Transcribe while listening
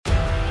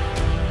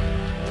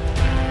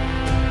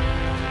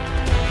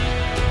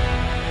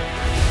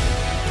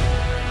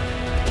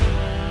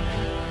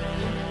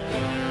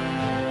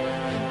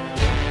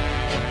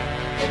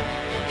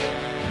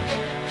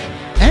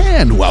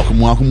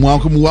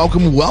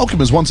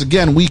welcome as once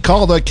again we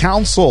call the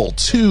council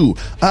to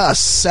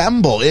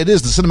assemble. It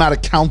is the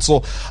Cinematic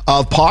Council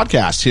of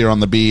Podcasts here on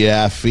the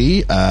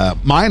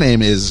BFE. My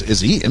name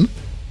is Ian.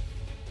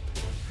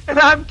 And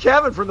I'm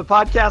Kevin from the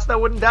podcast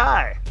That Wouldn't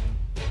Die.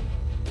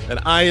 And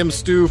I am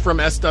Stu from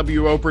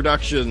SWO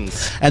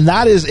Productions. And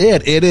that is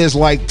it. It is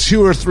like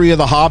 2 or 3 of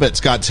the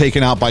hobbits got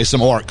taken out by some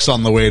orcs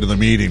on the way to the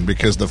meeting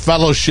because the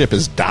fellowship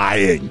is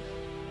dying.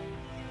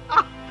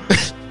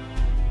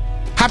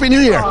 Happy New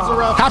Year!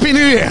 Happy New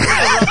Year! It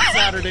was a rough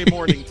Saturday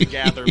morning to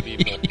gather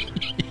people.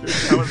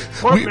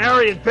 Poor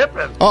Merry and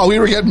Pippin. Oh, we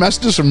were getting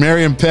messages from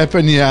Merry and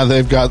Pippin. Yeah,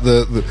 they've got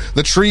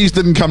the trees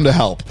didn't come to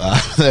help.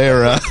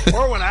 They're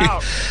Or went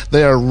out.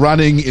 They are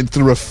running in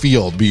through a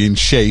field, being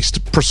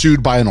chased,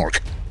 pursued by an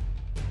orc.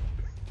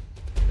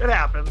 It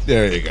happens.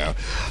 There you go.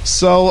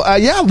 So,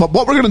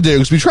 what we're going to do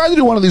is we tried to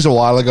do one of these a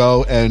while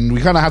ago, and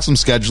we kind of had some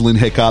scheduling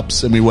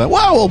hiccups, and we went,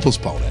 well, we'll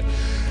postpone it.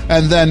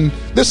 And then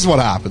this is what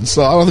happened.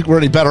 So I don't think we're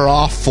any better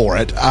off for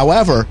it.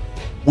 However,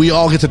 we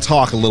all get to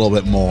talk a little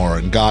bit more,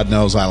 and God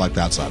knows I like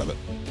that side of it.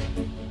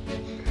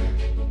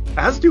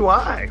 As do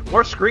I.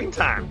 More screen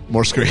time.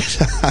 More screen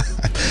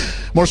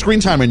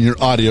time in your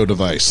audio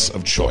device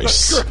of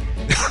choice.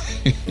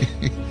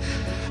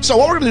 So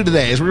what we're going to do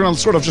today is we're going to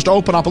sort of just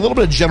open up a little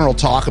bit of general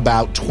talk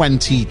about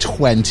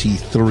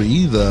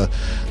 2023, the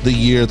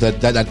year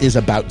that is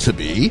about to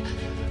be.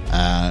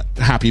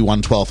 Happy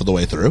 1/12 of the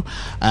way through.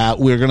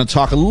 We're going to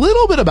talk a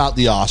little bit about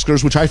the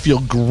Oscars, which I feel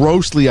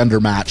grossly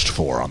undermatched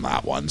for on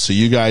that one. So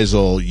you guys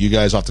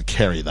have to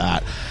carry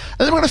that.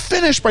 And then we're going to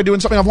finish by doing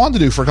something I've wanted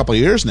to do for a couple of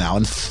years now.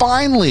 And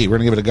finally, we're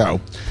going to give it a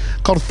go.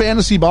 Called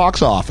Fantasy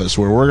Box Office,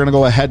 where we're going to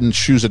go ahead and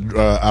choose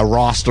a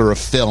roster of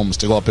films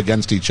to go up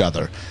against each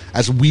other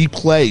as we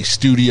play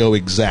studio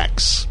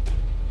execs,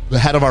 the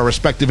head of our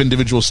respective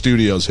individual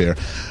studios here.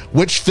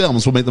 Which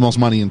films will make the most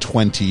money in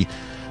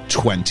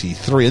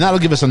 2023? And that'll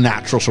give us a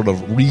natural sort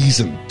of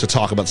reason to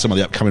talk about some of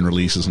the upcoming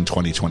releases in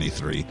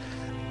 2023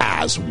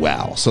 as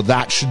well. So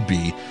that should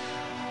be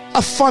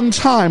a fun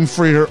time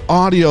for your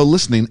audio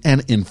listening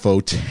and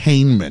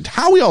infotainment.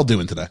 How are we all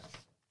doing today?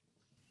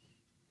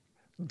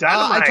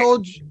 Dynamite.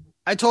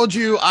 I told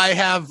you I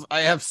have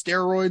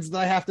steroids that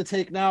I have to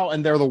take now,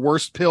 and they're the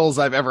worst pills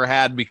I've ever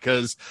had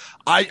because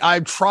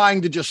I'm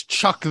trying to just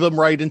chuck them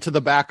right into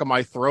the back of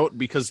my throat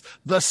because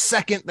the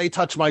second they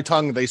touch my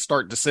tongue, they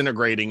start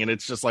disintegrating. And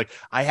it's just like,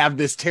 I have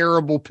this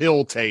terrible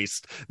pill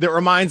taste that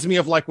reminds me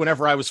of like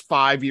whenever I was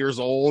 5 years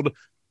old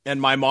and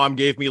my mom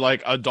gave me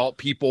like adult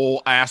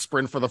people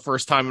aspirin for the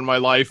first time in my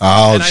life.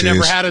 Oh, and geez. I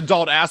never had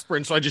adult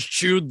aspirin, so I just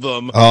chewed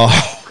them.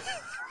 Oh.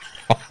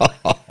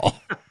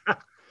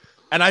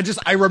 And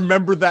I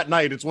remember that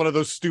night. It's one of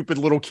those stupid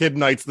little kid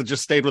nights that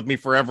just stayed with me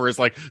forever. Is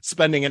like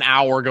spending an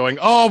hour going,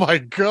 oh my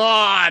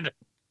God.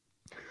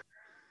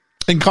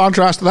 In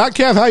contrast to that,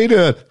 Kev, how you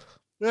doing?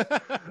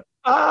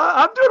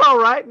 I'm doing all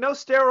right. No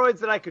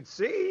steroids that I could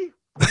see.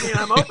 I mean,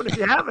 I'm open if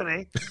you have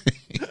any.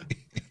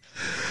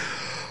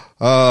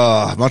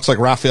 Much like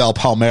Rafael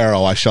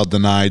Palmeiro, I shall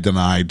deny.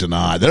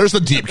 There's the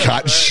deep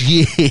cut.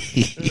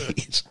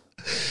 Jeez.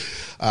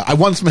 I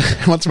once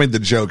made the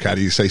joke, how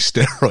do you say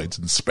steroids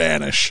in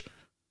Spanish?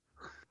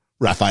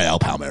 Rafael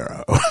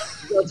Palmeiro.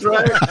 That's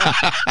right.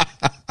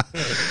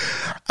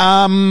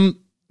 I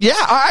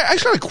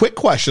actually had a quick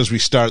question as we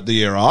start the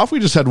year off. We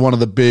just had one of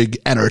the big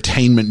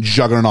entertainment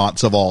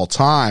juggernauts of all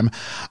time.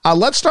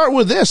 Let's start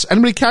with this.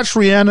 Anybody catch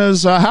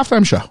Rihanna's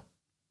halftime show?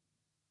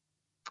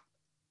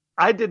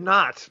 I did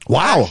not.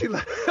 Wow.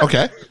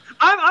 Okay.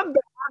 I'm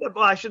bad.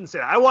 Well, I shouldn't say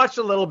that. I watched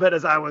a little bit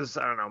as I was,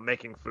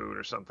 making food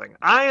or something.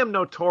 I am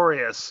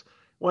notorious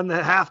when the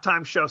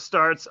halftime show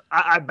starts.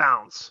 I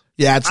bounce.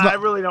 Yeah, I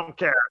really don't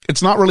care.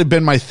 It's not really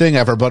been my thing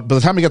ever, but by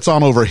the time it gets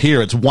on over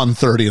here, it's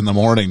 1:30 in the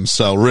morning.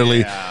 So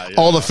really,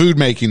 all the food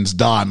making's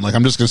done. Like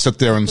I'm just going to sit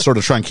there and sort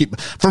of try and keep.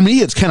 For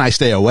me, it's can I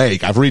stay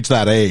awake? I've reached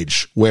that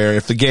age where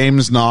if the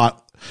game's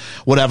not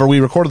whatever, we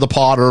recorded the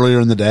pod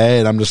earlier in the day,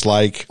 and I'm just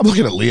like, I'm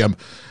looking at Liam,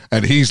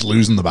 and he's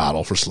losing the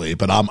battle for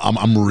sleep, and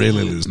I'm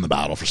really losing the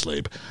battle for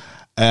sleep.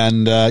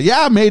 And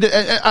I made it.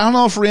 I don't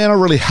know if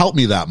Rihanna really helped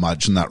me that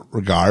much in that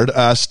regard.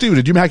 Stu,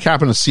 did you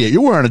happen to see it?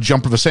 You're wearing a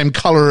jumper the same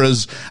color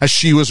as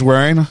she was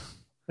wearing.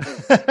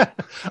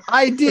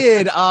 I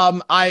did.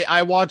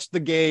 I watched the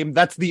game.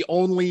 That's the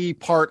only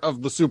part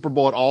of the Super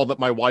Bowl at all that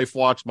my wife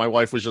watched. My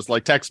wife was just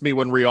like, text me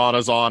when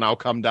Rihanna's on. I'll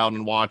come down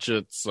and watch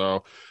it.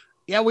 So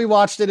yeah, we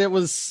watched it. It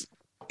was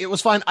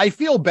fine. I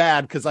feel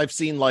bad because I've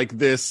seen like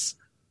this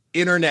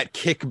internet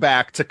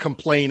kickback to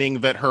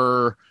complaining that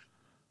her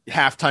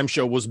halftime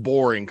show was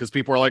boring because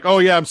people are like, oh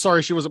yeah, I'm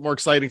sorry she wasn't more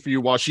exciting for you,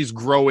 while she's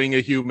growing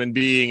a human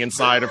being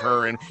inside of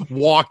her and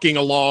walking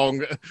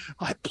along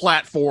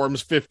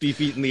platforms 50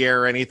 feet in the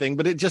air or anything.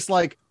 But it just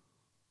like,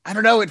 I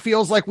don't know, it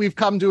feels like we've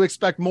come to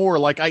expect more.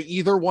 Like I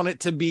either want it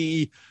to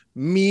be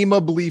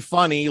memeably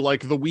funny,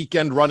 like The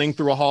Weeknd running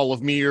through a hall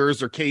of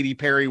mirrors or Katy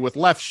Perry with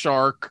Left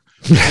Shark,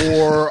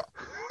 or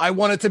I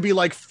want it to be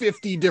like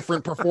 50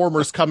 different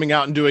performers coming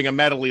out and doing a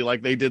medley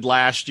like they did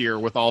last year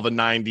with all the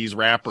 90s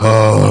rappers.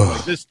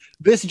 Like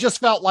this just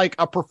felt like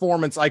a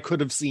performance I could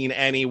have seen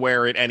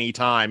anywhere at any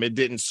time. It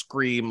didn't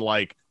scream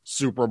like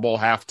Super Bowl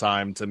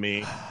halftime to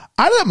me.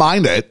 I didn't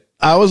mind it.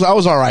 I was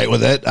all right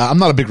with it. I'm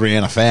not a big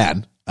Rihanna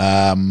fan.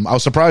 I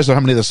was surprised at how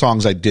many of the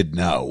songs I did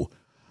know.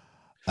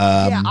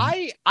 Yeah,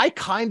 I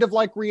kind of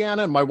like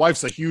Rihanna. My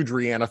wife's a huge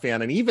Rihanna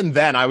fan, and even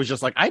then, I was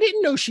just like, I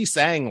didn't know she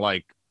sang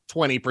like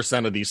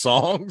 20% of these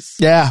songs.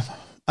 Yeah.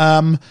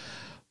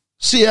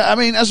 See, I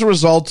mean, as a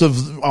result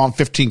of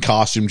 15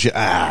 costumes,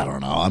 I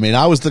don't know. I mean,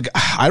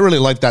 I really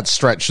liked that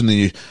stretch in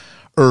the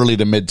early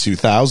to mid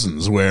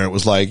 2000s where it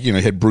was like, you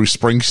had Bruce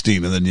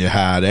Springsteen, and then you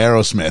had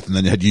Aerosmith, and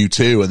then you had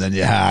U2, and then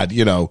you had,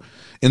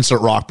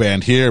 insert rock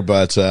band here,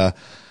 but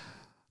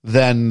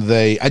then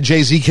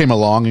Jay-Z came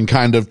along and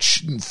kind of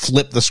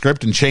flipped the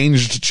script and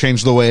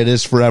changed the way it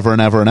is forever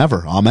and ever and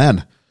ever.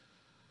 Amen.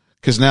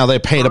 Because now they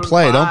pay to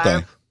play, don't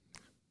they?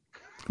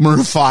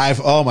 Maroon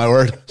 5. Oh my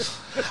word.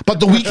 But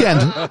the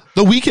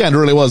weekend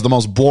really was the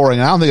most boring.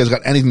 I don't think it's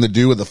got anything to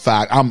do with the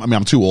fact,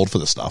 I'm too old for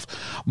this stuff,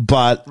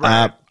 but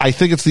right. I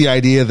think it's the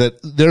idea that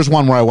there's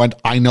one where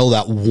I know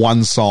that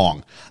one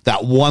song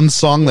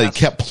they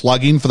kept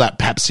plugging for that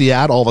Pepsi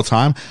ad all the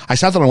time. I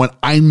sat there and went,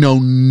 I know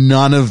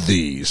none of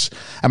these.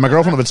 And my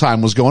girlfriend at the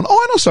time was going,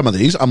 I know some of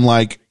these. I'm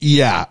like,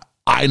 yeah,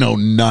 I know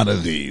none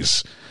of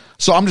these.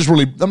 So I'm just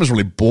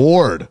really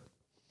bored.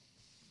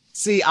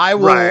 See, I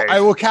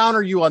will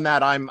counter you on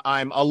that. I'm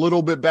a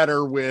little bit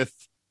better with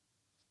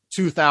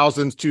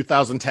 2000s,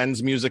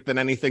 2010s music than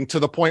anything, to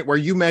the point where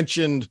you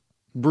mentioned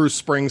Bruce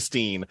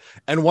Springsteen.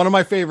 And one of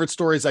my favorite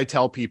stories I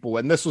tell people,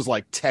 and this was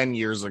like 10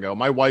 years ago,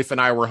 my wife and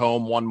I were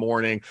home one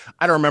morning.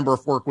 I don't remember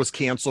if work was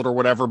canceled or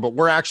whatever, but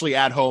we're actually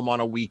at home on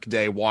a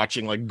weekday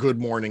watching like Good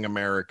Morning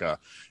America.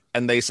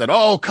 And they said,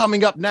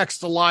 coming up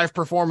next, a live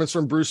performance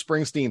from Bruce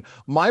Springsteen.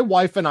 My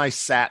wife and I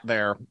sat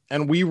there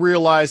and we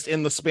realized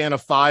in the span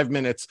of 5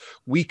 minutes,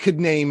 we could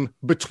name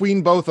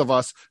between both of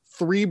us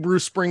 3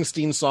 Bruce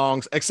Springsteen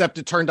songs, except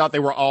it turned out they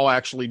were all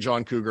actually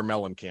John Cougar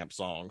Mellencamp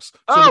songs.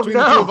 So between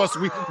the two of us,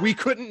 we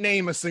couldn't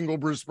name a single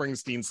Bruce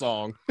Springsteen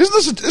song.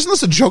 Isn't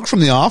this a joke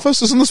from The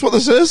Office? Isn't this what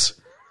this is?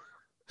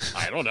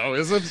 I don't know,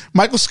 is it?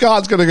 Michael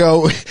Scott's going to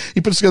go,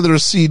 he puts together a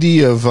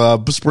CD of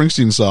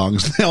Springsteen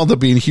songs. They all end up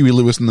being Huey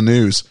Lewis in the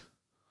News.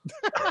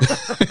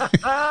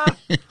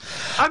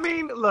 I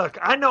mean, look,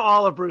 I know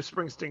all of Bruce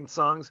Springsteen's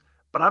songs,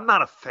 but I'm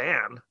not a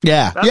fan.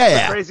 Yeah. That's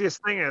the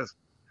craziest thing is.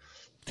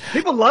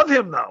 People love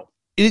him, though.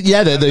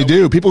 They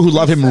do. People who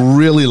love him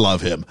really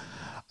love him.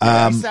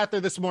 I sat there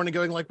this morning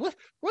going like,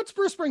 what's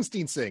Bruce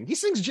Springsteen sing? He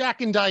sings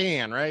Jack and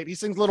Diane, right? He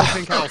sings Little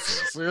Pink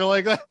Houses. So you're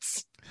like,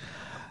 that's...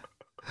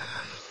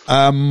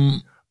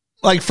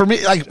 Like for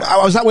me, like I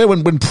was that way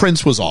when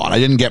Prince was on. I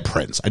didn't get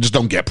Prince. I just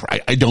don't get.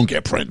 I don't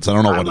get Prince. I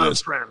don't know what it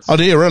is. Prince. Oh,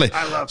 do you really?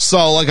 I love.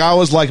 So like I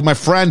was like my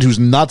friend who's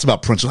nuts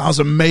about Prince. I was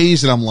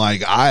amazed, and I'm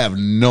like, I have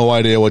no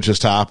idea what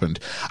just happened.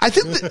 I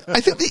think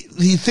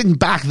the thing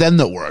back then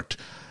that worked,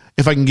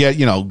 if I can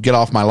get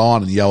off my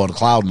lawn and yell at a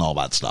cloud and all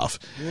that stuff,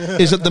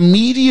 is that the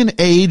median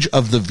age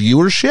of the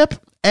viewership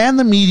and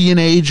the median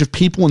age of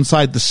people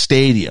inside the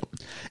stadium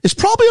is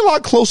probably a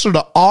lot closer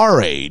to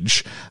our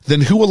age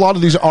than who a lot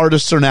of these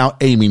artists are now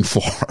aiming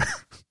for.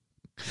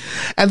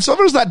 And so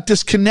there's that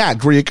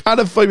disconnect where you kind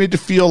of made to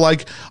feel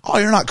like,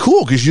 you're not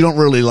cool because you don't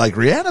really like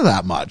Rihanna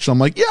that much. I'm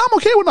like, yeah, I'm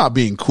okay with not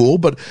being cool,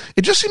 but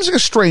it just seems like a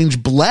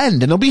strange blend,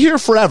 and it'll be here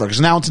forever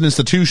because now it's an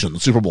institution, the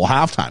Super Bowl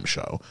halftime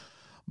show.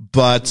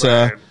 But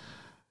right.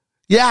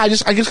 I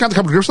just got to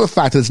come to grips with the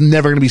fact that it's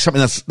never going to be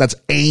something that's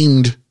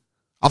aimed.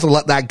 I'll have to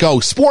let that go.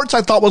 Sports,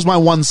 I thought, was my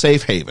one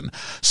safe haven.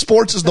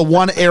 Sports is the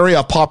one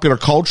area of popular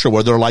culture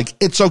where they're like,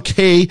 it's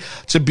okay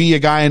to be a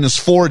guy in his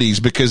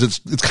 40s because it's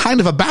kind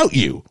of about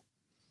you.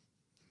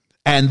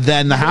 And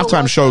then the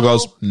halftime show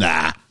goes,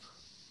 nah.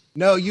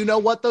 No, you know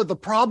what, though? The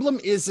problem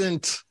is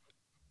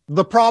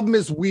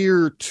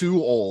we're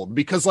too old,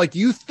 because like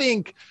you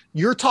think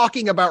you're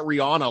talking about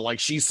Rihanna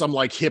like she's some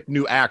like hip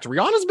new act.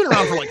 Rihanna's been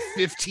around for like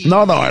 15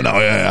 No, I know.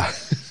 Yeah.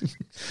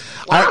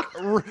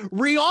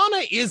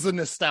 Rihanna is a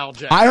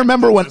nostalgia. I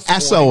remember when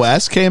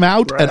SOS came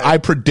out, right, and I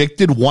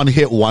predicted one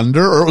hit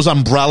wonder, or it was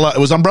Umbrella. It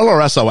was Umbrella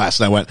or SOS.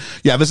 And I went,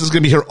 yeah, this is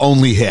going to be her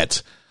only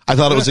hit. I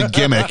thought it was a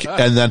gimmick.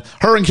 And then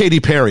her and Katy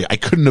Perry, I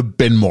couldn't have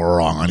been more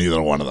wrong on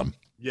either one of them.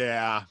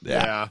 Yeah.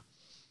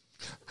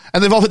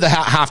 And they've all hit the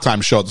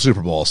halftime show at the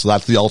Super Bowl. So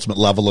that's the ultimate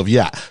level of,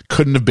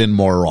 couldn't have been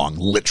more wrong.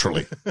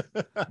 Literally.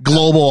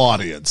 Global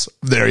audience.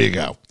 There you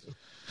go.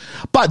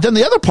 But then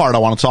the other part I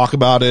want to talk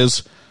about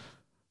is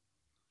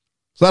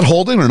that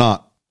holding or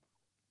not?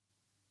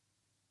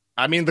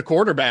 I mean, the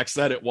quarterback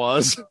said it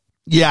was.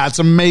 Yeah, it's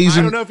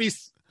amazing. I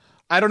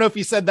don't know if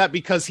he said that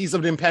because he's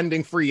an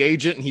impending free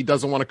agent and he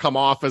doesn't want to come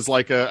off as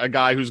like a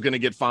guy who's going to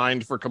get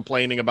fined for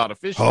complaining about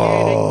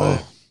officiating.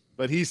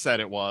 But he said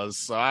it was,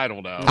 so I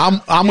don't know.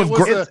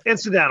 It's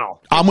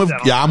incidental. I'm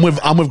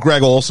with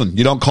Greg Olson.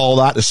 You don't call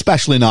that,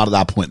 especially not at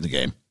that point in the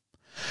game.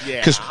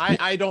 Yeah, 'Cause-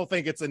 I don't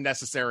think it's a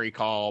necessary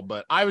call,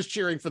 but I was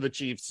cheering for the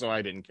Chiefs, so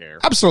I didn't care.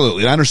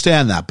 Absolutely, I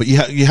understand that, but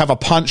you have a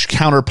punch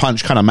counter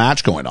punch kind of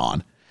match going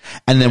on,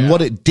 and then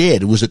what it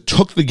did was it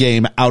took the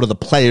game out of the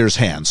players'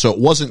 hands. So it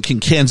wasn't, can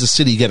Kansas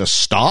City get a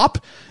stop?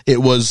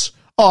 It was,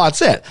 oh,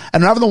 that's it.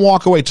 And rather than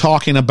walk away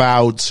talking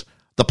about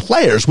the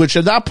players, which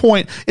at that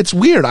point, it's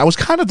weird. I was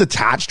kind of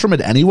detached from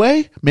it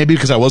anyway, maybe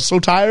because I was so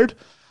tired.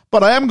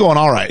 But I am going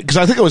all right, because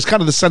I think it was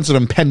kind of the sense of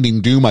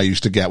impending doom I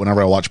used to get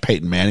whenever I watched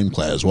Peyton Manning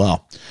play as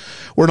well.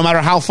 Where no matter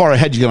how far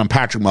ahead you get on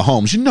Patrick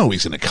Mahomes, you know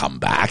he's going to come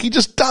back. He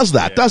just does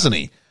that, doesn't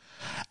he?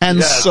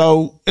 And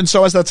so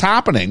as that's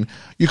happening,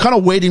 you're kind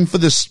of waiting for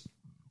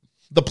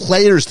the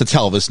players to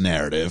tell this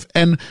narrative.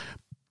 And,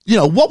 you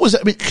know, what was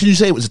it? I mean, can you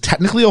say it was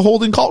technically a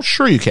holding call?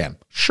 Sure you can.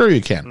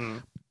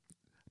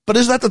 But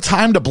is that the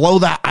time to blow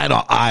that?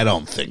 I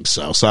don't think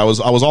so. So I was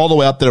all the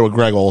way up there with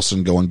Greg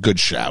Olson going, good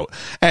shout.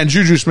 And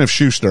Juju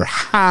Smith-Schuster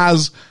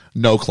has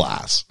no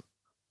class.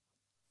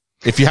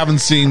 If you haven't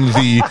seen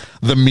the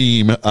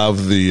meme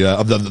of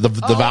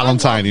the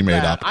Valentine he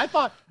made up. I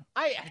thought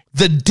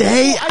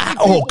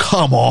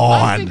come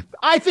on.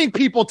 I think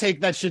people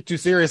take that shit too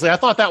seriously. I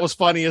thought that was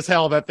funny as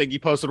hell, that thing he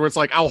posted where it's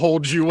like, I'll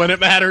hold you when it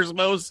matters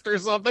most or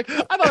something.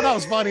 I thought that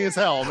was funny as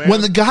hell, man.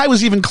 When the guy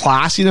was even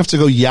classy enough to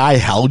go, yeah, I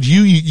held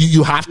you.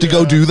 You have to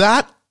go do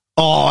that?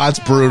 Oh, that's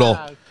brutal.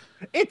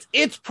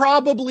 It's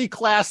probably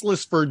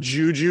classless for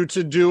Juju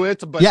to do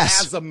it, but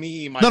as a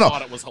meme, I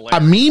thought it was hilarious.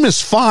 A meme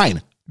is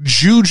fine.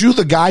 Juju,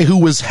 the guy who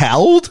was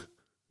held?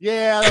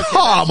 Yeah.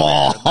 Come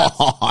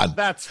on.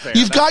 That's fair.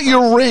 You've got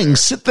your ring.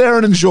 Sit there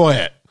and enjoy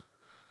it.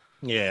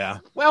 Yeah.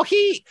 Well,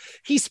 he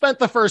spent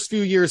the first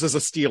few years as a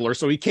Steeler,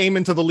 so he came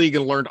into the league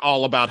and learned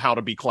all about how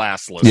to be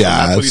classless.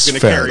 Yeah, and that's what he's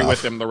going to carry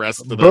with him the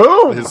rest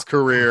of his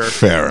career.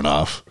 Fair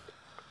enough.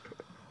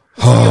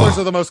 The Steelers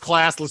are the most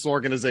classless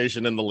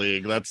organization in the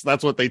league.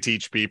 That's what they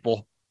teach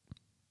people.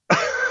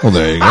 Well,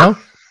 there you go.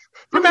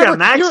 Remember,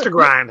 an axe to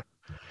grind.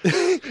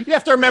 You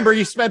have to remember,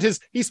 he spent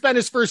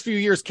his first few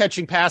years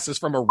catching passes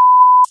from a.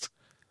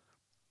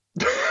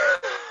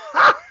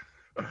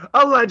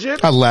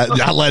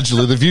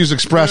 Allegedly, the views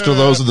expressed are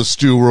those of the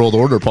Stu World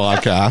Order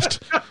podcast,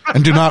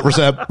 and do not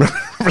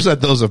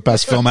represent those of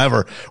Best Film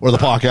Ever or the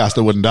podcast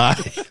that wouldn't die.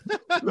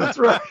 That's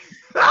right.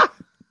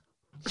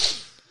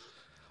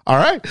 All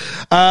right.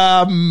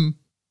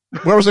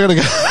 Where was I going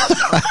to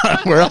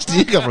go? Where else do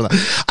you go from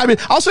that? I mean,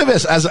 I'll say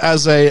this as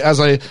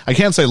a I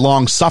can't say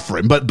long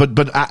suffering,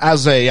 but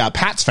as a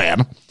Pats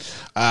fan,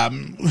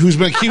 who's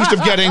been accused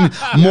of getting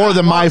more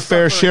than my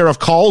fair share of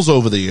calls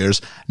over the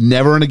years.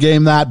 Never in a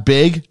game that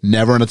big,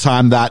 never in a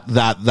time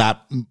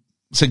that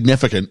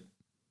significant.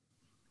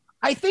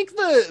 I think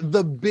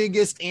the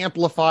biggest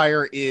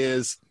amplifier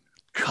is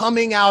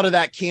coming out of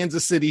that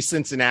Kansas City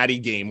Cincinnati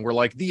game where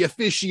like the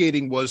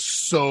officiating was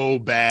so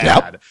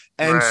bad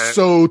and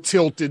so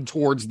tilted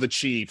towards the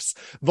Chiefs.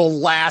 The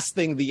last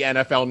thing the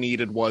NFL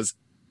needed was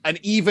an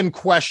even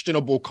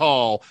questionable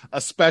call,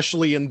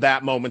 especially in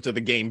that moment of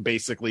the game,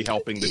 basically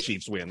helping the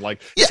Chiefs win.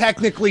 Like,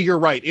 technically, you're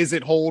right. Is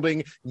it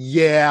holding?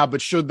 Yeah,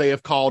 but should they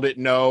have called it?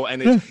 No.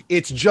 And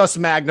it's just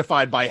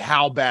magnified by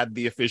how bad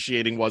the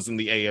officiating was in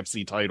the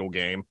AFC title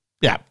game.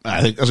 Yeah,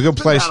 I think that's a good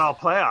place. Not all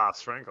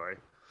playoffs, frankly.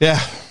 Yeah,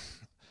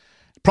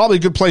 probably a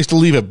good place to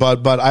leave it.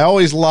 But I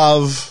always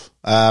love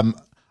a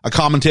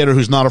commentator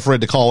who's not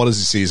afraid to call it as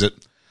he sees it,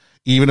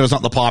 even if it's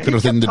not the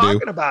popular thing to do.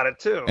 Talking about it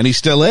too, and he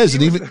still is.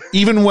 And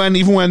even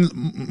when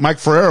Mike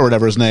Ferrer or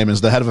whatever his name is,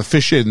 the head of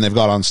officiating they've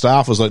got on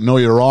staff, was like, "No,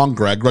 you're wrong,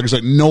 Greg." Greg's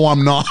like, "No,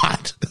 I'm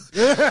not."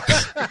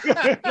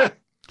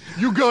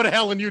 You go to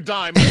hell and you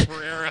die, Mike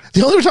Ferrer.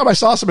 The only time I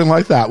saw something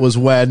like that was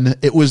when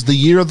it was the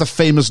year of the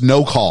famous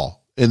no call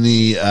in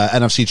the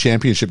NFC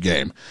Championship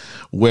game,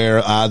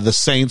 where the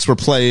Saints were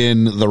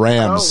playing the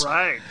Rams. Oh,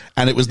 right.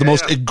 And it was the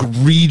most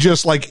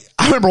egregious, like,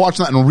 I remember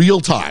watching that in real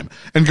time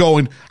and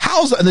going,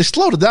 how's that? And they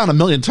slowed it down a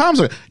million times.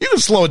 Like, you can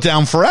slow it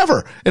down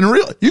forever.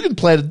 You can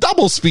play it at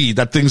double speed.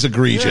 That thing's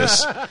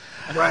egregious.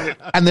 Right.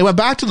 And they went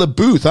back to the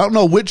booth. I don't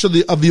know which of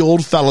the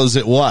old fellas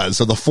it was.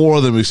 So the four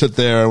of them who sit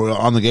there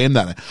on the game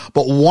that night.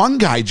 But one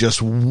guy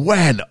just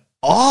went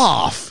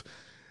off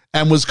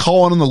and was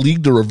calling on the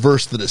league to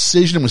reverse the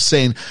decision and was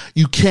saying,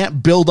 you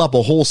can't build up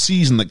a whole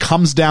season that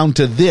comes down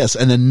to this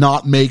and then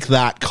not make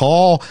that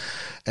call.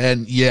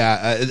 And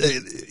the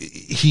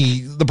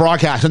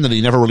broadcast ended,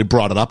 he never really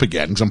brought it up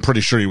again, because I'm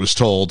pretty sure he was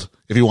told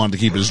if he wanted to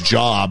keep his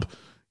job,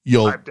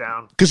 you'll,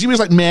 because he was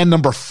like man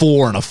number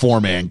 4 in a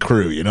 4-man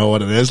crew. You know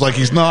what it is? Like,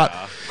 he's not,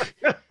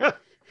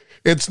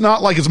 it's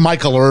not like it's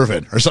Michael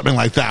Irvin or something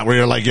like that, where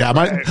you're like,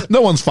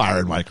 no one's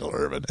fired Michael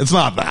Irvin. It's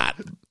not that.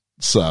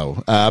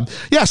 So,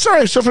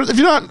 sorry. So if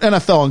you're not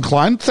NFL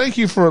inclined, thank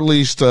you for at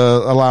least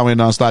allowing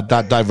us that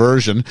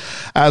diversion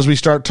as we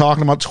start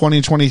talking about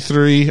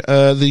 2023,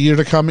 the year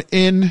to come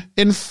in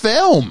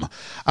film.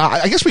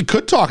 I guess we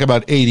could talk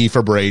about 80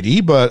 for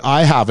Brady, but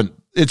I haven't.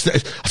 I'll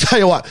tell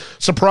you what,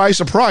 surprise,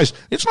 surprise.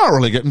 It's not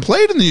really getting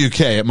played in the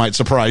UK. It might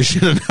surprise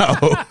you to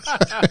know.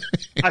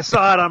 I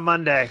saw it on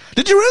Monday.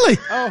 Did you really?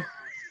 Oh,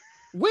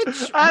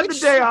 I had the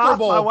day off.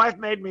 My wife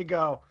made me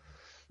go.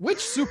 Which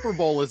Super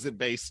Bowl is it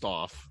based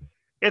off?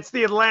 It's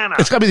the Atlanta.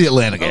 It's got to be the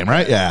Atlanta game,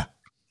 right? Yeah.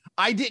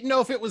 I didn't know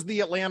if it was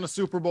the Atlanta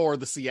Super Bowl or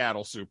the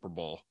Seattle Super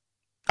Bowl.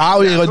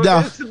 Oh, yeah, So no.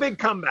 it's a big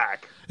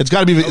comeback. It's got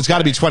to be. It's got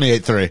to be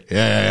 28-3.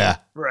 Yeah.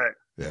 Right.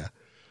 Yeah.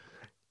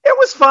 It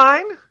was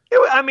fine.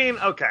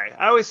 Okay.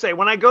 I always say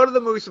when I go to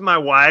the movies with my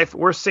wife,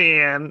 we're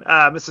seeing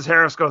Mrs.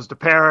 Harris Goes to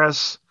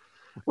Paris.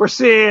 We're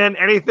seeing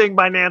anything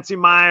by Nancy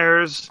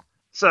Myers.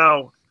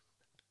 So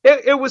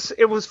it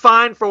was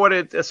fine for what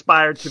it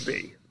aspired to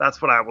be.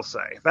 That's what I will say.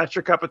 If that's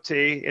your cup of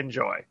tea,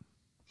 enjoy.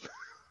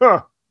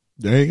 There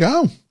you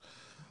go.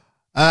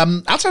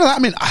 Outside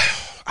of that,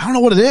 I don't know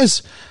what it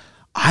is.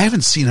 I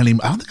don't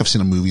think I've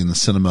seen a movie in the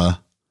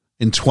cinema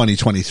in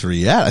 2023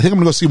 yet. I think I'm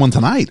going to go see one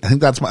tonight. I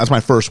think that's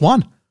my first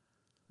one.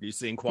 Are you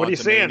seeing What are you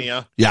seeing?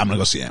 Quantumania? Yeah, I'm going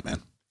to go see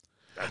Ant-Man.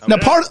 Now,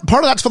 part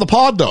of that's for the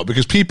pod, though,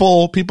 because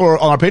people are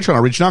on our Patreon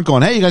are reaching out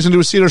going, hey, you guys going to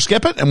do a see it or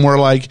skip it? And we're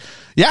like,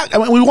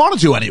 yeah, we wanted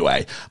to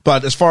anyway.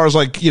 But as far as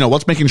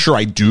what's making sure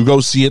I do go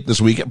see it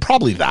this week,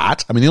 probably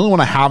that. The only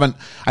one I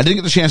didn't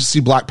get the chance to see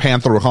Black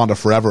Panther Wakanda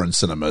Forever in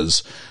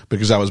cinemas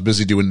because I was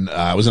busy doing,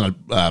 I was in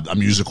a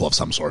musical of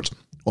some sort.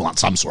 Well, not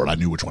some sort. I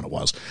knew which one it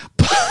was.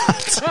 But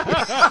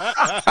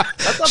that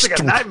sounds like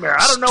a nightmare.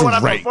 I don't know what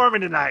I'm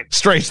performing tonight.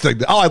 Strange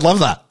thing. Oh, I'd love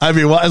that.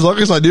 As long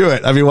as I do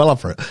it, I'd be well up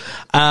for it.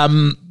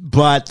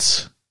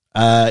 But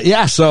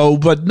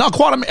no,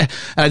 Quantum. And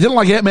I didn't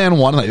like Ant-Man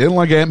 1, and I didn't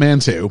like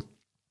Ant-Man 2.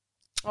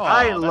 Oh,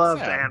 I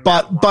loved Ant-Man.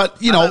 But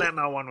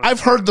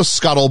I've heard the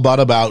scuttlebutt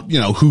about,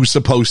 who's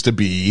supposed to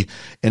be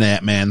in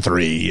Ant-Man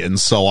 3. And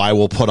so I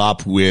will put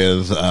up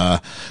with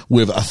a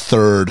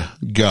third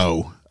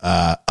go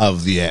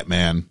of the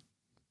Ant-Man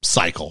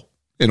cycle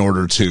in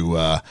order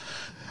to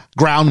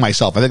ground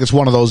myself. I think it's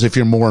one of those, if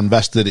you're more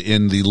invested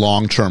in the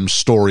long-term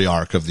story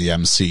arc of the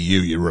MCU,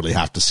 you really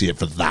have to see it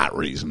for that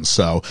reason.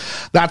 So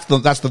that's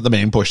the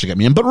main push to get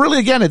me in. But really,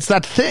 again, it's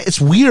that thing. It's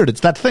weird.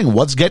 It's that thing.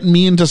 What's getting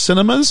me into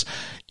cinemas?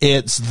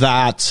 It's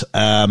that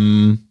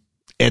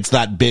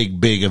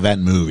big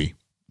event movie.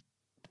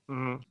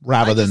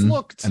 Rather than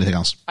anything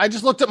else. I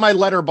just looked at my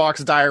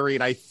Letterboxd diary,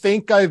 and I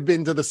think I've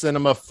been to the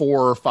cinema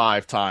 4 or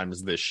 5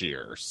 times this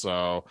year.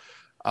 So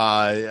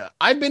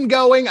I've been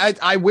going.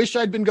 I wish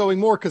I'd been going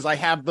more because I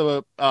have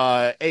the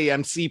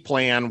AMC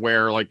plan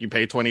where you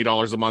pay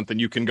 $20 a month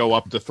and you can go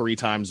up to 3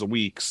 times a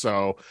week.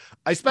 So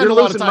I spend a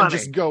lot of time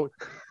just go.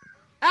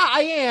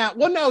 I am.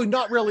 Well, no,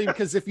 not really,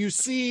 because if you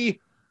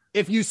see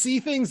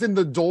things in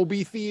the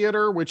Dolby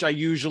Theater, which I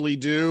usually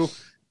do,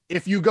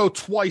 if you go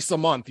twice a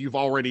month, you've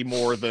already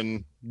more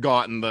than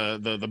gotten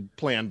the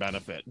plan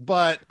benefit.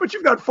 But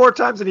you've got 4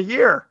 times in a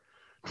year.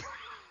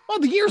 Well,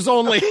 the year's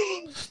only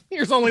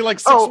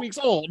 6 weeks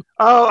old.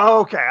 Oh,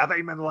 okay. I thought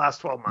you meant the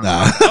last 12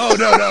 months. No.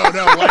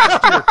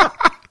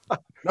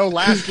 No.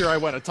 Last year I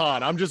went a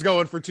ton. I'm just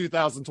going for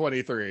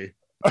 2023.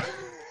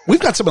 We've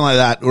got something like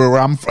that where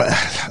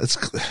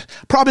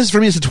problem is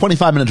for me, it's a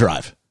 25-minute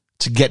drive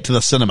to get to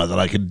the cinema that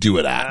I could do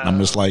it at. And I'm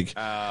just like,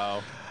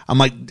 I'm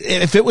like,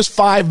 if it was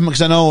 5,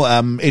 because I know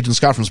Agent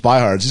Scott from Spy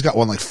Hards, he's got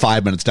one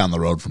 5 minutes down the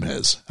road from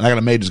his. And I got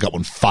a mate who's got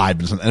one 5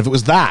 minutes. And if it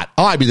was that,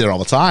 I'd be there all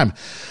the time.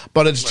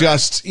 But it's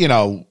just,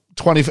 20,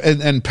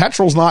 and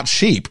petrol's not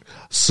cheap.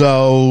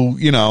 So,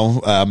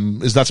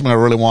 is that something I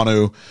really want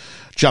to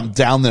jump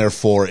down there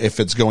for if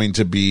it's going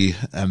to be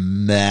a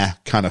meh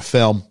kind of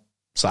film?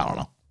 So I don't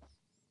know.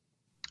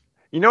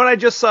 You know what I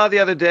just saw the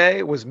other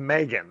day was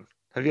Megan.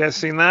 Have you guys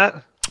seen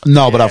that?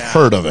 No, but I've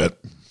heard of it.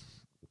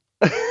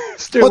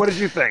 Stu, what did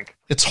you think?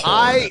 It's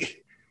hard.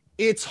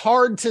 It's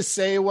hard to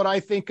say what I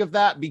think of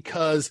that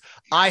because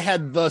I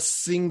had the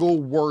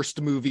single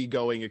worst movie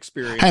going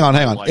experience. Hang on.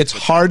 It's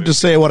hard to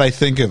say what I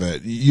think of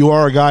it. You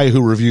are a guy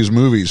who reviews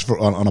movies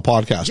on a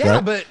podcast,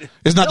 right? But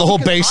isn't that the whole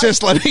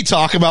basis? Let me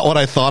talk about what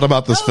I thought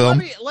about this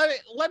film.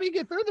 Let me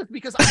get through this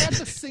because I had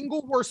the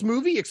single worst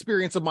movie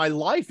experience of my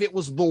life. It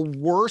was the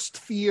worst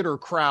theater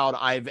crowd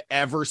I've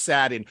ever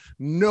sat in.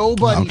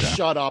 Nobody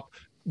shut up.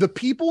 The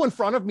people in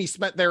front of me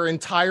spent their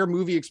entire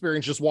movie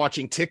experience just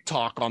watching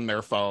TikTok on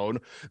their phone.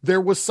 There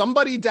was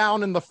somebody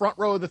down in the front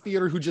row of the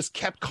theater who just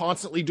kept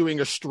constantly doing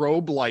a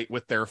strobe light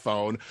with their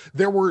phone.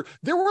 There were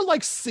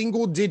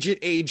single digit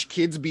age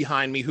kids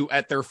behind me who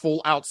at their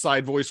full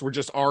outside voice were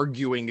just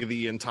arguing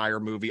the entire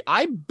movie.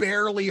 I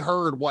barely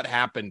heard what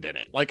happened in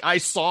it. I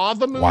saw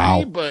the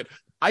movie, but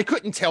I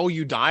couldn't tell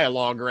you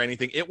dialogue or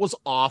anything. It was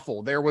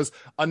awful. There was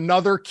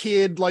another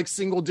kid,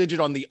 single digit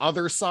on the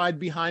other side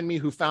behind me,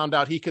 who found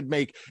out he could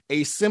make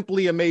a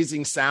simply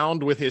amazing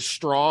sound with his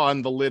straw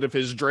on the lid of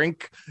his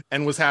drink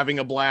and was having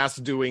a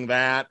blast doing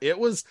that. It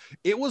was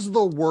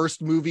the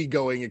worst movie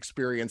going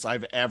experience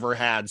I've ever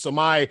had. So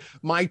my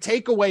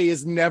takeaway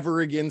is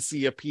never again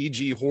see a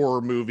PG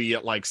horror movie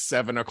at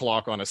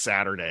 7:00 on a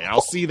Saturday.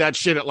 I'll see that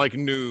shit at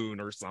noon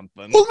or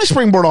something. Well, let me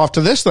springboard off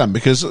to this then,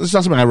 because it's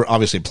not something I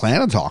obviously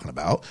plan on talking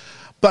about.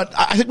 But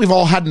I think we've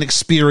all had an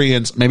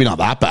experience, maybe not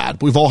that bad,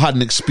 but we've all had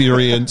an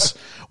experience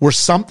where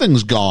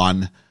something's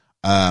gone,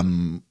 where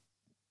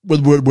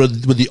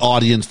the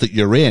audience that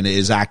you're in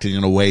is acting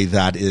in a way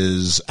that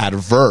is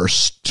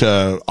adverse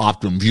to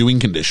optimum viewing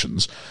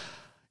conditions.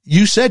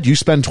 you said you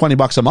spend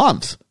 $20 a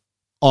month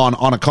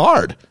on a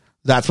card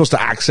that's supposed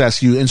to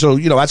access you. And so,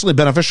 that's really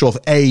beneficial if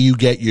A,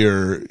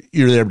 you're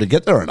able to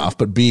get there enough,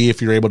 but B,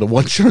 if you're able to,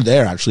 once you're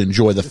there, actually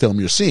enjoy the film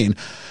you're seeing.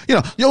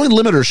 The only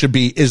limiter should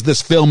be, is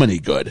this film any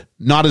good?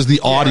 Not is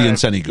the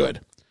audience any good?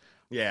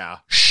 Yeah.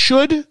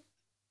 Should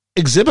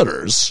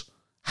exhibitors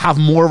have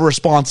more of a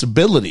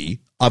responsibility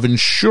of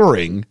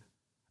ensuring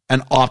an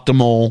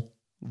optimal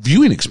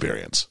viewing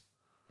experience?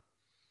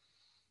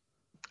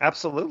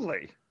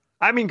 Absolutely.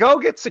 I mean, go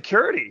get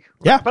security.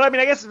 Yeah. But I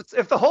mean, I guess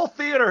if the whole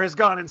theater has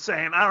gone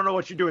insane, I don't know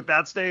what you do at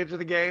that stage of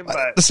the game.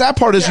 But the sad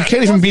part is you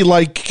can't even be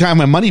like, can I have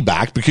my money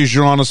back because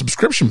you're on a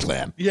subscription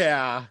plan?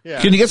 Yeah.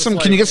 Can you get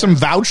some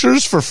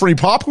vouchers for free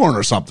popcorn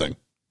or something?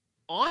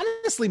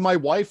 Honestly, my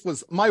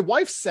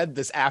wife said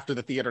this after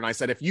the theater, and I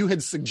said, if you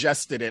had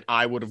suggested it,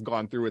 I would have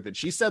gone through with it.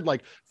 She said,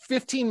 like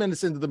 15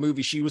 minutes into the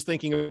movie, she was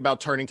thinking about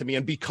turning to me,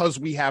 and because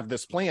we have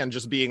this plan,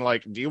 just being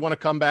like, do you want to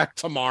come back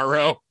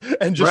tomorrow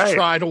and just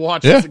try to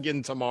watch this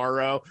again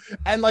tomorrow?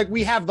 And like,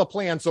 we have the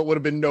plan, so it would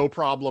have been no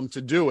problem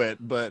to do it.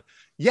 But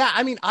yeah,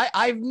 I mean,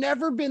 I've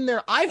never been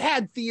there. I've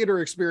had theater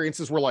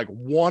experiences where like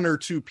one or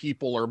two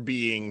people are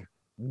being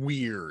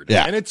weird,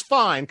 and it's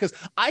fine because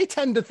I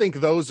tend to think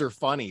those are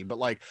funny. But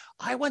like,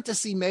 I went to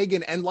see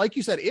Megan, and like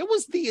you said, it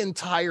was the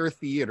entire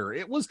theater.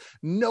 It was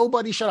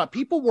nobody shut up.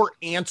 People were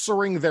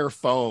answering their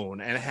phone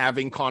and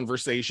having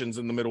conversations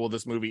in the middle of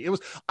this movie.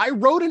 I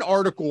wrote an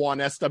article on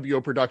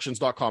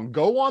swoproductions.com.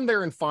 Go on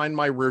there and find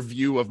my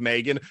review of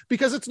Megan,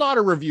 because it's not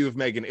a review of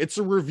Megan, it's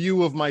a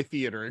review of my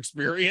theater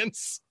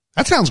experience.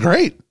 That sounds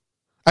great.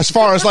 As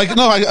far as like,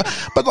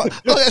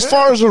 but as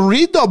far as a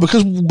read though,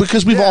 because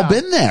we've all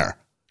been there.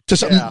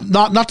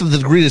 Not to the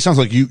degree that it sounds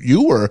like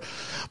you were,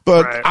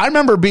 but I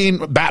remember being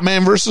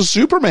Batman versus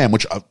Superman,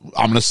 which I'm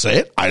going to say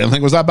it, I didn't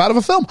think it was that bad of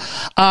a film.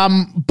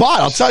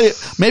 But I'll tell you,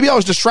 maybe I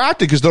was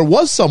distracted because there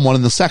was someone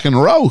in the second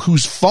row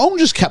whose phone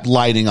just kept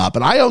lighting up,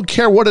 and I don't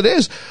care what it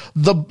is.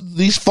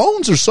 These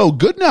phones are so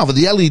good now that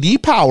the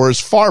LED power is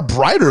far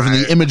brighter than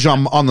the image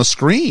on the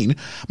screen.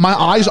 My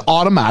eyes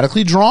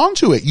automatically drawn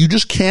to it. You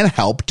just can't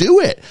help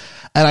do it.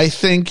 And I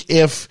think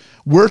if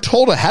we're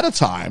told ahead of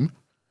time,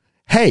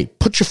 hey,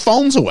 put your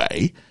phones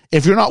away.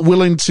 If you're not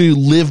willing to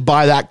live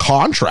by that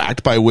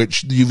contract by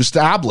which you've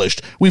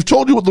established, we've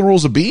told you what the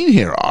rules of being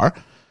here are,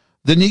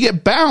 then you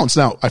get bounced.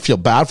 Now, I feel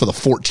bad for the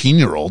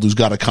 14-year-old who's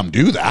got to come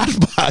do that,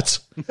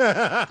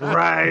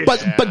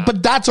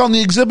 but that's on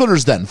the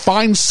exhibitors then.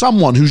 Find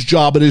someone whose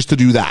job it is to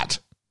do that.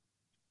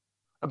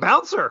 A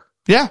bouncer.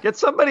 Yeah. Get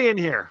somebody in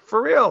here,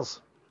 for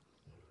reals.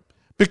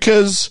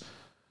 Because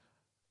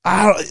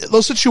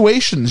those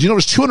situations,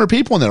 there's 200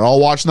 people in there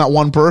all watching that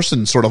one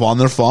person sort of on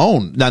their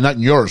phone. Now, not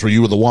in yours where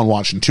you were the one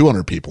watching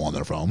 200 people on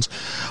their phones,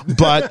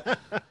 but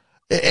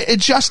it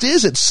just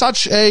is. It's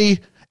such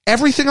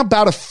everything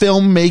about a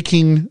film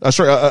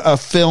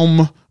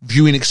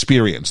viewing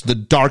experience, the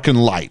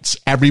darkened lights,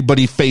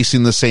 everybody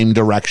facing the same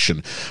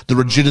direction, the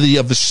rigidity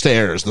of the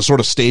stairs, the sort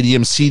of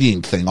stadium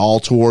seating thing, all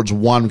towards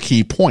one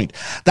key point.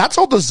 That's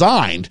all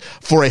designed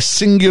for a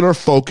singular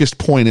focused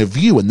point of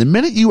view. And the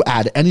minute you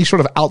add any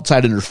sort of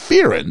outside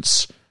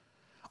interference,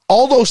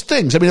 all those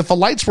things, I mean, if the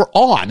lights were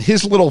on,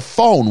 his little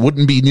phone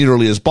wouldn't be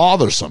nearly as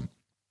bothersome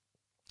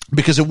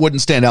because it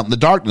wouldn't stand out in the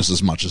darkness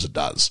as much as it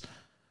does.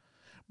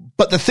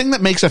 But the thing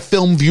that makes a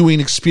film viewing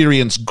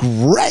experience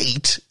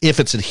great, if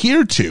it's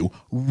adhered to,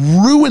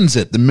 ruins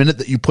it the minute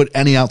that you put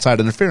any outside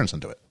interference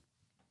into it.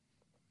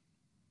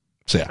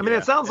 So, yeah. I mean,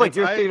 it sounds like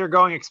your theater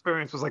going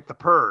experience was like The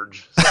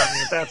Purge. So, I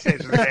mean, at that stage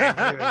of the game,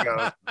 anything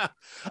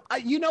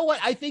goes. You know what?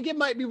 I think it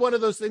might be one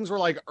of those things where,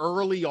 like,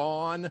 early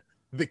on,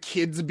 the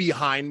kids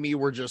behind me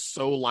were just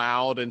so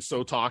loud and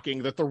so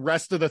talking that the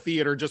rest of the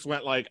theater just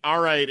went like,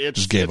 all right,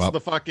 it's up. The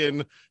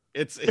fucking,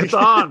 it's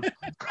on.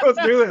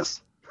 Let's do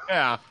this.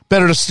 Yeah.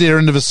 Better to steer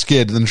into a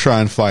skid than try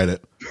and fight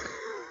it.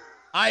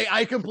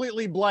 I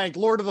completely blanked.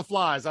 Lord of the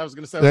Flies. I was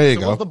going to say, there you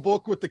go. Was the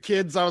book with the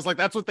kids. I was like,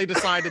 that's what they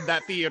decided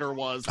that theater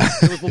was.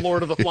 It was the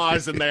Lord of the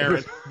Flies in there,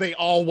 and they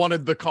all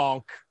wanted the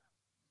conch.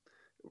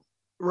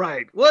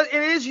 Right. Well,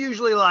 it is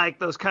usually like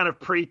those kind of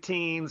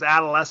preteens,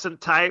 adolescent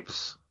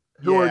types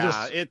who are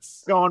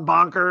just going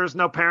bonkers,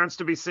 no parents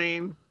to be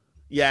seen.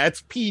 Yeah,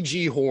 it's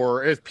PG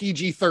horror. It's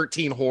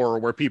PG-13 horror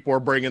where people are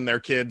bringing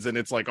their kids, and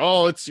it's like,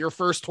 oh, it's your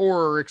first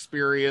horror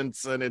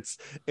experience, and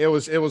it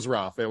was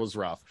rough. It was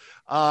rough.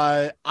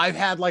 I've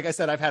had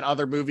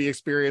other movie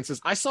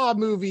experiences. I saw a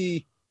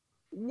movie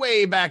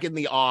way back in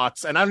the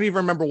aughts, and I don't even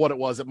remember what it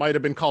was. It might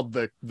have been called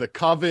The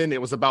Coven.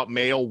 It was about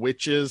male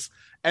witches,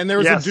 and there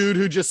was a dude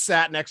who just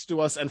sat next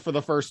to us, and for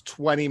the first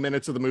 20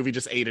 minutes of the movie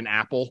just ate an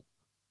apple.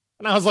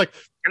 And I was like,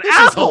 this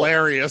is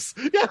hilarious.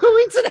 Yeah, who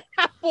eats an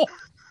apple?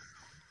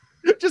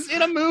 Just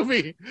in a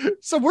movie.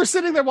 So we're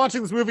sitting there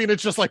watching this movie and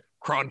it's just like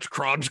crunch,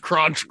 crunch,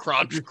 crunch,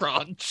 crunch,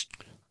 crunch.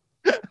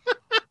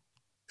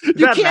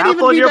 You can't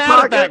even be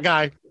mad at that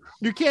guy.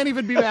 You can't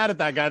even be mad at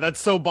that guy.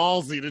 That's so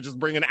ballsy to just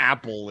bring an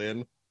apple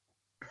in.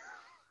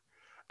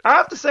 I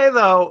have to say,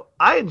 though,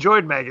 I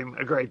enjoyed Megan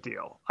a great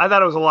deal. I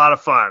thought it was a lot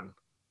of fun.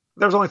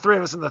 There was only 3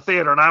 of us in the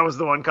theater and I was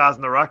the one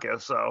causing the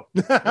ruckus, so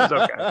it was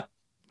okay.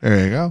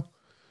 There you go.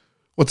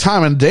 What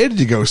time and day did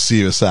you go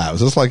see us at?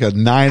 Was this like a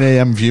 9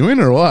 a.m. viewing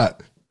or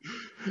what?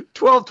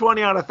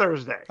 12:20 on a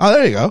Thursday. Oh,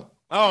 there you go.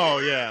 Oh,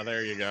 yeah,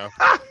 there you go.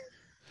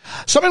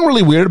 Something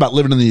really weird about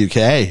living in the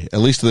UK, at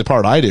least the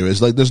part I do,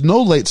 is like there's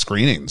no late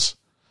screenings.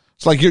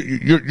 It's like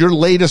your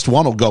latest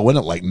one will go in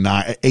at like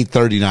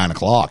 8:30, 9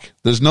 o'clock.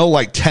 There's no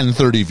like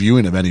 10:30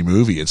 viewing of any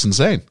movie. It's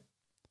insane.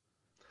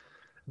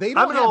 They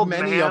don't have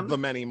many of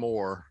them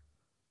anymore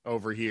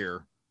over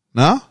here.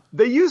 No?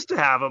 They used to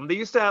have them. They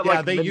used to have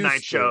like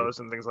midnight shows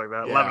and things like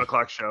that, 11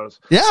 o'clock shows.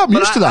 Yeah, I'm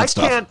used to that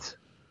stuff.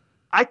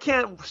 I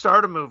can't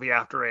start a movie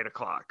after 8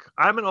 o'clock.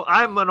 I'm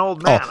an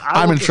old man.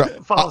 I'm in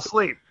trouble. Fall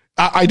asleep.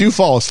 I do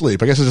fall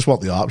asleep. I guess I just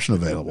want the option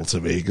available to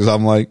me because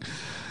I'm like,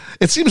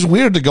 it seems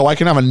weird to go, I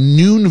can have a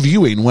noon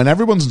viewing when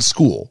everyone's in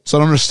school. So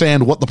I don't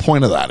understand what the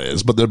point of that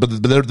is. But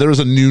there is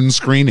a noon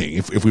screening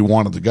if we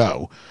wanted to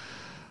go.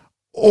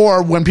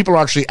 Or when people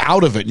are actually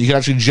out of it, you can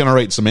actually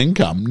generate some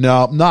income.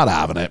 No, not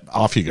having it.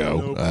 Off you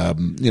go.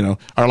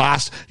 Nope. Our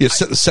last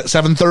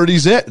 7:30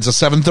 is it. It's a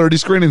 7:30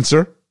 screening,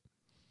 sir.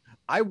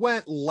 I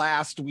went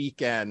last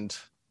weekend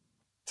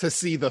to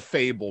see The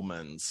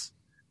Fabelmans,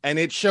 and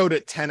it showed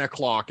at 10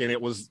 o'clock, and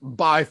it was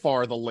by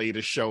far the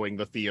latest showing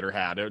the theater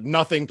had.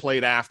 Nothing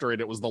played after it.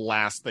 It was the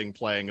last thing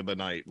playing of the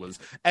night.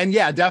 And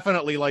yeah,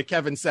 definitely, like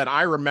Kevin said,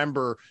 I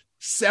remember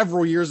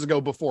several years ago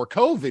before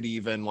COVID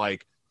even,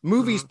 like,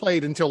 movies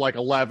played until like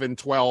 11,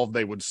 12,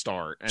 they would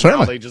start, and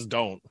now they just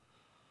don't.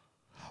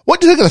 What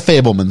do you think of The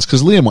Fabelmans?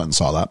 Because Liam went and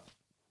saw that.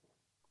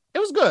 It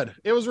was good.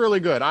 It was really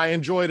good. I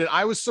enjoyed it.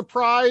 I was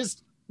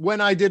surprised when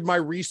I did my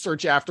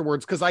research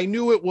afterwards because I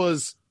knew it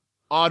was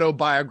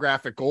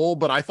autobiographical,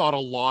 but I thought a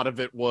lot of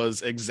it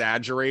was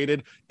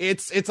exaggerated.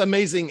 It's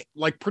amazing.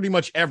 Like pretty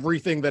much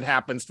everything that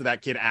happens to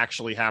that kid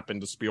actually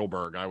happened to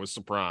Spielberg. I was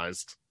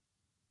surprised.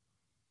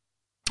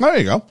 There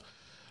you go.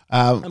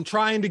 I'm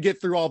trying to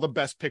get through all the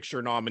Best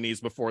Picture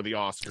nominees before the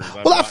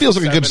Oscars. Well, that feels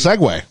like a good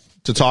segue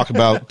to talk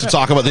about the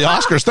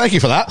Oscars. Thank you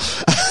for that.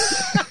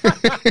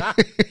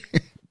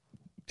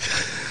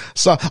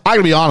 So I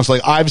gotta be honest,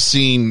 like I've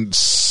seen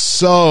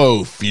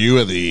so few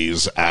of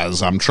these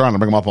as I'm trying to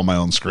bring them up on my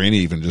own screen,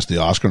 even just the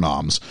Oscar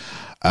noms.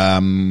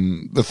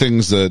 The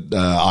things that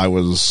I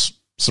was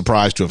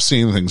surprised to have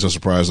seen, the things I was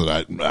surprised that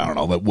I don't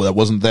know, that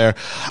wasn't there.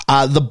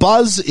 The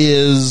buzz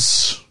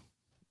is,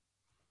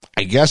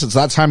 I guess it's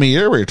that time of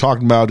year where you're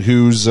talking about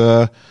who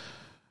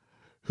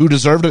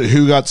deserved it,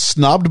 who got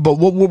snubbed. But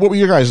what were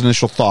your guys'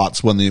 initial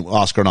thoughts when the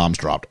Oscar noms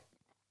dropped?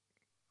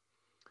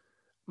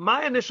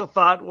 My initial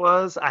thought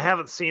was I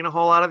haven't seen a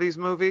whole lot of these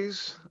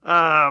movies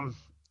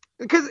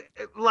because,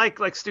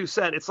 like Stu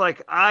said, it's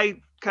like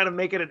I kind of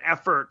make it an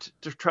effort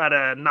to try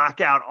to knock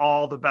out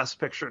all the Best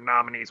Picture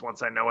nominees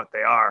once I know what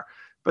they are.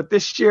 But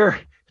this year,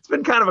 it's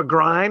been kind of a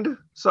grind.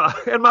 So,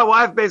 and my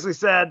wife basically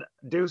said,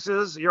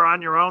 "Deuces, you're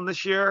on your own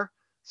this year."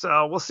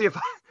 So we'll see if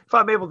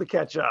I'm able to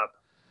catch up.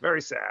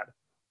 Very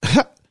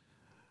sad.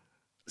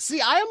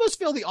 See, I almost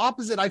feel the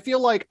opposite. I feel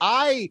like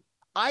I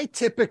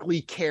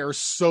typically care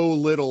so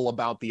little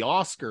about the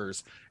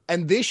Oscars.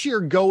 And this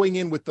year, going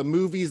in with the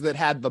movies that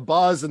had the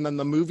buzz and then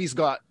the movies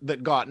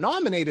that got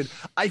nominated,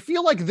 I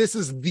feel like this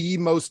is the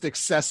most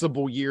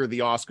accessible year the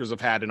Oscars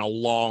have had in a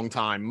long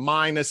time,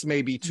 minus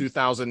maybe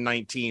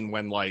 2019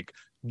 when like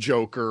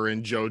Joker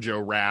and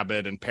Jojo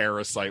Rabbit and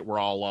Parasite were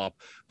all up.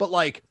 But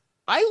like,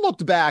 I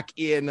looked back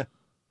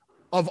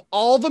of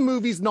all the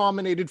movies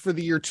nominated for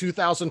the year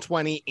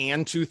 2020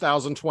 and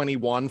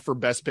 2021 for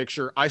Best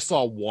Picture, I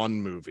saw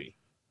one movie.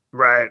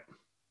 Right.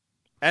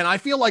 And I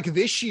feel like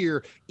this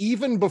year,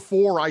 even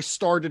before I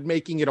started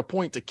making it a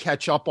point to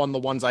catch up on the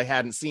ones I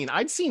hadn't seen,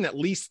 I'd seen at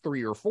least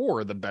 3 or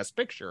 4 of the Best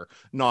Picture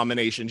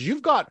nominations.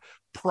 You've got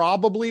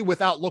probably,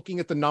 without looking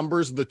at the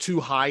numbers, the 2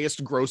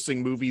 highest grossing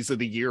movies of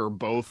the year are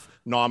both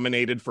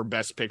nominated for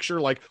Best Picture.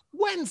 Like,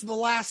 when's the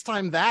last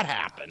time that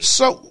happened?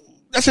 So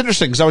that's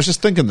interesting because I was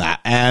just thinking that,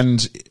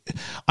 and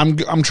I'm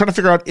trying to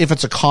figure out if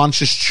it's a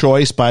conscious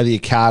choice by the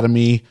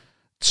Academy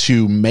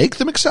to make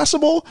them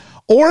accessible,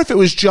 or if it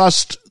was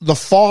just the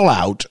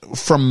fallout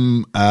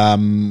from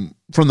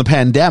the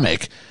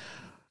pandemic,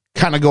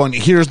 kind of going,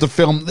 here's the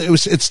film.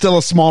 It's still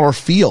a smaller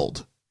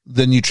field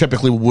than you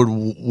typically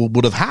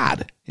would have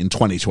had in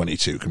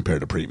 2022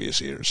 compared to previous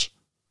years.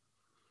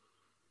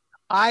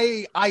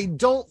 I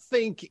don't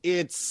think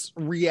it's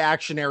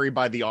reactionary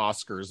by the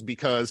Oscars,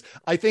 because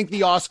I think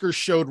the Oscars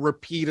showed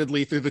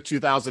repeatedly through the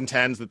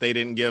 2010s that they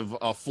didn't give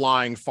a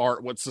flying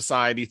fart what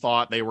society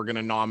thought they were going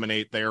to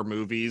nominate their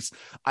movies.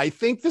 I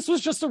think this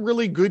was just a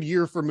really good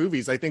year for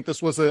movies. I think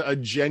this was a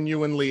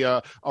genuinely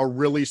a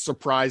really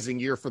surprising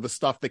year for the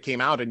stuff that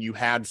came out, and you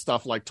had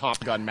stuff like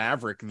Top Gun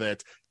Maverick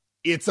that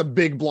it's a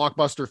big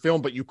blockbuster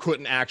film, but you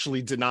couldn't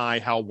actually deny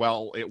how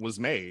well it was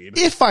made.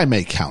 If I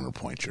may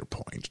counterpoint your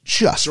point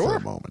just for a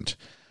moment.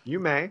 You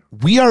may.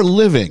 We are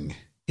living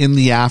in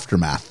the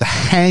aftermath, the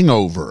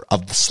hangover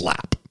of the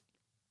slap.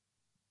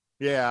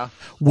 Yeah.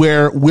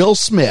 Where Will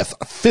Smith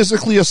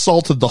physically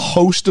assaulted the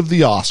host of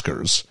the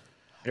Oscars.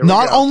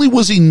 Not only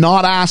was he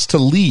not asked to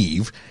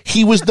leave,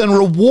 he was then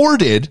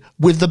rewarded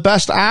with the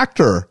Best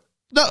Actor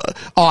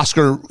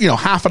Oscar,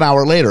 half an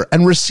hour later,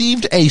 and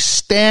received a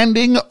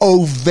standing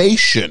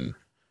ovation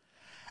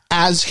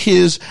as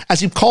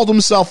he called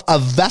himself a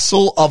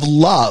vessel of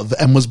love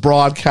and was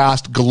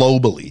broadcast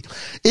globally.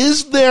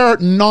 Is there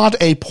not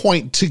a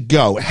point to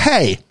go,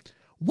 hey,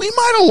 we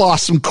might have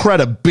lost some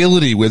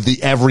credibility with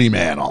the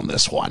everyman on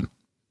this one?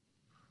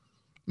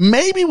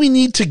 Maybe we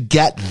need to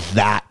get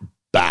that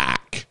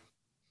back.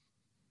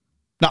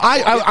 Now,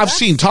 I've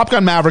seen Top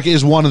Gun Maverick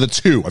is one of the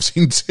two. I've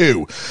seen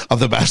two of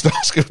the best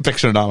Oscar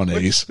picture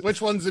nominees. Which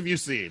ones have you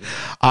seen?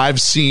 I've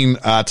seen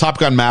Top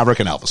Gun Maverick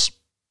and Elvis.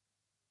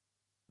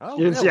 Oh,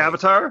 you didn't see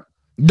Avatar?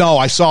 No,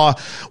 I saw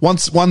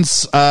once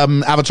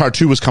Avatar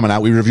 2 was coming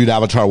out. We reviewed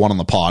Avatar 1 on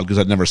the pod because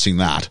I'd never seen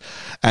that.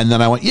 And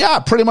then I went, yeah,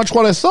 pretty much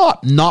what I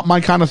thought. Not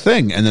my kind of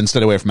thing. And then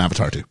stayed away from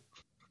Avatar 2.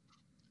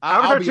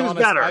 Avatar 2 is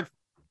better.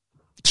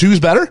 2's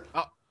better?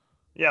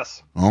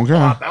 Yes. Okay.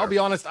 I'll be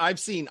honest. I've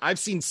seen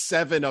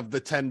 7 of the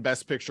 10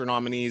 Best Picture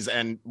nominees,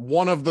 and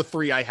one of the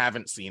 3 I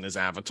haven't seen is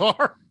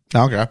Avatar.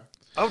 Okay.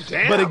 Oh,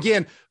 damn.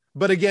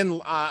 But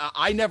again,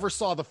 I never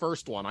saw the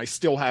first one. I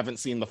still haven't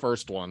seen the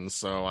first one,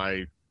 so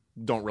I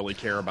don't really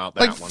care about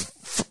that one.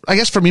 I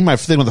guess for me, my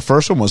thing with the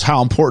first one was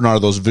how important are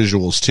those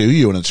visuals to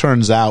you? And it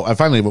turns out I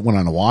finally went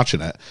on to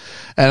watching it,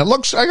 and I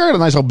got a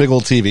nice old big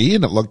old TV,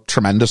 and it looked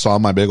tremendous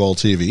on my big old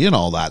TV and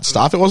all that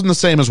stuff. It wasn't the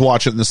same as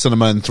watching it in the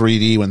cinema in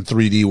 3D when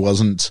 3D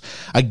wasn't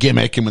a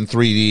gimmick, and when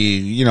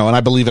 3D, and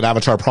I believe that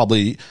Avatar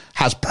probably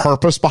has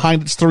purpose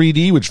behind its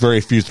 3D, which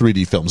very few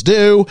 3D films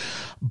do.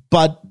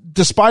 But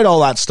despite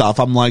all that stuff,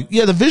 I'm like,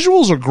 yeah, the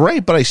visuals are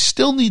great, but I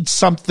still need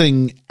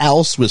something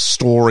else with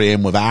story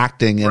and with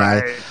acting. And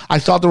right. I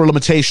thought there were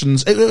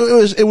limitations.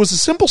 It was a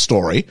simple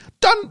story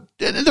done.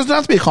 It doesn't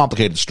have to be a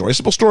complicated story.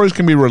 Simple stories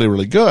can be really,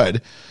 really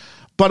good,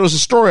 but it was a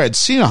story I'd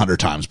seen 100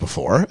 times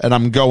before. And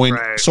I'm going,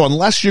 right. So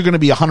unless you're going to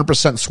be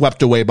 100%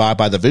 swept away by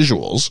the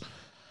visuals,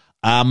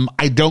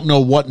 I don't know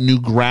what new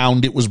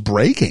ground it was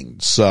breaking.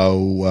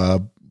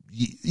 So,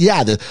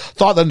 yeah, the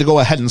thought then to go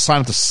ahead and sign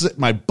up to sit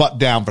my butt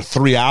down for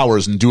 3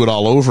 hours and do it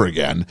all over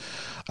again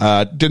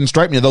didn't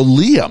strike me, though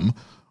Liam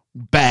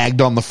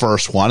bagged on the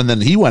first one, and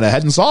then he went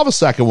ahead and saw the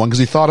second one because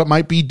he thought it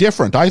might be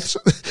different.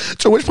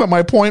 To which point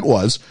my point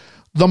was,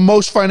 the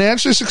most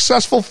financially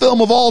successful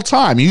film of all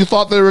time. You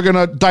thought they were going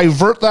to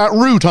divert that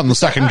route on the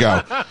second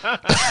go.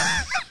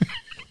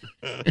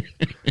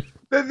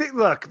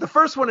 Look, the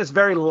first one is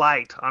very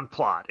light on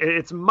plot.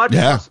 It's much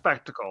more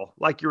spectacle,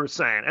 like you were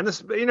saying. And this,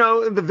 the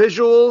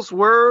visuals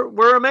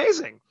were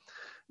amazing.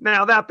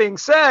 Now, that being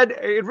said,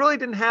 it really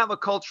didn't have a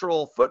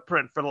cultural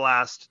footprint for the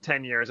last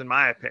 10 years, in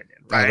my opinion,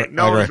 right?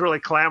 No one was really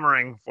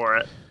clamoring for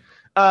it.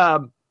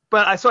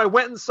 So I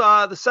went and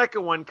saw the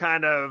second one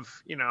kind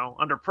of,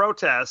 under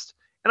protest,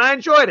 and I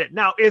enjoyed it.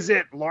 Now, is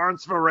it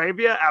Lawrence of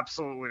Arabia?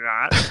 Absolutely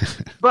not.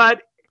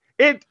 But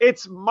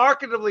it's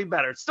marketably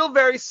better. It's still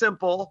very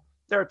simple.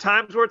 There are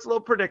times where it's a little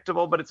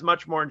predictable, but it's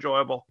much more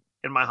enjoyable,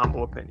 in my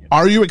humble opinion.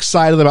 Are you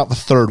excited about the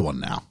third one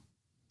now?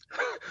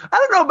 I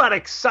don't know about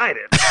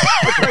excited.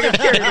 I get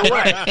carried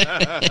away.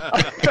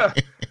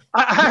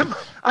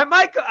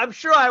 I'm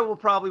sure I will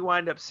probably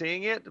wind up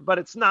seeing it, but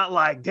it's not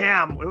like,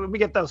 damn, let me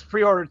get those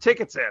pre-ordered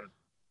tickets in.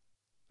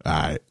 All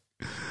right.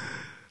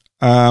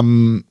 I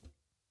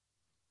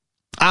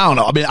don't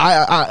know. I mean,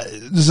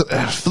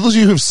 for those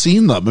of you who've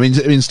seen them, I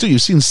mean, Stu,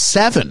 you've seen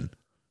 7.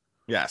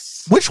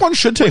 Yes. Which one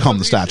should take home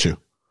the statue?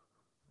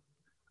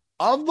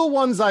 Of the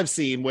ones I've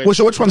seen, which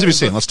ones have you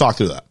seen? Let's talk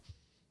through that.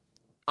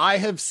 I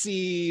have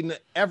seen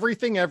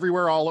Everything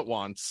Everywhere All at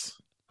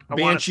Once,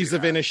 Banshees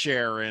of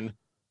Inisherin,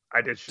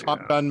 I did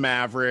Top Gun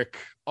Maverick,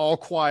 All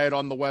Quiet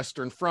on the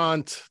Western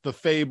Front, The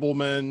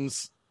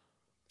Fabelmans,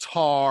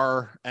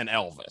 Tar, and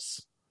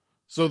Elvis.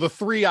 So the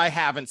 3 I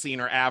haven't seen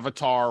are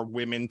Avatar,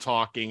 Women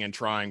Talking, and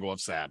Triangle of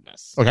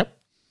Sadness. Okay.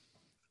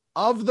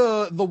 Of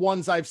the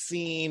ones I've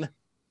seen,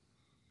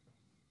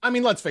 I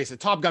mean, let's face it,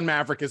 Top Gun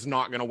Maverick is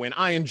not going to win.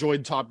 I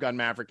enjoyed Top Gun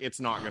Maverick.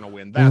 It's not going to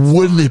win.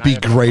 Wouldn't it be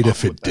great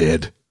if it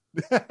did?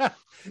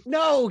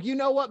 No, you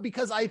know what?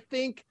 Because I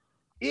think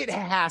it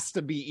has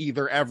to be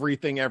either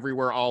Everything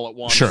Everywhere All at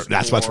Once. Sure,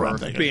 that's what I'm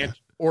thinking.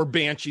 Or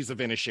Banshees of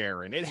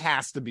Inisherin. It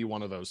has to be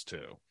one of those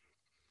two.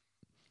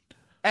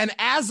 And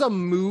as a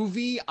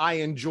movie, I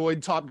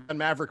enjoyed Top Gun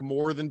Maverick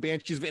more than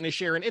Banshees of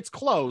Inisherin. It's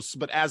close,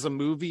 but as a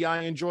movie,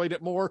 I enjoyed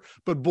it more.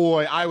 But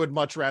boy, I would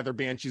much rather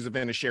Banshees of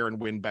Inisherin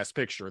win Best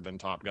Picture than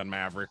Top Gun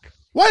Maverick.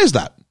 Why is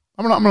that?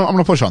 I'm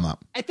gonna push on that.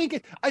 I think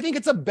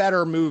it's a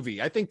better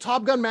movie. I think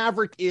Top Gun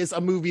Maverick is a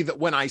movie that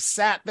when I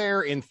sat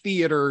there in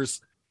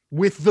theaters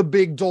with the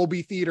big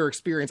Dolby Theater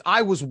experience,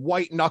 I was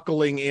white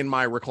knuckling in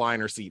my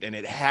recliner seat and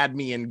it had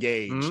me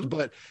engaged. Mm-hmm.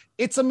 But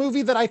it's a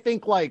movie that I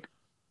think, like,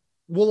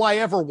 will I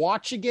ever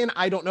watch again?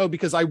 I don't know,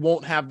 because I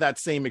won't have that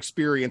same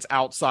experience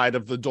outside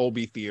of the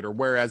Dolby Theater.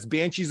 Whereas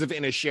Banshees of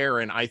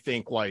Inisherin, I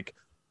think, like,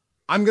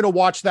 I'm going to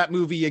watch that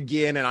movie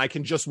again, and I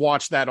can just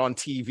watch that on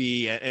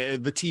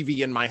TV, the TV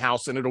in my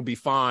house, and it'll be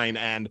fine.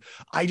 And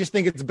I just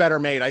think it's better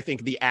made. I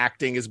think the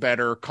acting is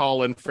better.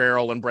 Colin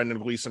Farrell and Brendan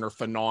Gleeson are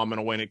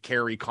phenomenal in it.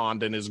 Kerry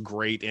Condon is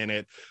great in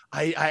it.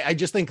 I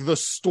just think the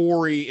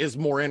story is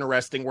more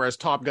interesting, whereas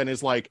Top Gun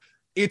is like,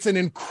 it's an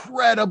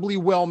incredibly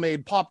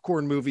well-made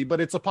popcorn movie, but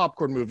it's a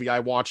popcorn movie. I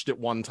watched it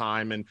one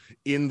time and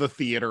in the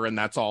theater, and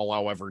that's all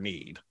I'll ever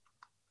need.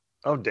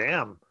 Oh,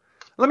 damn.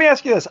 Let me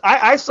ask you this.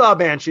 I saw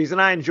Banshees and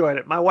I enjoyed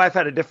it. My wife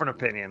had a different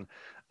opinion.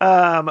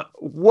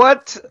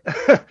 What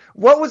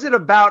was it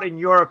about in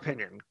your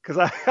opinion? Because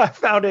I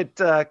found it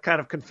kind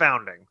of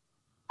confounding.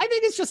 I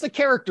think it's just a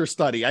character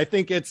study. I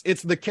think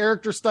it's the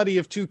character study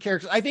of two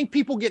characters. I think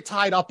people get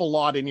tied up a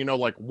lot in,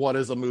 like, what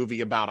is a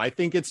movie about? I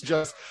think it's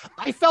just,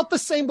 I felt the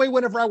same way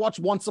whenever I watched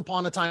Once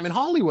Upon a Time in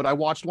Hollywood. I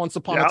watched Once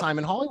Upon a Time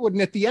in Hollywood,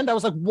 and at the end I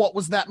was like, what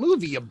was that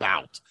movie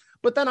about?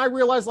 But then I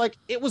realized, like,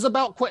 it was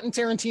about Quentin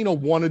Tarantino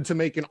wanted to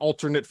make an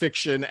alternate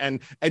fiction and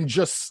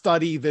just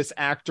study this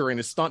actor and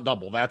his stunt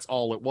double. That's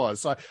all it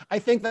was. So I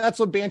think that's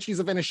what Banshees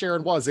of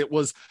Inisherin was. It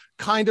was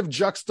kind of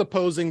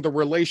juxtaposing the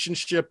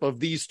relationship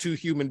of these two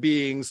human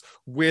beings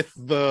with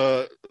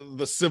the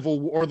civil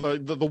war,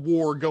 the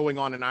war going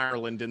on in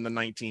Ireland in the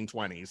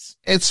 1920s.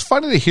 It's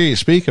funny to hear you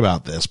speak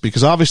about this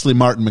because obviously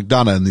Martin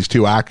McDonagh and these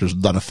two actors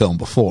have done a film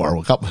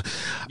before,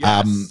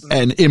 yes.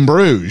 And In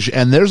Bruges,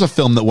 and there's a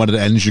film that when it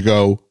ends, you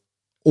go,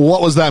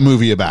 what was that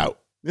movie about?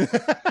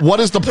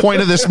 What is the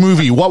point of this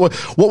movie? What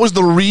was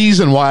the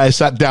reason why I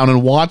sat down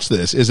and watched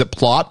this? Is it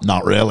plot?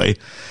 Not really.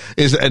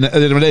 And at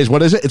the end of the day,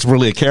 what is it? It's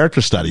really a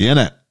character study, isn't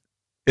it?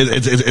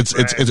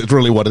 It's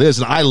really what it is.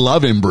 And I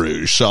love In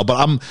Bruges. So,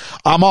 but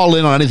I'm all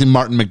in on anything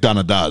Martin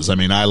McDonagh does. I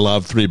mean, I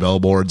love Three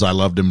Billboards. I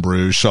loved In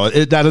Bruges. So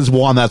that is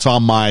one that's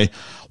on my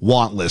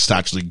want list to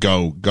actually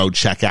go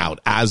check out,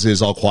 as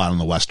is All Quiet on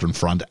the Western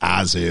Front,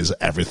 as is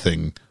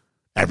Everything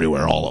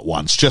Everywhere All at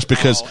Once, just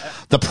because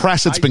the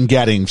press it's been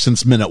getting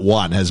since minute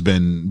one has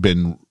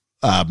been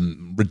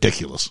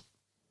ridiculous.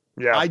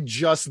 Yeah. I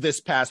just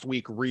this past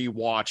week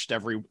rewatched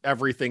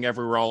Everything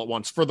Everywhere All at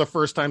Once for the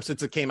first time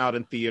since it came out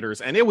in theaters,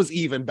 and it was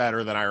even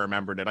better than I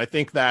remembered it. I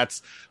think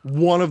that's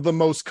one of the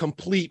most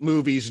complete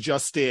movies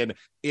just in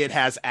it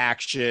has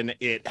action,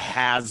 it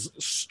has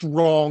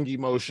strong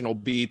emotional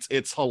beats,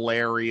 it's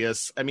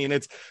hilarious. I mean,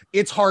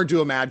 it's hard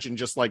to imagine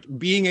just like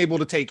being able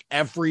to take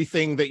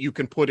everything that you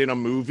can put in a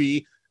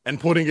movie and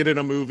putting it in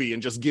a movie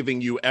and just giving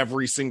you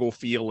every single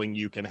feeling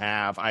you can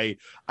have. I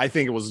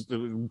think it was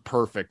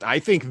perfect. I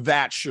think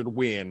that should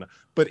win.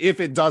 But if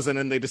it doesn't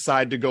and they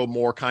decide to go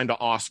more kind of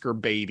Oscar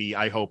baity,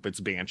 I hope it's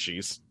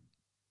Banshees.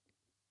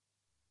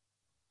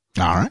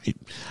 All right.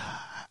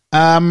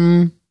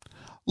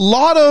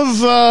 Lot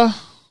of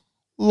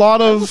I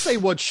will say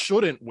what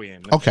shouldn't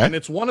win. Okay. And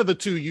it's one of the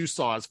two you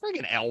saw is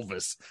friggin'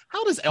 Elvis.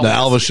 How does Elvis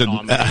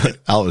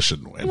Elvis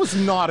shouldn't win. It was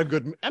not a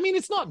good, I mean,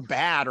 it's not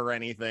bad or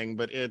anything,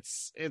 but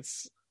it's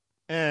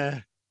No.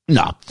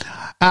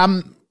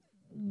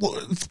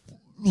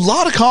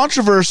 Lot of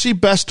controversy.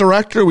 Best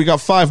director. We got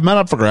 5 men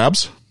up for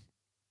grabs.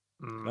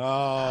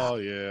 Oh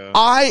yeah.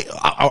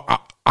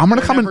 I'm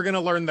going to come in. We're going to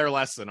learn their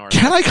lesson.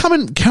 Can I come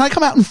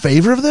out in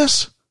favor of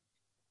this?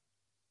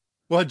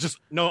 Well, just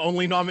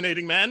only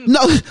nominating men?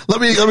 No,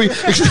 let me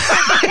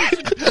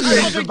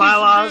the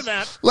bylaws.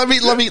 Let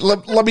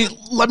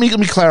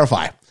me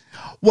clarify.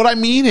 What I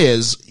mean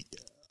is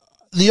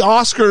the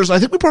Oscars, I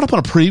think we brought up on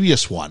a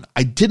previous one.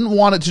 I didn't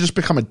want it to just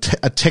become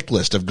a tick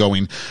list of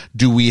going,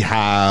 what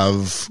are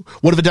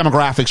the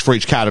demographics for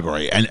each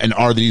category? And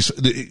are these,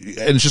 and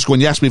it's just going,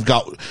 yes, we've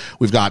got,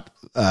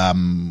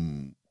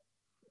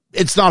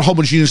 it's not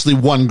homogeneously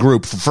one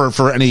group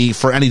for any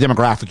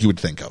demographic you would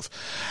think of.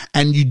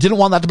 And you didn't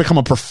want that to become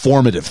a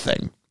performative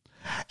thing.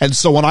 And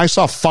so when I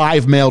saw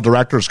 5 male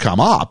directors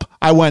come up,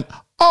 I went,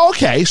 oh,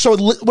 okay. So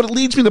what it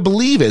leads me to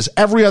believe is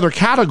every other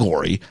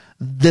category,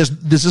 this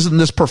isn't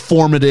this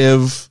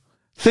performative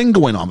thing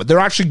going on, but they're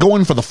actually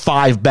going for the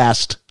 5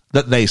 best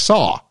that they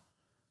saw.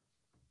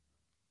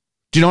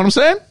 Do you know what I'm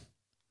saying?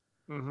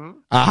 Mm-hmm.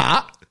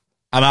 Uh-huh.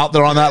 I'm out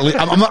there on that.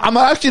 I'm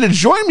asking you to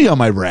join me on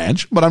my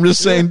branch, but I'm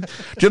just saying, do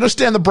you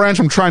understand the branch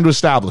I'm trying to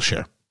establish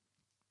here?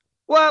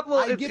 Well,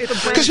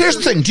 because here's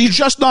the thing. Do you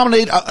just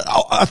nominate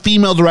a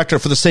female director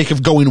for the sake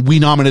of going, we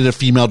nominated a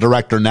female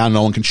director, now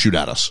no one can shoot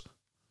at us?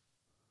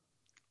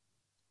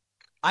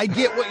 I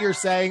get what you're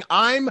saying.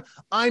 I'm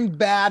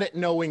bad at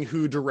knowing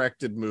who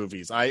directed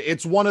movies.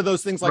 It's one of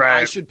those things like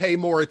I should pay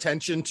more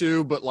attention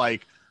to, but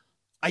like,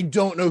 I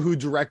don't know who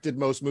directed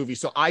most movies,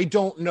 so I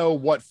don't know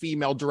what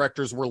female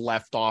directors were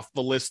left off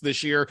the list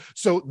this year.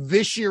 So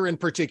this year in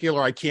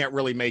particular, I can't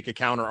really make a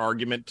counter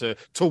argument to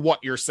what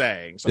you're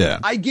saying. So yeah.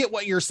 I get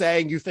what you're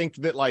saying. You think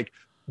that like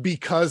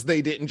because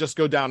they didn't just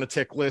go down a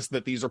tick list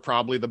that these are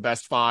probably the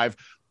best 5.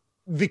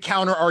 The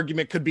counter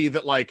argument could be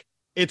that like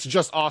it's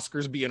just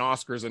Oscars being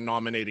Oscars and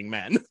nominating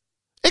men.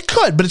 It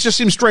could, but it just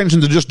seems strange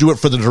to just do it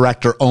for the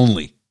director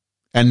only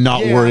and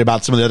not worry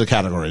about some of the other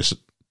categories.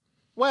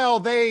 Well,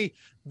 they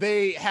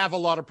have a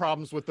lot of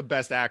problems with the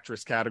best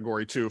actress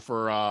category too.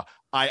 For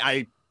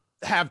I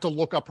have to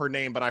look up her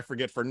name, but I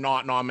forget, for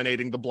not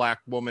nominating the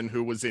black woman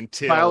who was in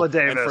Till. Viola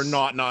Davis. And for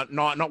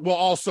not, well,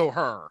 also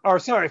her. Or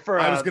sorry, for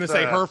I was going to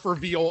say her for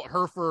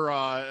Yes.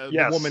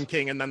 The Woman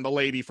King, and then the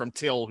lady from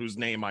Till whose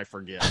name I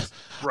forget.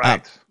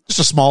 Right. Just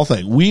a small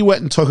thing. We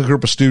went and took a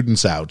group of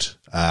students out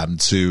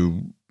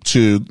to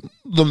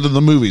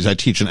the movies. I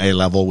teach an A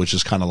level, which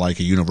is kind of like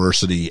a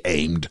university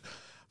aimed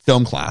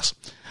film class.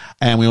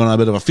 And we went on a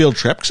bit of a field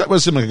trip because that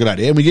was seemed like a good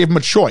idea. And we gave them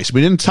a choice.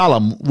 We didn't tell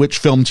them which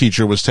film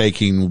teacher was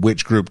taking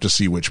which group to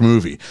see which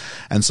movie.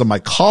 And so my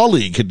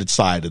colleague had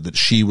decided that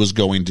she was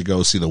going to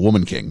go see The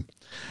Woman King.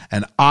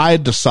 And I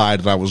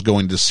decided I was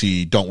going to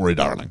see Don't Worry,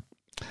 Darling.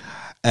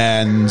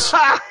 And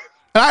I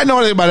didn't know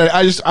anything about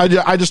it.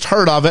 I just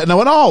heard of it and I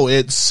went, oh,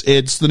 it's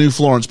the new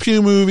Florence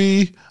Pugh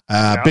movie.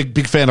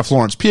 Big fan of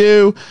Florence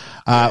Pugh.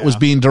 It was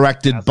being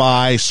directed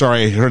by,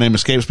 sorry, her name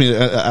escapes me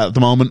at the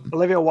moment.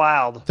 Olivia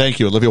Wilde. Thank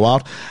you, Olivia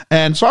Wilde.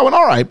 And so I went,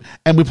 all right.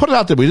 And we put it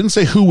out there. We didn't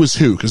say who was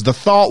who because the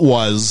thought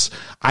was,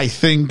 I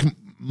think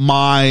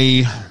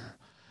my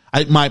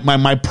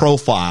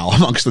profile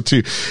amongst the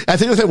two. I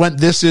think that went,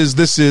 this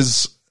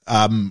is,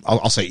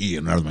 I'll say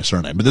Ian rather than my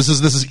surname, but this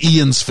is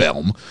Ian's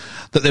film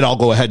that they'd all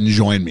go ahead and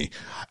join me.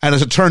 And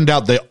as it turned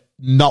out,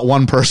 not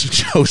one person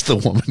chose The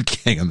Woman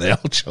King and they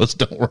all chose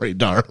Don't Worry,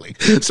 Darling.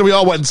 So we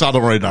all went and saw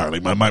Don't Worry,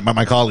 Darling.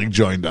 My colleague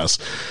joined us.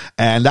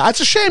 And it's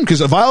a shame because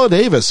Viola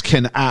Davis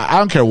I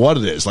don't care what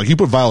it is. Like you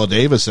put Viola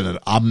Davis in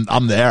it,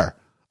 I'm there.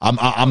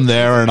 I'm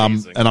there and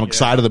I'm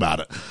excited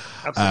about it.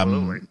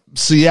 Absolutely.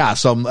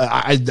 So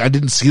I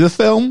didn't see the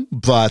film,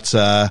 but,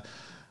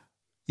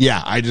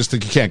 yeah, I just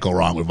think you can't go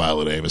wrong with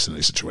Viola Davis in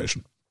any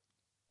situation.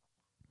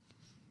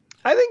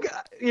 I think,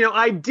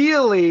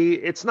 ideally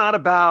it's not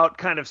about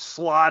kind of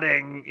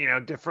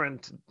slotting,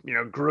 different,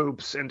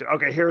 groups into,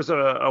 okay, here's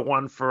a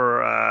one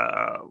for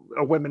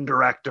a women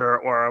director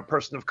or a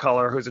person of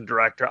color who's a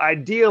director.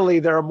 Ideally,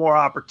 there are more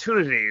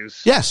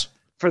opportunities. Yes.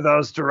 For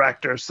those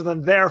directors. So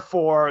then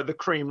therefore the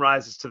cream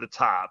rises to the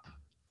top.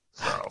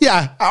 So.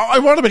 Yeah. I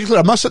want to make it clear.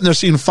 I'm not sitting there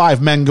seeing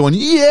five men going,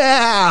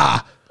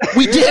 yeah,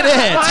 we did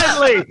it.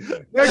 Finally,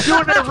 they're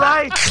doing it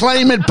right.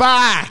 Claim it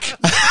back.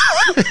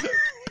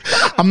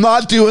 I'm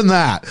not doing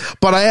that,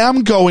 but I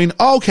am going,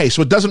 okay,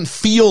 so it doesn't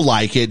feel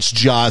like it's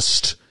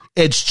just,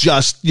 make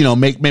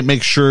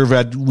sure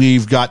that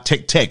we've got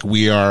tick.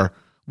 We are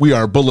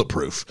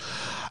bulletproof.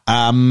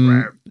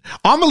 Right.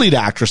 On the lead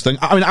actress thing,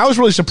 I mean, I was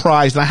really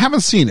surprised, and I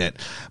haven't seen it,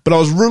 but I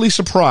was really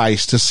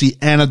surprised to see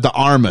Ana de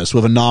Armas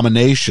with a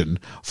nomination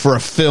for a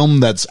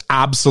film that's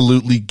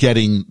absolutely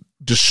getting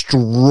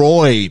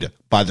destroyed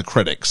by the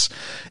critics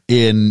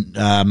in,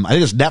 I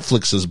think it's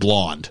Netflix's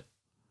Blonde.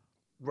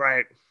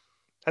 Right.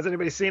 Has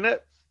anybody seen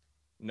it?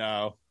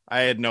 No,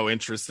 I had no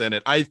interest in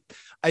it. I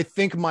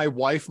think my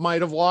wife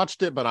might have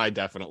watched it, but I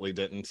definitely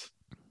didn't.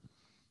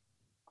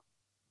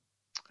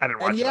 I didn't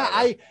watch it.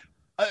 Yeah,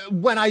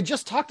 when I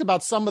just talked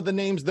about some of the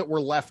names that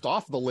were left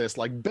off the list,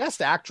 like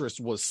Best Actress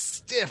was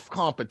stiff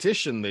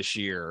competition this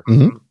year.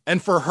 Mm-hmm.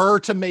 And for her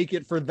to make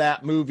it for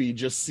that movie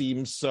just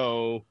seems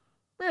so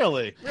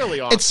really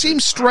awesome. It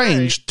seems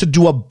strange to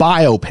do a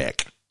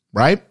biopic,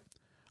 right?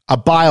 A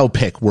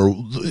biopic where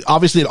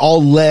obviously it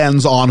all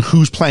lands on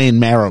who's playing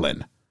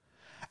Marilyn.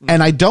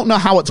 And I don't know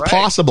how it's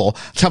possible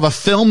to have a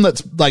film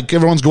that's like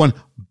everyone's going,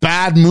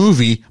 bad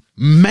movie.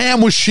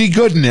 Man, was she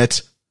good in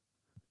it.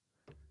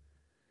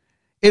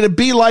 It'd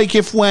be like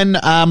if when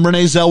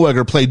Renee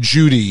Zellweger played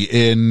Judy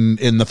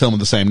in the film of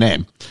the same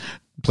name.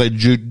 Played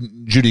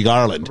Judy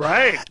Garland.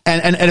 Right.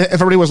 And if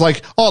everybody was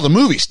like, oh, the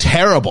movie's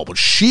terrible, but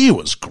she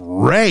was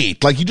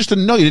great. Like, you just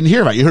didn't know. You didn't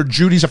hear about it. You heard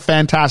Judy's a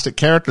fantastic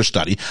character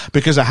study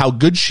because of how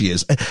good she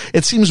is.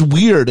 It seems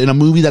weird in a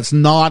movie she's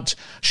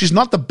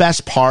not the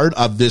best part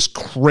of this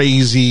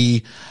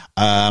crazy,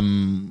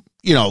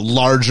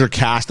 larger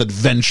cast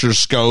adventure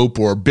scope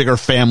or bigger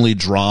family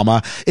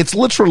drama. It's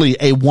literally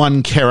a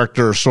one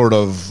character sort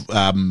of,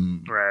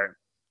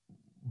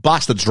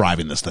 boss that's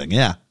driving this thing.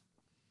 Yeah.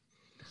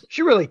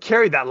 She really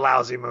carried that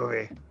lousy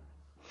movie.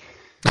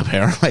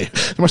 Apparently.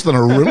 It must have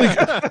done a really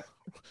good.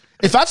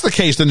 If that's the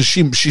case, then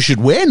she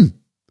should win.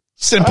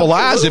 Simple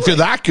as, if you're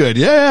that good.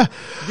 Yeah.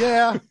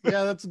 Yeah,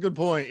 that's a good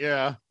point.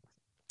 Yeah.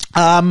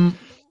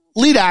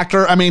 Lead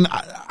actor, I mean,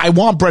 I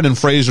want Brendan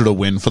Fraser to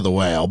win for The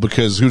Whale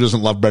because who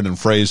doesn't love Brendan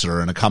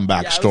Fraser and a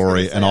comeback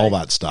story and all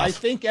that stuff. I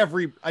think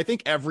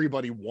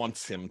everybody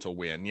wants him to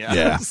win.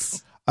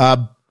 Yes.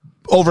 Yeah.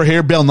 Over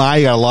here, Bill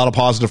Nye got a lot of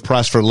positive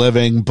press for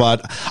Living,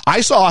 but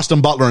I saw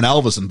Austin Butler in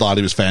Elvis and thought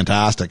he was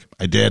fantastic.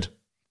 I did.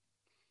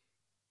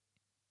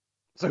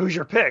 So who's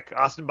your pick?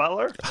 Austin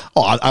Butler?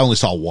 Oh, I only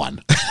saw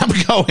one. I'm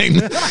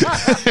going.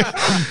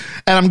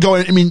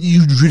 I mean,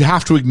 you'd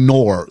have to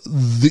ignore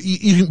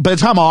by the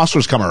time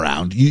Oscars come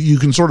around, you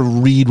can sort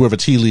of read where the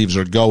tea leaves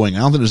are going.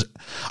 I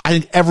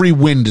think every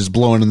wind is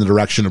blowing in the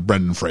direction of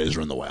Brendan Fraser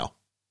in The Whale.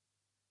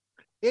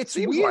 It's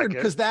weird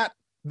because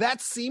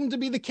that seemed to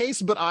be the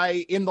case, but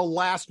in the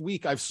last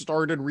week, I've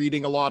started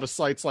reading a lot of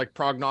sites like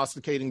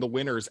prognosticating the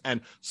winners,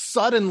 and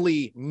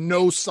suddenly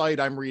no site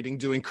I'm reading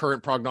doing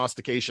current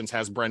prognostications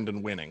has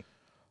Brendan winning.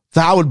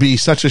 That would be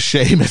such a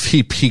shame if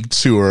he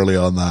peaked too early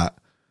on that.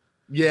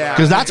 Yeah,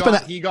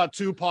 because he got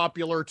too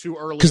popular too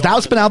early. Because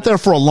that's been out there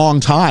for a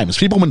long time.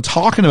 People have been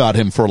talking about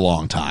him for a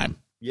long time.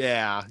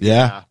 Yeah.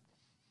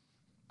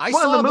 I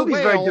saw the movie's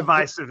very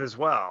divisive as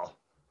well.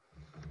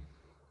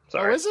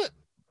 Sorry. Oh, is it?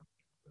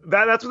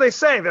 That's what they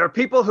say. There are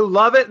people who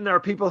love it, and there are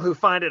people who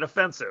find it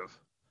offensive.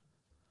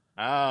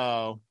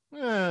 Oh,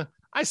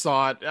 I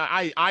saw it.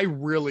 I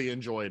really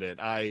enjoyed it.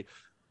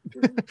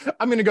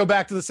 I'm going to go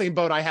back to the same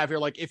boat I have here.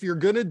 Like, if you're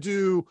going to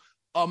do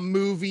a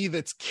movie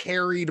that's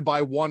carried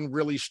by one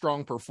really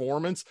strong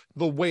performance,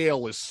 The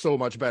Whale is so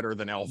much better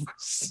than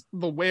Elvis.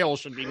 The Whale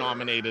should be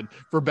nominated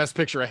for Best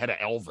Picture ahead of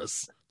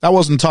Elvis. That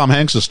wasn't Tom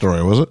Hanks'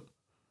 story, was it?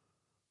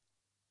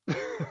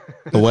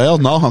 The Whale?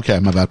 No? Okay,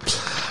 my bad.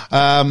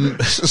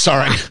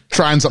 Sorry,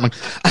 trying something.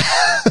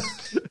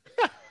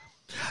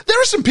 There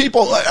are some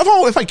people,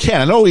 if I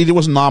can, I know he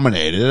wasn't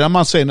nominated, and I'm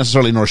not saying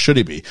necessarily nor should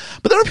he be,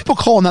 but there are people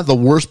calling that the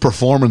worst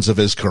performance of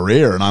his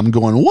career, and I'm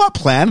going, what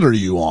planet are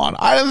you on?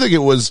 I don't think it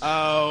was,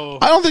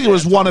 it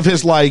was one of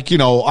his,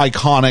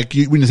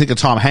 iconic, when you think of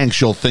Tom Hanks,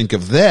 you'll think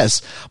of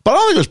this, but I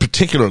don't think it was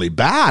particularly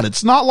bad.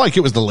 It's not like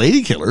it was The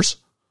Lady Killers.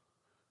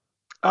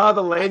 Oh,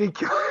 The Lady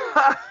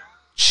Killers.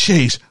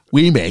 Jeez,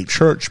 we make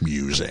church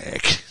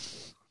music.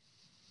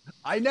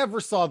 I never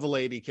saw The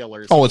Lady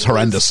Killers. Oh, it's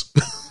horrendous.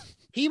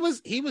 He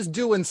was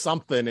doing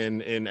something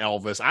in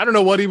Elvis. I don't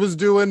know what he was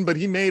doing, but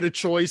he made a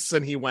choice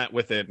and he went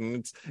with it.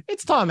 And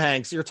it's Tom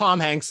Hanks. You're Tom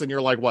Hanks and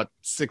you're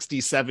 60,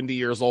 70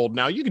 years old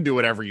now. You can do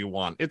whatever you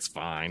want. It's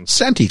fine.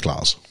 Santa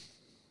Claus.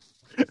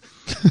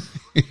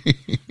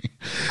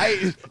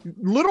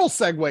 Little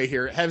segue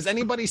here. Has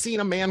anybody seen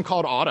A Man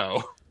Called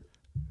Otto?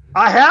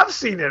 I have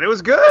seen it. It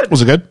was good.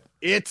 Was it good?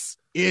 It's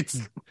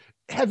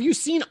have you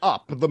seen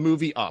Up, the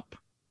movie Up?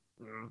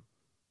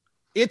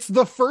 It's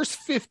the first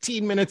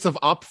 15 minutes of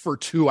Up for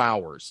 2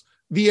 hours.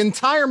 The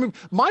entire movie.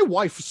 My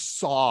wife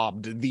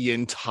sobbed the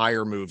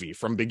entire movie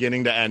from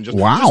beginning to end. Just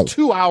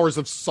 2 hours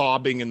of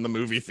sobbing in the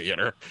movie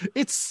theater.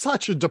 It's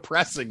such a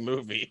depressing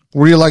movie.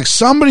 Were you like,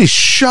 somebody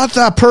shut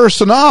that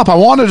person up? I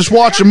want to just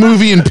watch a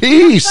movie in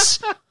peace.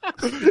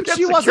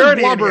 She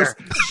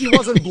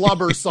wasn't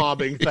blubber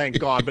sobbing, thank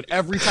God. But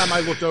every time I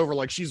looked over,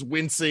 she's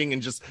wincing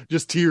and just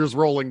tears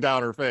rolling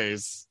down her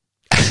face.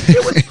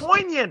 It was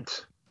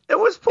poignant. It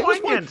was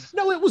poignant.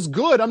 No, it was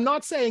good. I'm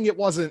not saying it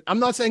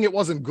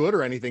wasn't good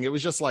or anything. It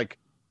was just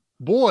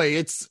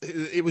boy,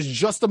 it was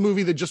just a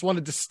movie that just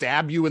wanted to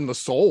stab you in the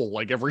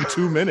soul every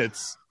 2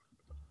 minutes.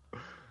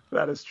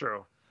 That is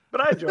true.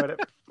 But I enjoyed it.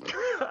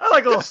 I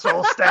like a little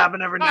soul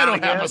stabbing every now and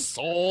again. I don't have a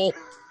soul.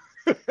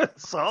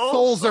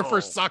 Souls are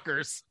for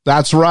suckers.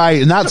 That's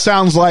right. And that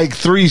sounds like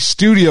 3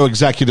 studio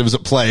executives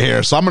at play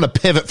here. So I'm going to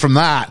pivot from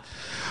that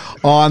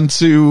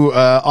onto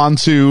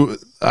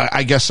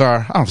I guess I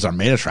don't know if it's our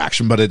main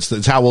attraction, but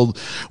it's how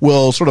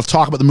we'll sort of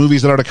talk about the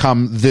movies that are to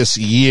come this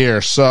year.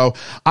 So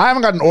I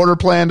haven't got an order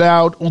planned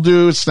out. We'll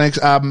do snakes.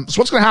 So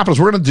what's going to happen is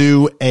we're going to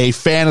do a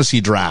fantasy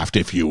draft,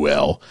 if you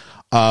will,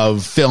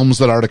 of films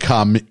that are to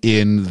come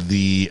in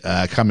the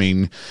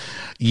coming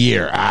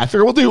year. I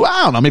figure we'll do,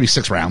 maybe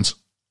 6 rounds.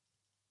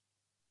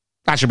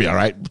 That should be all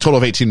right. Total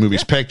of 18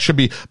 movies picked. Should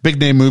be big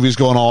name movies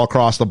going all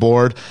across the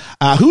board.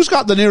 Who's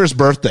got the nearest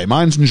birthday?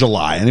 Mine's in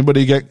July.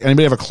 Anybody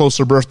have a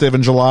closer birthday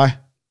than July?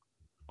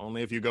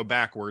 Only if you go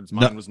backwards.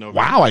 Mine was November.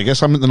 Wow, I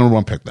guess I'm the number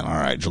 1 pick then. All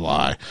right,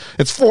 July.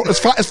 It's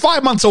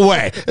 5 months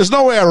away. There's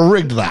no way I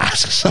rigged that.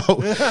 So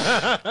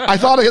I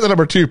thought I hit the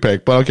number 2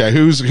 pick, but okay.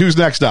 Who's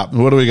next up?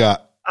 What do we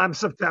got? I'm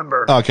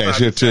September. Okay,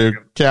 so 2,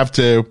 Cav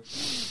 2.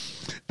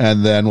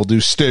 And then we'll do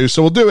Stu.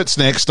 So we'll do it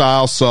snake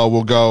style. So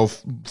we'll go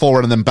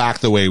forward and then back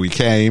the way we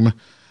came.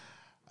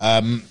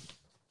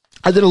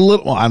 I did I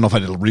don't know if I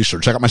did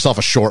research. I got myself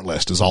a short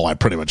list is all I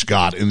pretty much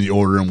got in the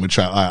order in which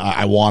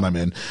I want them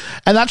in.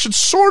 And that should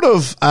sort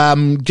of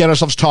get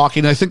ourselves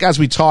talking. I think as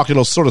we talk,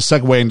 it'll sort of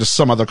segue into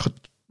some other,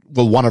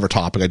 one other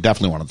topic I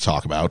definitely wanted to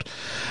talk about.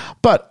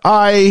 But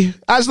with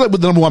the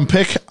number 1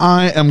 pick,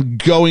 I am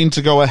going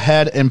to go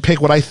ahead and pick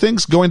what I think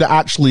is going to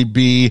actually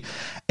be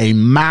a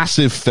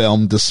massive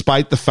film,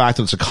 despite the fact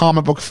that it's a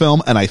comic book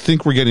film, and I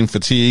think we're getting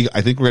fatigue.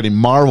 I think we're getting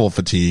Marvel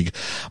fatigue,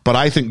 but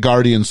I think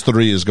Guardians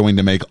 3 is going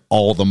to make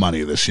all the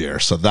money this year.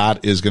 So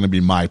that is going to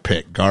be my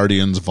pick,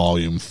 Guardians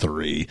Volume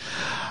 3.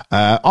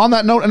 On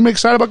that note, I'm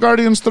excited about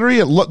Guardians 3.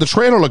 The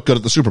trailer looked good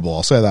at the Super Bowl,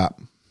 I'll say that.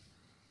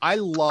 I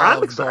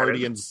love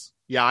Guardians.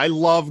 Yeah, I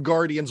love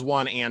Guardians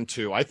 1 and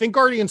 2. I think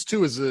Guardians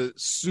 2 is a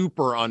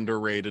super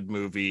underrated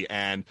movie,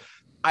 and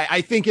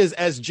I think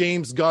as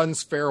James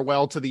Gunn's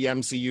farewell to the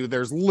MCU,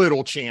 there's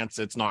little chance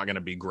it's not going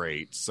to be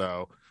great.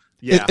 So,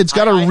 yeah, it's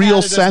got a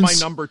real sense.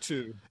 My number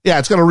 2. Yeah,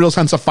 it's got a real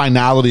sense of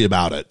finality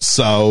about it.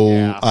 So,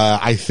 yeah.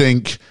 I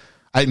think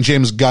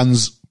James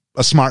Gunn's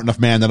a smart enough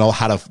man to know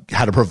how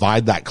to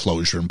provide that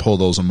closure and pull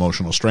those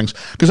emotional strings.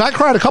 Because I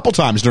cried a couple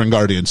times during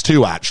Guardians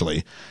 2,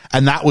 actually,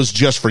 and that was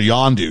just for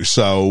Yondu.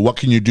 So, what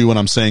can you do when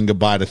I'm saying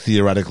goodbye to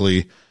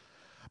theoretically?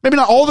 Maybe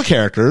not all the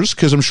characters,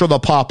 because I'm sure they'll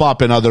pop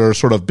up in other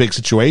sort of big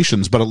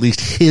situations, but at least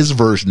his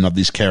version of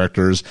these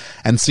characters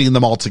and seeing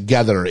them all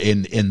together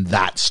in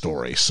that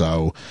story.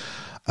 So,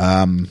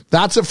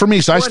 That's it for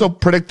me. So I still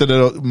predict that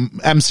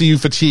MCU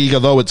fatigue,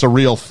 although it's a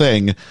real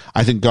thing,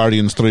 I think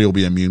Guardians 3 will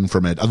be immune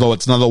from it. Although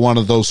it's another one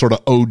of those sort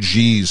of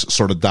OGs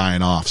sort of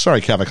dying off.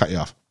 Sorry, Kev, I cut you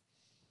off.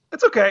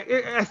 It's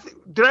okay.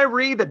 Did I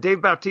read that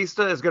Dave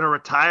Bautista is going to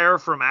retire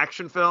from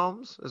action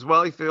films as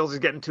well? He feels he's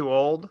getting too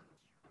old.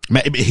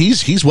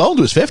 He's well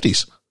into his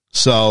 50s.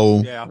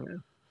 So Yeah.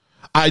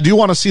 I do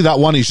want to see that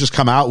one he's just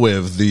come out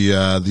with, the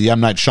M.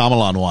 Night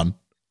Shyamalan one.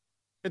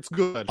 It's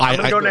good. I'm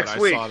going to go next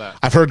week. Saw that.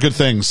 I've heard good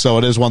things, so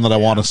it is one that I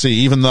want to see.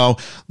 Even though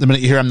the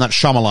minute you hear M. Night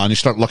Shyamalan, you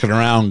start looking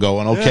around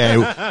going, okay,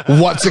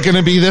 what's it going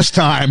to be this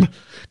time?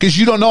 Because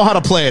you don't know how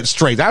to play it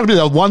straight. That would be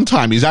the one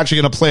time he's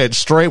actually going to play it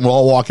straight and we'll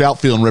all walk out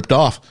feeling ripped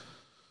off.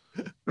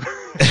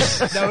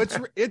 No,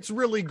 it's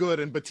really good,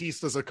 and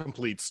Batista's a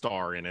complete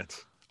star in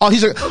it. Oh,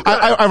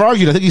 I've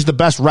argued, I think he's the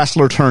best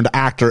wrestler turned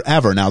actor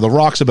ever. Now, The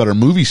Rock's a better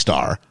movie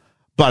star,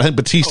 but I think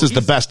Batista's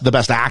the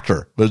best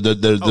actor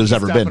there's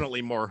ever been.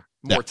 Definitely more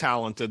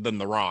talented than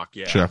The Rock.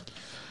 Yeah, Sure.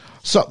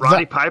 So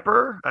Roddy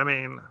Piper? I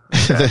mean,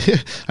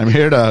 I'm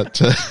here to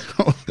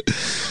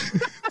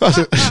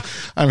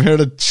I'm here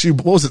to chew,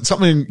 what was it?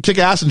 Something kick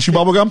ass and chew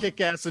bubblegum? Kick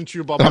ass and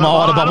chew bubblegum. I'm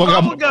all out of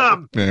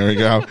bubblegum. There we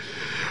go.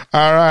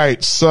 All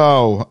right.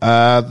 So,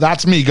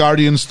 that's me,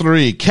 Guardians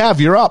 3. Kev,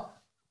 you're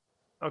up.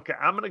 okay,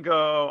 I'm going to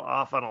go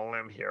off on a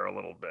limb here a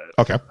little bit.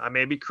 Okay. I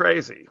may be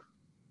crazy,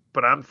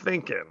 but I'm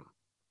thinking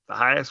the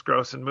highest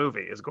grossing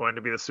movie is going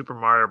to be the Super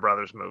Mario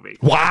Brothers movie.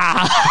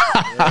 Wow.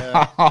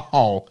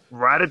 Yeah.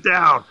 Write it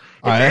down.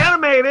 It's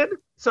animated,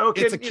 so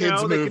It's a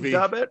kid's they movie. can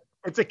dub it.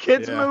 It's a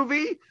kid's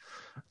movie.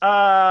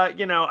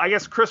 I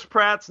guess Chris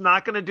Pratt's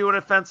not going to do an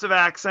offensive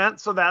accent,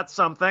 so that's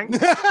something.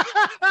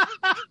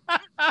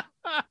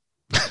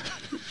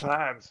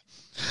 Times.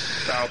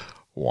 So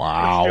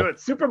Wow. let's do it.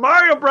 Super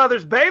Mario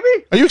Brothers, baby.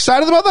 Are you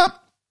excited about that?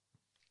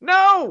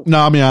 No.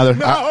 No, me either.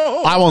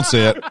 No. I won't see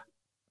it.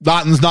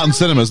 Not in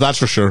cinemas, that's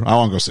for sure. I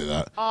won't go see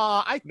that.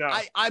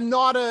 I'm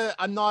not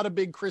a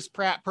big Chris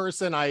Pratt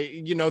person.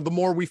 The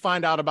more we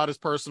find out about his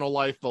personal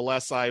life, the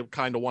less I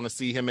kind of want to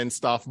see him in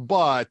stuff.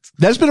 But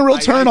There's been a real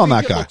turn on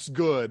that it guy. looks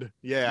good.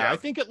 Yeah, I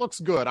think it looks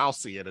good. I'll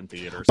see it in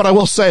theaters. But I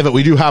will say that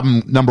we do have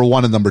him number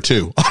 1 and number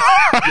 2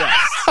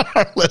 yes. on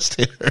our list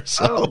here.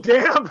 So. Oh,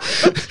 damn.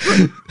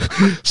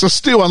 So,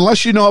 Stu,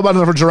 unless you know about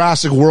another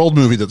Jurassic World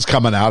movie that's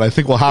coming out, I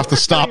think we'll have to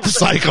stop the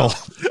cycle.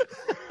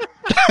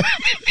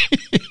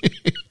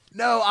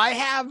 No, I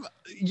have,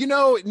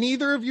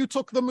 neither of you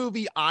took the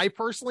movie I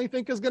personally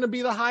think is going to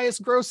be the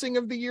highest grossing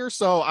of the year.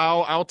 So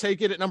I'll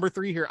take it at number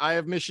 3 here. I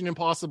have Mission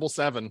Impossible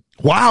 7.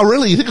 Wow,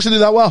 really? You think it's going to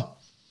do that well?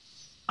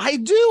 I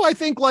do. I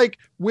think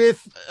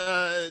with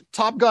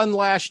Top Gun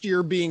last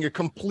year being a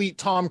complete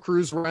Tom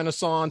Cruise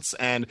renaissance,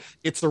 and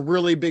it's a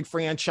really big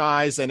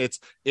franchise, and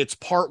it's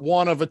part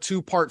 1 of a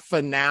 2-part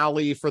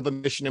finale for the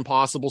Mission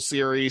Impossible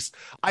series.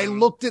 I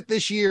looked at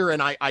this year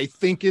and I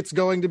think it's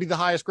going to be the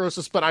highest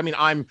grossest, but I mean,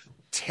 I'm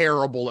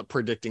terrible at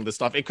predicting this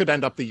stuff. It could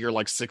end up the year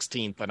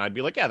 16th, and I'd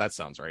be like, yeah, that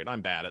sounds right.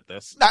 I'm bad at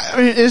this. I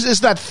mean,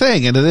 it's that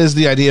thing, and it is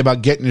the idea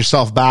about getting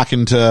yourself back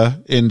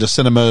into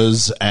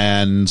cinemas,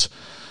 and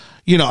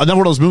another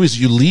one of those movies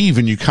that you leave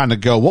and you kind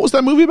of go, what was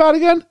that movie about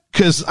again?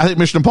 Because I think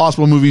Mission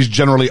Impossible movies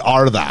generally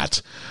are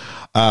that,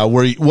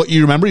 where what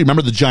you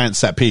remember the giant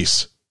set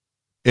piece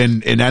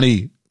in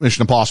any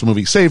Mission Impossible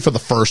movie, save for the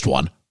first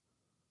one.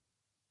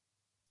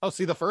 Oh,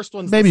 see, the first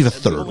one's maybe the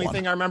third one. The only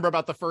thing I remember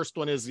about the first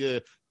one is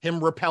him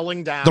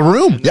rappelling down the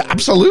room. Yeah,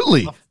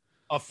 absolutely.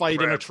 A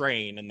fight in a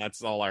train, and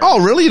that's all I remember.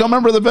 Oh, really? You don't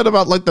remember the bit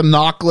about the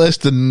knock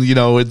list, and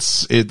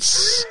it's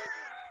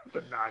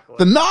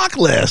the knock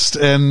list,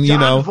 and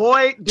John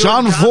Voight.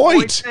 John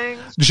Voight.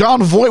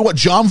 What?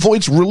 John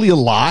Voight's really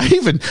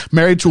alive and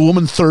married to a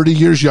woman 30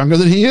 years younger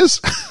than he is.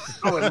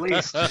 Oh, at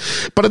least.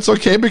 But it's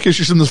okay because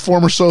she's in the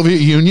former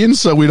Soviet Union,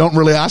 so we don't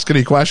really ask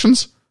any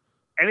questions.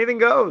 Anything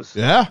goes.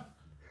 Yeah.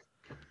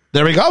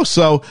 There we go.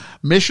 So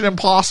Mission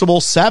Impossible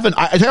 7.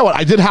 I tell you what,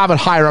 I did have it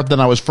higher up than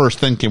I was first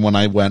thinking when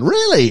I went,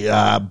 really?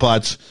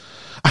 But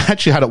I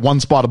actually had it 1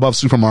 spot above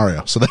Super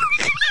Mario. So there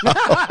we go.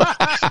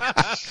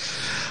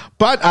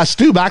 But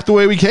Stu, back the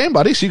way we came,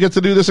 buddy. So you get to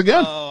do this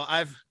again. Oh,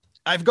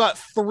 I've got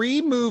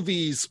 3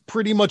 movies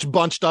pretty much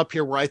bunched up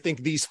here where I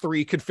think these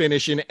 3 could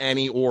finish in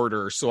any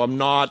order. So I'm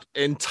not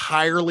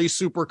entirely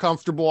super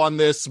comfortable on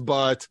this,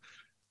 but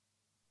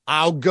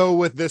I'll go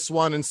with this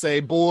one and say,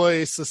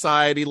 boy,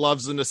 society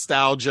loves the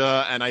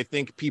nostalgia, and I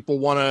think people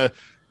want to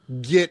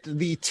get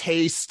the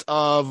taste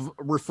of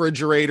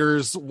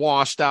refrigerators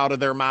washed out of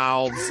their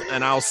mouths,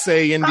 and I'll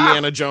say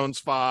Indiana Jones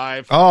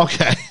 5.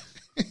 Okay.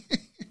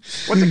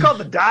 What's it called?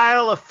 The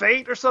Dial of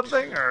Fate or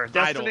something? Or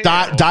Destiny?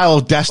 Dial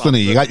of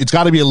Destiny. It's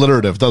got to be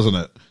alliterative, doesn't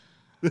it?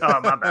 Oh,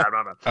 my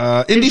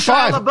bad. Indy Is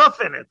 5. Shia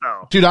LaBeouf in it,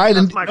 though? Dude, No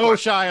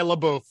Shia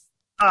LaBeouf.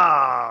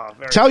 Oh,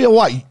 tell you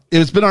what,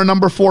 it's been our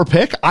number 4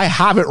 pick. I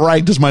have it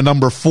ranked as my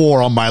number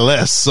 4 on my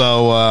list.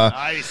 So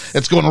nice.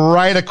 It's going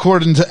right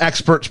according to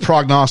experts'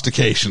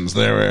 prognostications.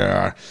 There we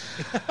are.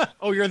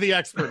 Oh, you're the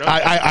expert. Okay.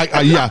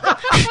 I yeah.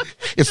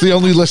 It's the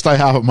only list I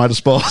have at my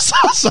disposal.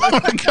 So I'm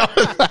going to go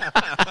with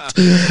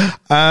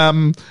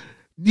that.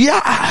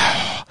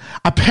 Yeah.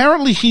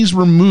 Apparently he's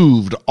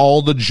removed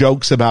all the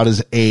jokes about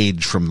his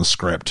age from the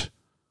script.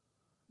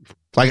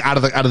 Like out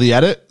of the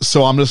edit.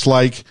 So I'm just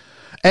like,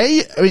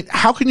 I mean,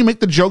 how can you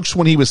make the jokes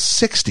when he was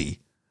 60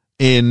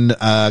 in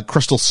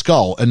Crystal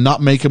Skull and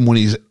not make him when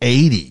he's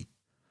 80?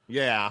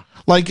 Yeah.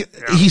 Like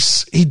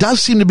he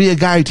does seem to be a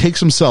guy who takes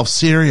himself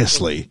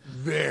seriously.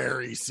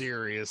 Very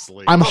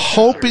seriously. I'm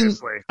hoping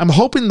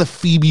the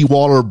Phoebe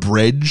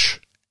Waller-Bridge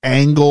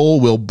angle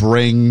will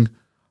bring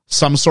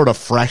some sort of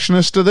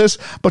freshness to this,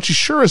 but she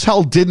sure as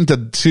hell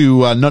didn't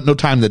to No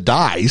Time to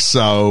Die.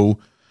 So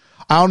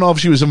I don't know if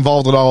she was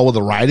involved at all with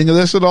the writing of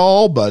this at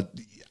all, but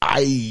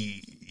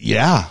because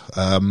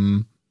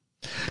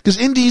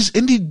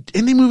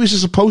indie movies are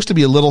supposed to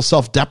be a little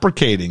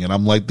self-deprecating, and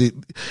I'm like,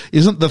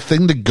 isn't the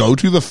thing to go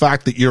to the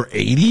fact that you're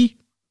 80?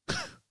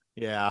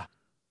 Yeah.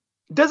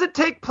 Does it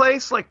take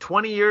place like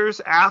 20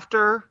 years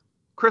after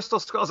Crystal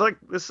Skull? Like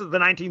this is the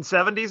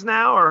 1970s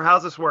now, or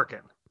how's this working?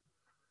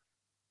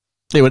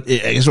 I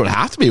guess it would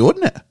have to be,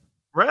 wouldn't it?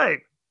 Right.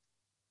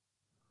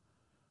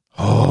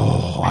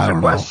 Oh, I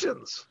don't know.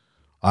 Questions.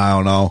 I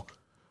don't know.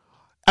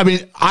 I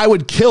mean, I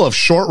would kill if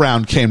Short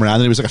Round came around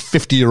and he was like a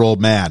 50-year-old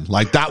man.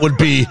 Like that would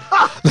be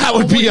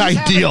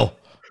ideal.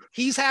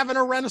 He's having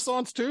a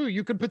renaissance too.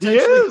 You could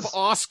potentially have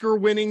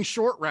Oscar-winning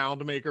Short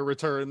Round make a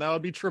return. That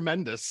would be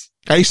tremendous.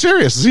 Are you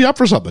serious? Is he up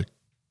for something?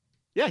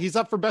 Yeah, he's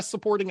up for Best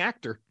Supporting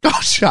Actor. Oh,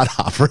 shut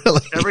up! Really?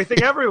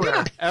 Everything Everywhere.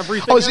 Yeah,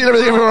 everything. Oh, seen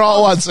Everything Everywhere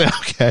all at once.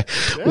 Okay.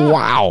 Yeah.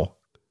 Wow,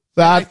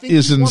 that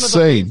is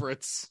insane.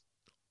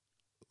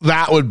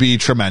 That would be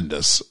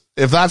tremendous.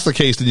 If that's the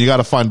case, then you got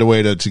to find a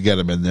way to get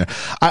him in there.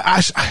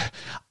 I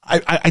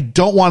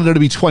don't want there to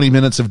be 20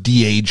 minutes of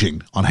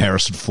de-aging on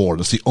Harrison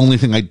Ford. It's the only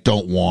thing I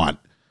don't want.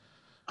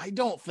 I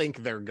don't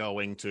think they're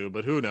going to,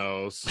 but who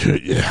knows?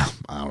 Yeah,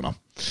 I don't know.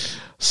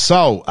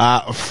 So,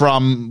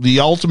 from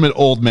the ultimate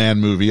old man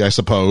movie, I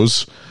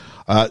suppose.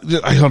 I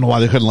don't know why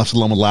they couldn't left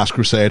alone with Last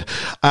Crusade.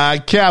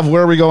 Kev,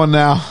 where are we going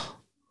now?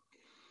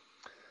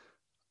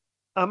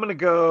 I'm going to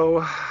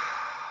go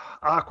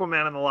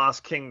Aquaman and the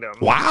Lost Kingdom.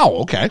 Wow,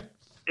 okay.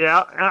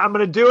 Yeah, and I'm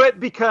going to do it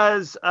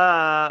because Jason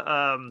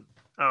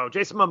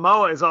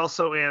Momoa is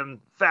also in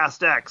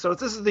Fast X. So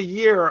this is the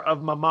year of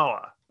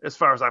Momoa, as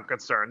far as I'm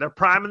concerned. They're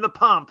priming the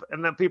pump,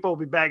 and then people will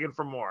be begging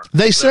for more.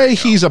 They say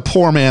he's a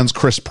poor man's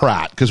Chris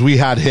Pratt because we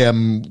had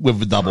him with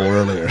the double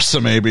earlier. So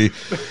maybe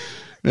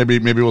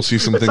we'll see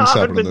some things happen. It's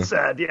often been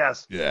said,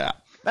 yes. Yeah.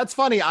 That's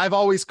funny. I've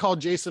always called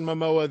Jason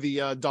Momoa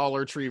the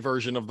Dollar Tree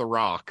version of The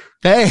Rock.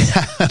 Hey,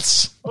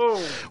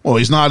 well,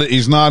 he's not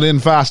in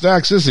Fast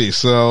X, is he?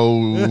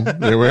 So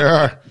there we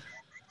are.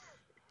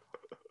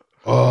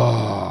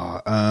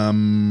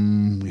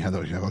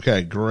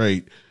 Okay,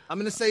 great. I'm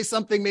going to say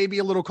something maybe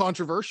a little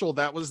controversial.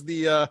 That was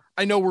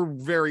I know we're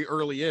very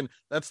early in.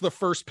 That's the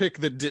first pick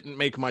that didn't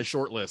make my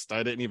short list.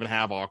 I didn't even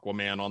have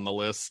Aquaman on the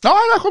list. No,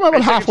 Aquaman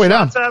went halfway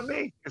down. Shots at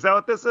me? Is that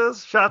what this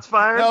is? Shots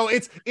fired? No,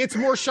 it's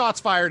more shots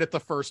fired at the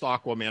first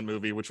Aquaman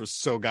movie, which was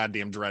so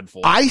goddamn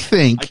dreadful. I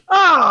think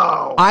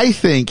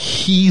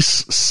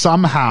he's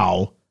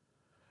somehow,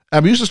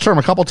 I've used this term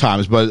a couple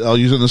times, but I'll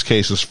use it in this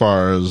case as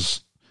far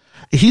as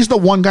he's the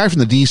one guy from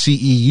the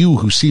DCEU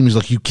who seems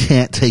like you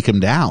can't take him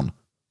down.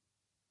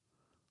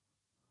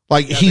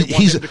 Like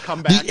he's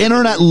the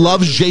internet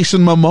loves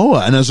Jason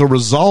Momoa, and as a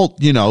result,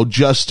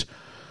 just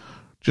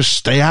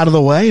stay out of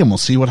the way, and we'll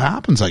see what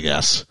happens. I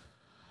guess.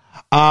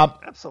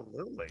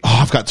 Absolutely. Oh,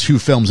 I've got two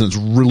films, and it's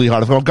really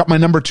hard. I've got my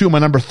number 2, and my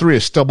number 3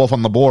 is still both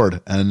on the board,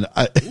 and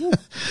I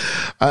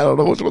don't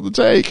know which one to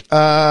take.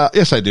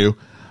 Yes, I do.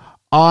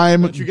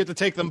 Don't you get to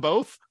take them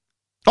both?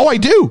 Oh, I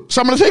do. So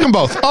I'm going to take them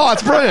both. Oh,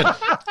 that's brilliant.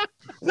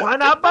 Why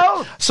not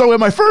both? So in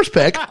my first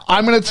pick,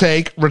 I'm going to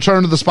take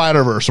Return to the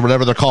Spider-Verse, or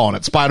whatever they're calling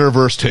it.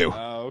 Spider-Verse 2.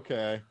 Oh,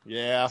 okay.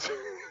 Yeah.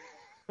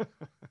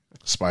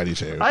 Spidey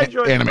 2. I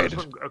enjoyed animated. the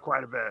first one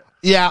quite a bit.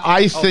 Yeah,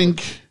 I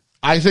think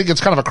it's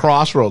kind of a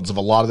crossroads of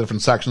a lot of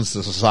different sections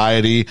of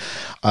society.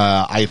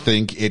 I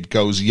think it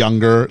goes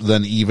younger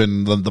than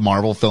even the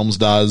Marvel films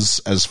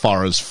does as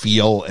far as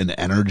feel and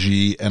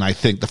energy. And I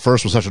think the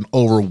first was such an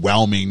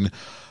overwhelming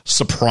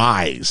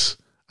surprise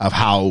of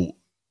how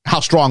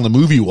strong the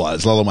movie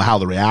was, let alone how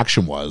the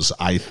reaction was.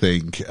 I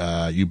think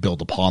you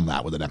build upon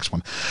that with the next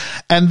one.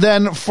 And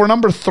then for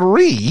number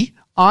 3,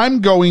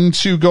 I'm going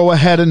to go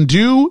ahead and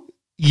do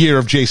Year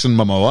of Jason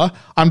Momoa.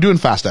 I'm doing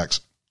Fast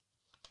X.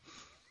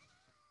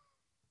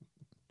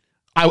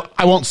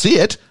 I won't see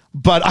it,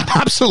 but I'm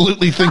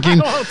absolutely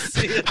thinking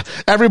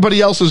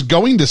everybody else is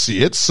going to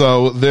see it.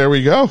 So there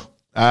we go.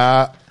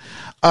 I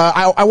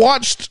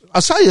watched,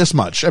 I'll tell you this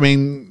much. I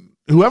mean,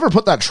 whoever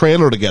put that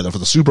trailer together for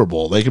the Super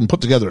Bowl, they can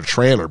put together a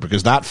trailer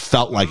because that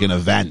felt like an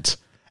event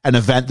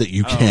that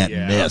you can't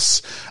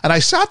miss. And I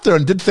sat there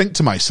and did think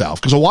to myself,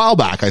 because a while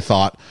back I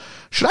thought,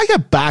 should I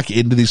get back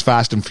into these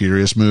Fast and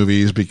Furious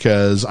movies?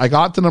 Because I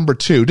got to number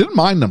 2, didn't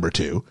mind number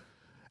 2,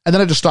 and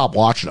then I just stopped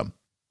watching them.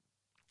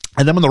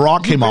 And then when The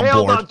Rock came on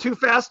board, on Too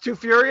Fast, Too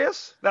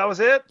Furious. That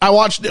was it. I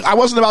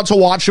wasn't about to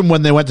watch them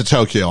when they went to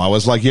Tokyo. I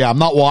was like, I'm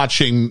not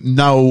watching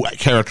no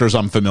characters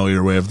I'm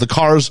familiar with. The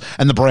cars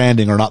and the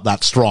branding are not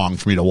that strong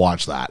for me to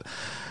watch that.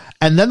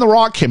 And then The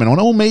Rock came in. I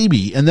went, oh,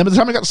 maybe. And then by the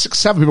time I got 6,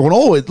 7, people went,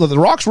 oh, The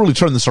Rock's really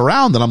turned this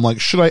around. And I'm like,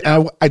 should I?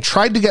 And I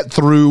tried to get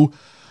through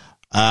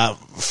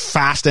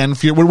Fast and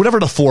Furious, whatever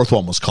the fourth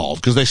one was called,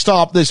 because they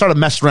started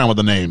messing around with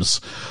the names.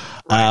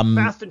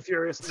 Fast and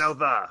Furious,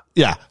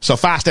 Yeah, so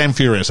Fast and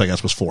Furious, I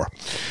guess, was 4.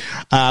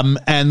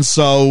 And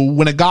so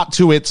when it got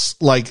to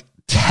its, like,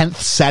 10th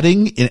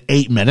setting in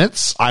 8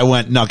 minutes, I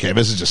went, no, okay,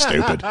 this is just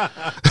stupid.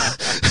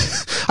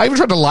 I even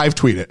tried to live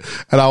tweet it,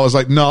 and I was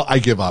like, no, I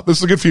give up. This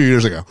is a good few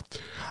years ago.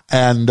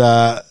 And,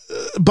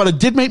 but it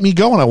did make me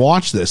go when I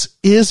watched this.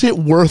 Is it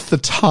worth the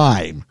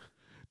time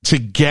to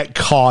get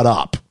caught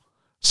up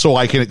so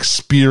I can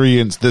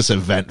experience this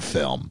event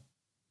film?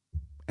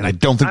 And I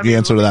don't think the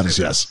answer to that is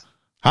yes.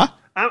 Huh?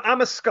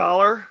 I'm a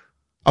scholar.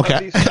 Okay.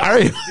 Of these Are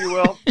you? if you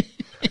will.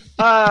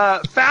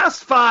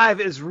 Fast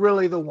 5 is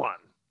really the one.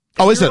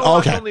 Oh, is it? Oh,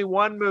 okay. Only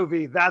one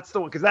movie. That's the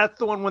one, because that's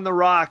the one when The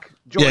Rock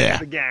joins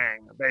the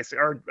gang, basically,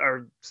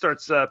 or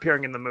starts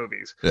appearing in the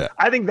movies. Yeah.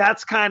 I think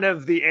that's kind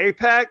of the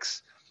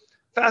apex.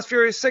 Fast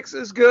Furious 6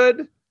 is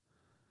good.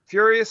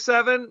 Furious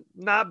 7,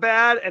 not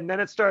bad, and then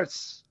it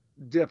starts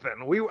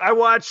dipping. I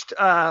watched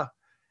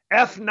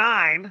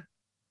F9,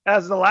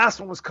 as the last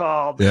one was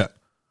called. Yeah.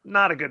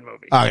 Not a good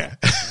movie. Okay.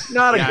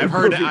 Not a good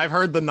movie. I've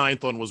heard the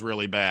 9th one was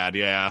really bad.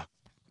 Yeah.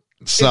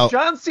 So is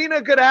John Cena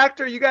a good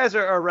actor? You guys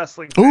are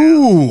wrestling fans.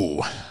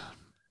 Ooh.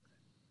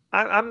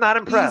 I'm not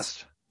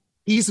impressed.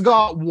 He's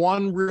got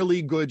one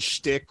really good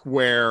shtick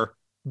where,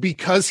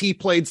 because he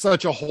played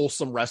such a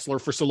wholesome wrestler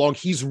for so long,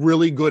 he's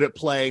really good at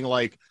playing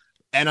like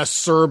an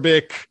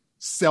acerbic,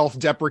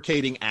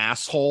 self-deprecating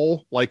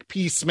asshole, like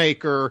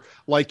Peacemaker,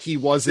 like he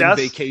was in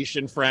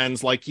Vacation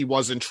Friends, like he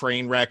was in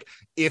Trainwreck.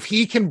 If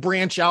he can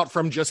branch out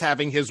from just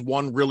having his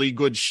one really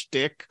good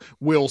shtick,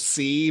 we'll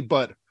see.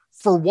 But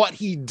for what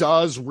he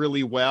does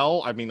really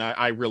well, I mean,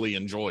 I really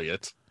enjoy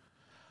it.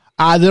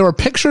 There were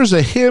pictures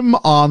of him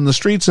on the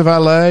streets of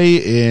LA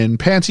in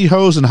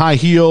pantyhose and high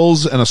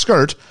heels and a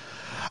skirt.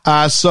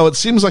 So it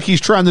seems like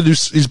he's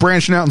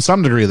branching out in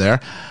some degree there.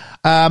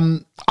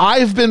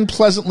 I've been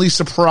pleasantly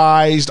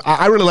surprised.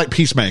 I really like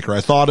Peacemaker. I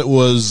thought it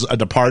was a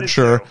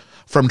departure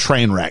from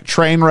Trainwreck.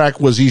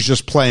 Trainwreck he's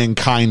just playing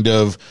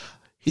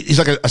he's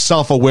like a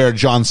self-aware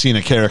John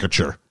Cena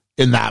caricature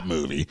in that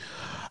movie.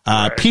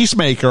 Right.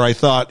 Peacemaker, I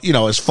thought,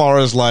 as far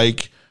as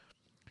like,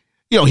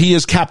 he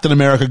is Captain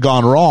America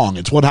gone wrong.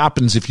 It's what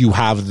happens if you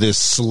have this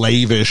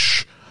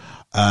slavish,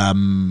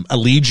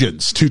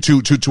 allegiance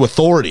to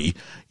authority.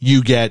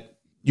 You get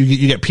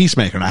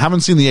Peacemaker. And I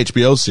haven't seen the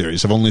HBO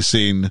series. I've only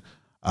seen,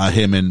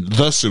 him in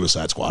The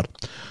Suicide Squad.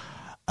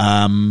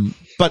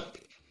 But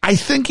I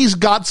think he's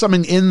got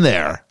something in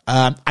there.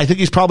 I think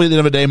he's probably at the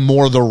end of the day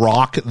more The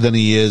Rock than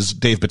he is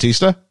Dave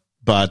Bautista.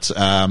 But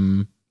I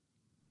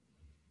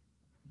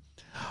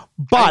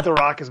think The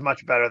Rock is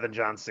much better than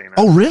John Cena.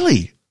 Oh,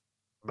 really?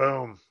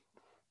 Boom.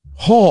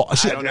 Oh, I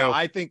don't know.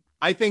 I think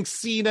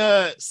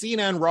Cena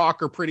and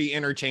Rock are pretty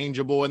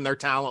interchangeable in their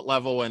talent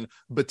level, and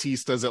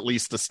Batista's at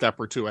least a step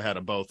or two ahead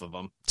of both of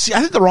them. See,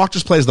 I think The Rock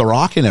just plays The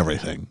Rock in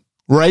everything.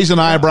 Raise an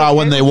eyebrow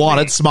when they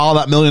want it, smile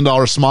that $1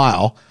 million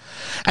smile,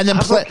 and then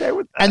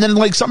and then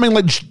like something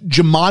like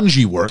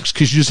Jumanji works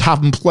because you just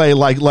have him play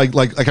like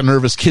a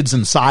nervous kid's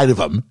inside of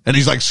him, and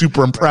he's like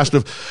super impressed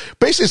with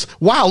basically,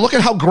 wow, look at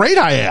how great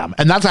I am,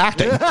 and that's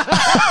acting.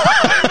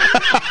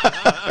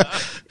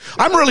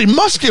 I'm really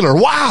muscular.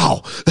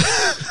 Wow.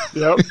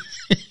 Yep.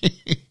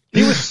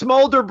 He was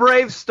Smolder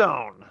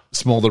Bravestone.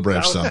 Smolder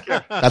Bravestone.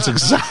 That's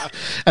exactly,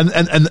 and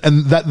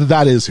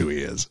that is who he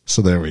is.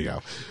 So there we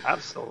go.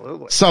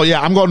 Absolutely. So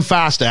yeah, I'm going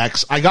Fast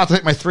X. I got to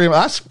take my 3.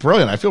 That's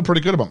brilliant. I feel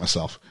pretty good about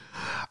myself.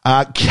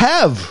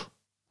 Kev,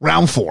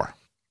 round 4.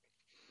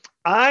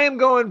 I am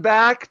going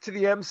back to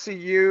the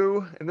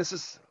MCU,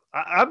 and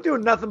I'm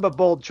doing nothing but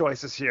bold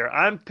choices here.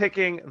 I'm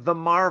picking The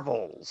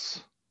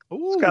Marvels.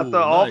 Ooh, it's got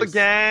all the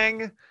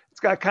gang. It's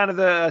got kind of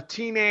the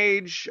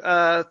teenage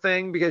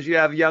thing because you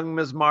have young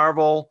Ms.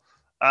 Marvel.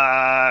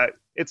 I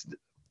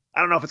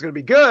don't know if it's going to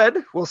be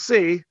good. We'll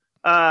see.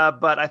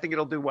 But I think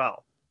it'll do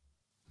well.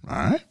 All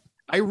right.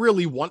 I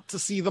really want to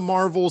see The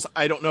Marvels.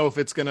 I don't know if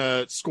it's going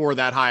to score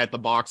that high at the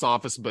box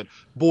office, but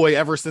boy,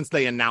 ever since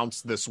they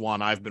announced this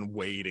one, I've been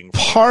waiting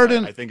for it.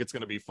 I think it's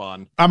going to be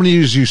fun. I'm going to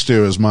use you,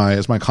 Stu, as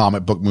my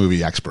comic book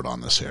movie expert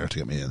on this here to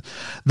get me in.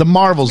 The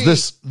Marvels,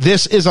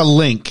 this is a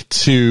link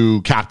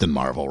to Captain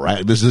Marvel,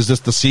 right? Is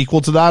this the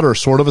sequel to that or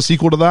sort of a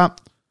sequel to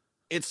that?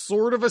 It's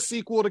sort of a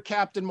sequel to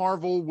Captain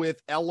Marvel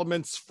with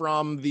elements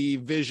from the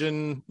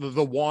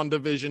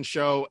WandaVision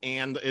show,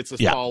 and it's a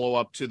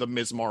follow-up to the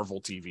Ms.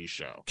 Marvel TV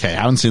show. Okay,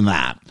 I haven't seen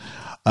that.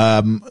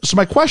 So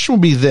my question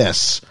would be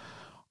this.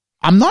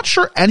 I'm not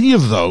sure any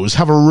of those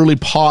have a really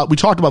we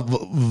talked about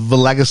the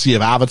legacy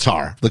of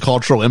Avatar, the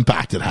cultural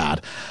impact it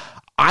had.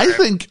 I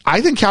think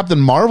Captain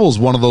Marvel is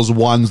one of those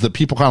ones that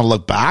people kind of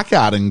look back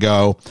at and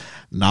go,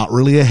 not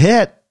really a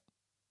hit.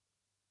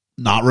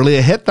 Not really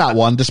a hit, that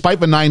one,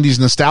 despite the 90s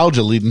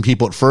nostalgia leading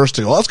people at first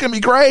to go, it's going to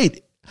be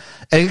great.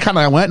 And it kind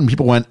of went, and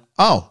people went,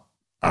 oh,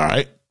 all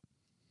right.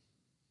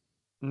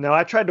 No,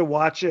 I tried to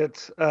watch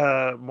it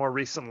more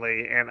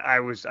recently, and I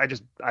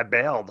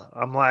bailed.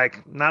 I'm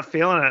like, not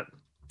feeling it.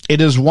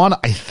 It is one,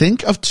 I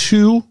think, of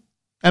 2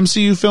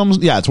 MCU films.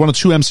 Yeah, it's one of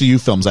 2 MCU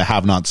films I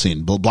have not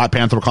seen. Black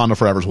Panther: Wakanda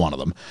Forever is one of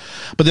them.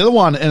 But the other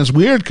one, and it's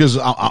weird because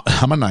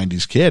I'm a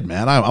 90s kid,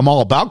 man. I'm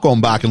all about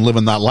going back and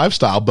living that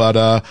lifestyle.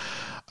 But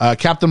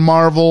Captain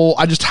Marvel,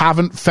 I just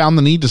haven't found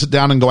the need to sit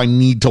down and go, I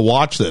need to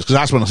watch this. Because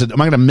that's when I said, am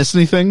I going to miss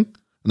anything? And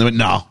they went,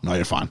 no,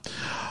 you're fine.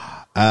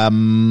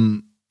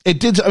 It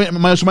did. I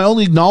mean, my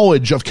only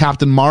knowledge of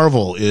Captain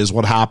Marvel is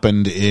what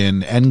happened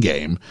in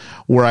Endgame,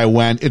 where I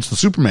went, it's the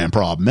Superman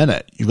problem, isn't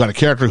it? You've got a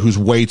character who's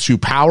way too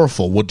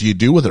powerful. What do you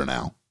do with her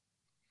now?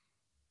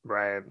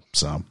 Right.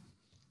 So,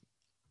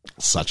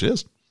 such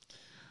is.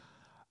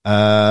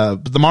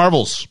 But the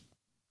Marvels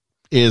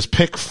is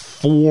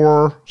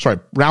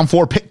round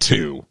 4, pick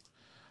 2.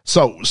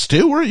 So,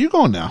 Stu, where are you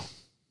going now?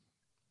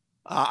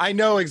 I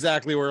know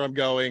exactly where I'm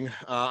going.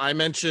 I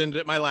mentioned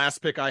at my last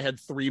pick I had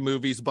 3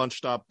 movies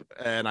bunched up,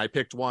 and I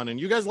picked one, and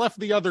you guys left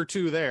the other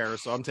 2 there,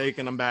 so I'm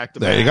taking them back to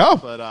back. There you go.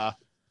 But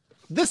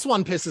this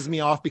one pisses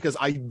me off because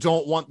I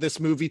don't want this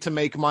movie to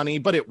make money,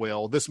 but it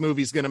will. This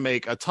movie's going to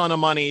make a ton of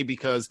money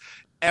because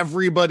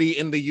everybody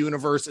in the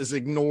universe is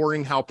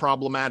ignoring how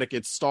problematic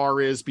its star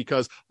is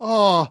because,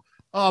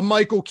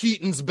 Michael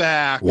Keaton's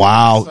back.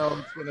 Wow. So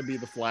it's going to be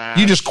The Flash.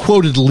 You just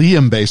quoted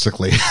Liam,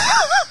 basically.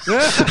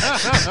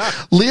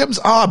 Liam's,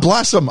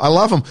 bless him, I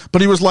love him,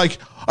 but he was like,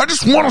 I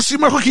just want to see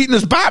Michael Keaton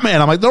as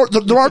Batman. I'm like,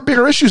 there are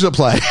bigger issues at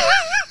play.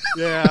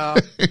 Yeah,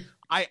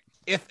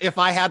 if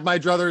I had my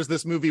druthers,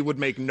 this movie would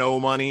make no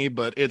money,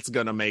 but it's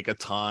gonna make a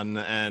ton,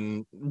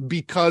 and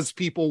because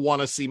people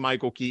want to see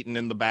Michael Keaton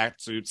in the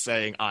Batsuit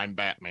saying I'm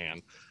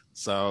Batman,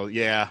 so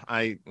yeah,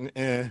 it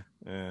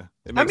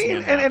makes me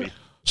unhappy. And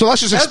So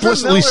let's just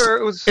explicitly,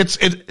 it's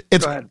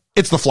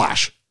The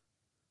Flash.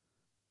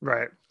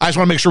 Right. I just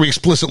want to make sure we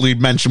explicitly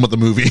mention what the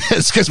movie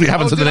is because we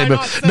haven't said the name of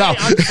it. No.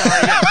 I'm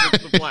sorry,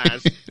 it's The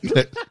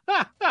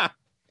Flash.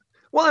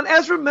 Well, and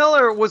Ezra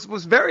Miller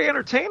was very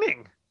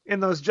entertaining in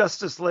those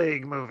Justice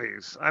League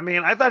movies. I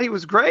mean, I thought he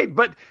was great,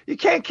 but you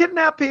can't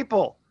kidnap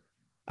people.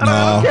 I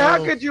don't care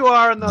how good you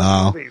are in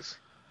those movies.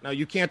 No,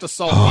 you can't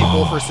assault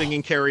people for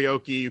singing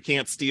karaoke. You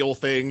can't steal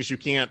things. You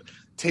can't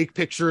take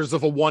pictures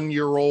of a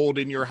 1-year-old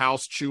in your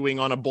house chewing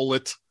on a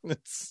bullet.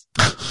 It's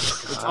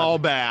all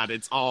bad.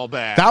 It's all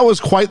bad. That was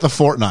quite the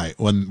fortnight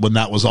when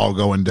that was all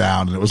going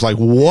down, and it was like,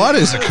 what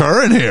is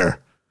occurring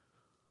here?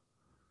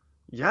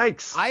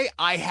 Yikes.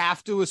 I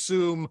have to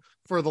assume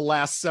for the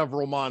last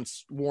several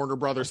months, Warner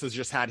Brothers has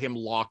just had him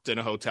locked in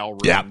a hotel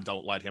room and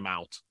don't let him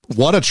out.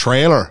 What a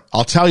trailer.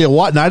 I'll tell you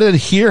what, and I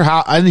didn't hear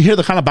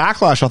the kind of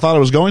backlash I thought it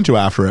was going to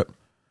after it.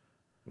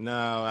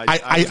 No,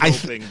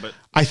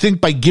 I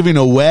think by giving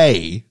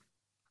away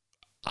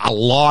a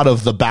lot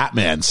of the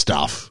Batman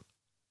stuff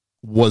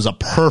was a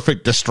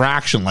perfect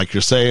distraction, like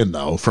you're saying,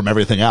 though, from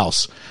everything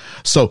else.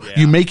 So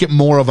you make it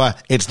more of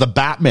it's the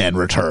Batman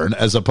return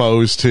as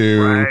opposed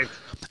to... Right.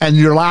 And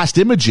your last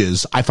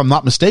images, if I'm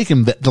not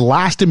mistaken, the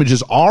last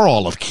images are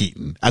all of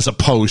Keaton as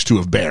opposed to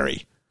of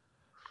Barry.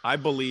 I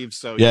believe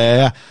so.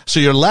 Yeah. So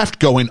you're left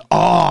going,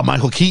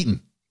 Michael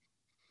Keaton.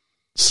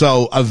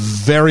 So a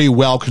very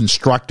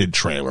well-constructed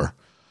trailer.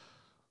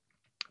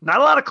 Not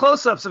a lot of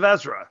close-ups of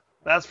Ezra,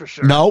 that's for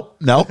sure. Nope.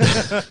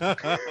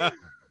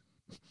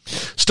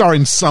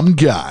 Starring some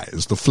guy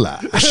as the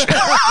Flash.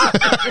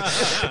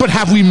 But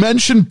have we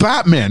mentioned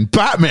Batman?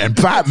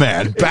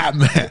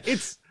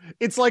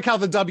 It's like how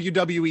the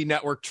WWE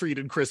Network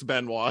treated Chris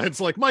Benoit. It's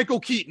like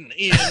Michael Keaton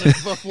in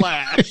The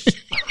Flash.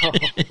 Oh,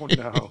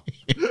 no.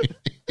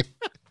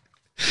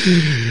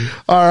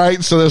 All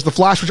right, so there's The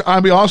Flash, which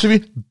I'll be honest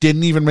with you,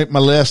 didn't even make my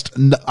list.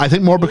 I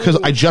think more because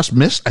I just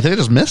missed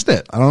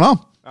it. I don't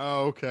know.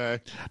 Oh, okay.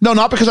 No,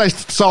 not because I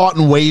saw it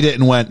and weighed it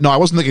and went, no, I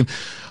wasn't thinking,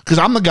 because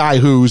I'm the guy I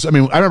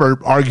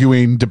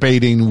remember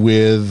debating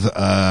with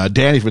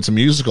Danny if it's a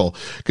musical,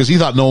 because he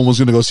thought no one was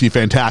going to go see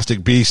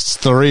Fantastic Beasts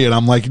 3, and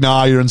I'm like,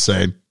 nah, you're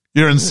insane.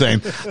 You're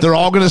insane. They're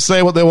all going to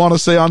say what they want to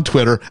say on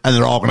Twitter, and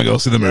they're all going to go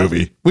see the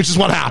movie, which is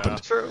what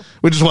happened. True.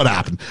 Which is what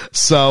happened.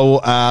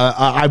 So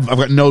I've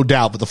got no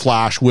doubt that The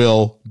Flash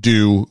will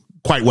do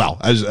quite well,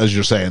 as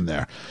you're saying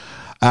there.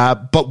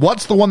 But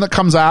what's the one that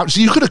comes out? So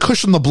you could have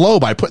cushioned the blow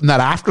by putting that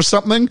after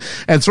something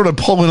and sort of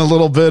pulling a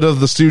little bit of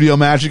the studio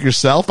magic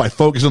yourself by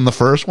focusing on the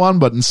first one,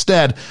 but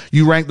instead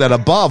you rank that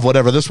above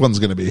whatever this one's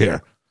going to be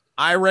here.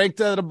 I ranked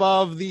it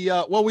above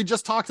we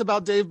just talked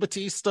about Dave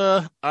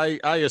Bautista. I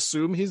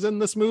assume he's in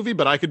this movie,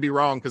 but I could be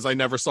wrong because I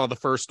never saw the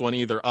first one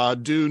either.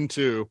 Dune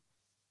 2.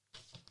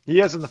 He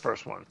is in the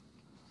first one.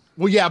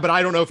 Well, yeah, but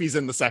I don't know if he's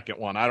in the second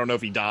one. I don't know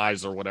if he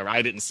dies or whatever.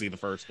 I didn't see the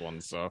first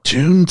one, so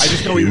Dune 2. I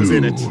just know he was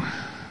in it.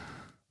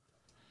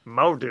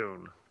 Mo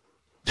Dune.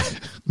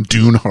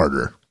 Dune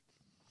harder.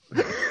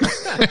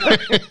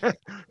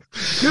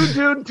 Too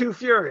Dune, too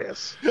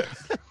furious.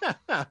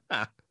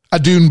 A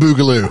Dune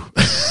Boogaloo.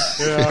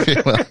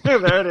 Yeah. Well.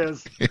 There it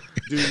is.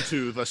 Dune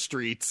 2, the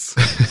streets.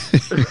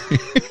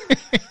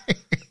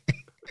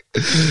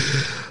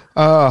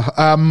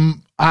 I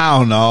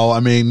don't know. I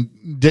mean,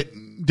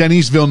 Dave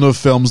Denis Villeneuve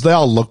films, they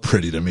all look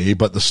pretty to me,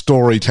 but the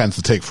story tends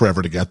to take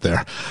forever to get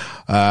there.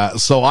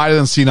 So I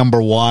didn't see number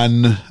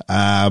 1.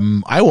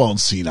 I won't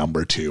see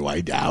number 2,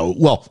 I doubt.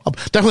 Well,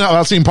 definitely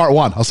not seeing part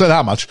 1. I'll say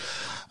that much.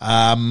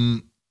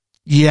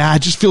 Yeah,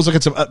 it just feels like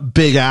it's a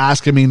big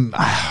ask. I mean,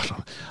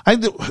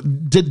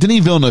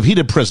 Denis Villeneuve, he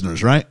did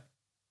Prisoners, right?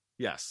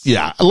 Yes.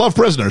 Yeah, I love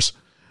Prisoners.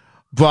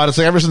 But it's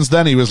like ever since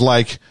then, he was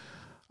like,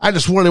 I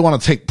just really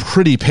want to take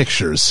pretty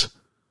pictures.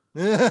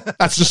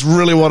 That's just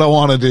really what I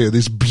want to do.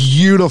 These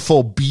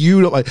beautiful,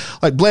 like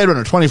Blade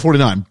Runner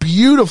 2049,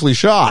 beautifully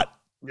shot.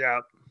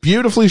 Yeah.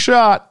 Beautifully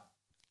shot.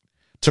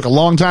 Took a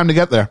long time to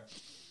get there.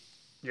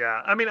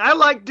 Yeah. I mean, I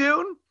like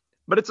Dune,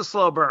 but it's a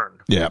slow burn.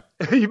 Yeah.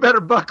 You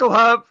better buckle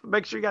up.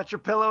 Make sure you got your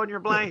pillow and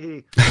your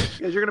blankie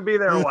because you're going to be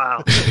there a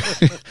while.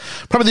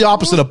 Probably the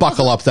opposite of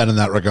buckle up then in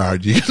that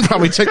regard. You can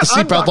probably take the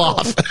seatbelt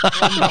off.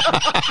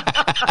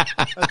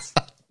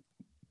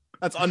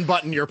 That's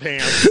unbutton your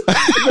pants.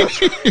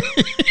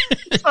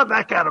 It's not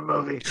that kind of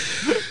movie.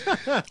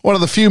 One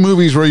of the few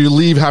movies where you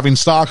leave having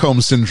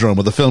Stockholm Syndrome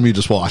with the film you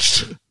just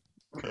watched.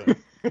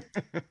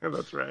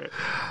 That's right.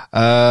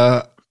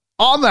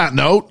 On that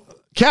note,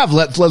 Kev,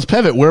 let's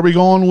pivot. Where are we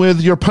going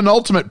with your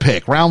penultimate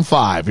pick? Round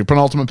 5, your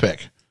penultimate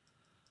pick.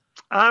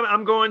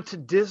 I'm going to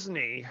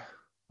Disney.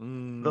 The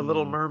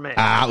Little Mermaid.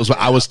 That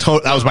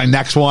was my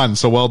next one.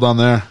 So well done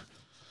there.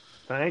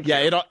 Thank you.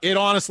 Yeah, it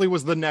honestly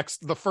was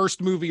the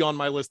first movie on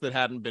my list that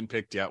hadn't been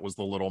picked yet was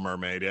The Little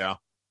Mermaid. Yeah.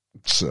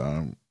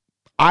 So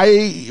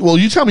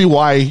you tell me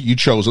why you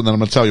chose it, and then I'm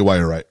going to tell you why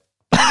you're right.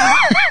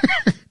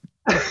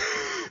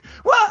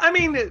 Well, I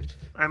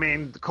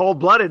mean,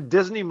 cold-blooded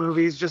Disney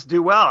movies just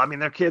do well. I mean,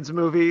 they're kids'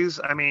 movies.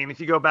 I mean, if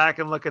you go back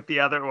and look at the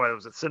other, what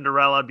was it,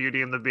 Cinderella,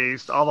 Beauty and the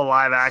Beast, all the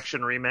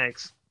live-action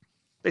remakes,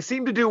 they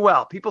seem to do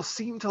well. People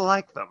seem to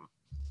like them.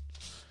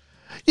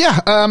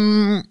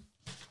 Yeah.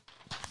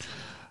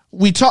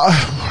 We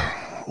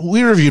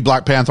reviewed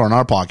Black Panther on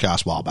our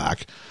podcast a while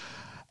back,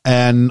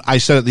 and I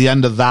said at the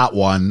end of that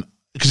one,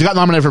 because it got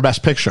nominated for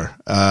Best Picture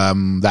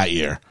that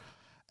year,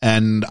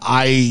 and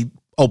I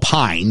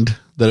opined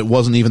that it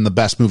wasn't even the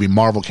best movie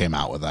Marvel came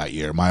out with that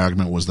year. My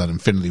argument was that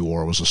Infinity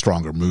War was a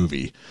stronger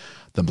movie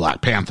than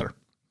Black Panther.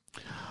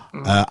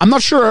 I'm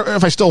not sure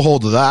if I still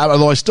hold to that,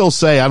 although I still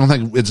say I don't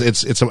think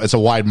it's a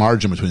wide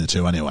margin between the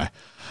two anyway.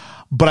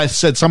 But I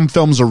said some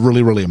films are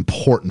really, really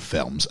important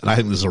films, and I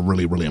think this is a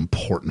really, really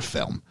important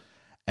film.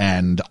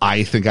 And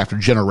I think after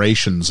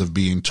generations of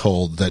being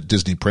told that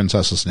Disney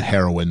princesses and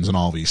heroines and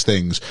all these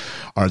things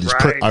are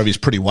these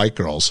pretty white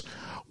girls,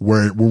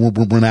 we're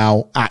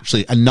now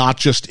actually, and not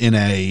just in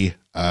a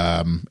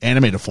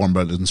animated form,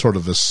 but in sort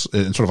of a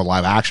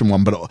live action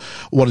one, but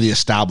what are the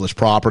established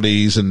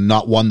properties, and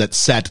not one that's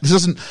set. This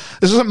isn't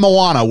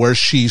Moana, where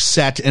she's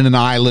set in an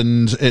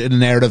island in a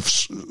narrative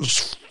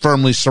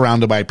firmly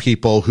surrounded by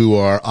people who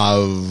are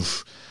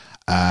of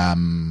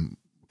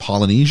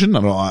Polynesian. I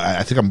don't know.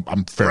 I think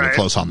I'm fairly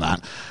close on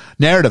that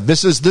narrative.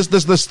 This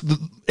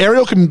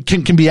Ariel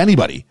can be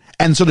anybody.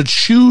 And so to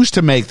choose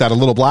to make that a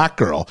little black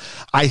girl,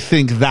 I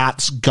think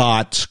that's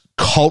got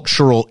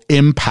cultural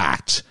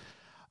impact.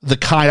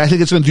 I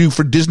think it's going to do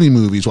for Disney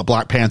movies what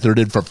Black Panther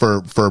did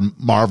for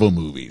Marvel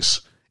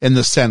movies, in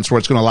the sense where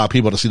it's going to allow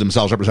people to see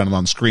themselves represented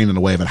on screen in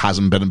a way that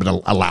hasn't been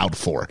allowed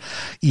for.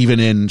 Even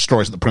in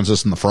stories of The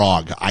Princess and the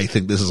Frog, I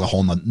think this is a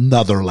whole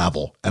nother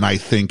level, and I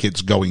think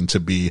it's going to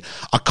be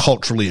a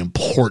culturally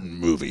important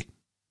movie.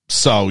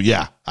 So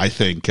yeah, I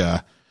think,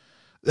 I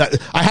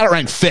had it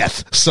ranked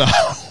 5th, so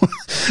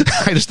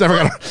I just never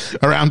got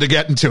around to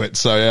getting to it.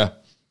 So yeah.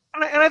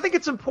 And I think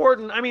it's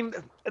important. I mean,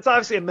 it's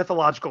obviously a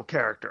mythological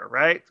character,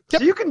 right?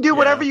 Yep. So you can do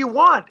whatever you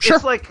want. Sure.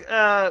 It's like,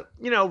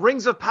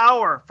 Rings of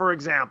Power, for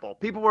example.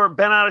 People were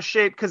bent out of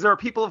shape because there are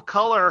people of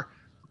color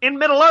in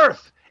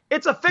Middle-earth.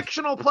 It's a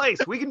fictional place.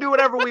 We can do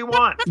whatever we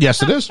want.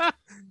 Yes, it is.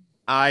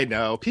 I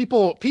know.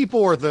 People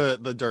are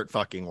the dirt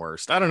fucking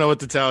worst. I don't know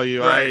what to tell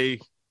you.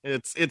 Right.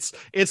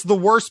 It's the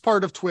worst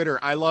part of Twitter.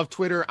 I love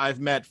Twitter. I've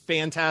met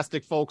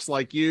fantastic folks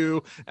like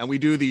you, and we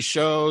do these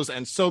shows,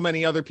 and so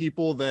many other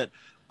people that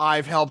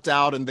I've helped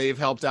out and they've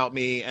helped out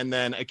me. And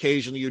then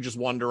occasionally you just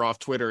wander off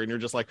Twitter and you're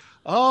just like,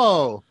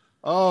 oh,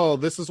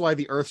 this is why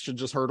the earth should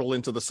just hurtle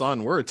into the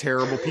sun. We're a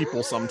terrible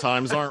people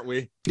sometimes, aren't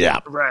we?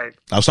 Yeah. Right.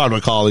 I was talking to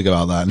a colleague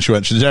about that, and she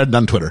had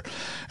done Twitter.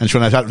 And she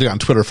went, I had to be on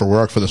Twitter for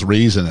work for this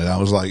reason. And I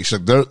was like,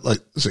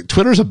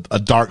 Twitter's a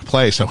dark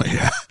place. I went,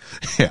 yeah,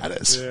 it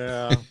is.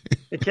 Yeah.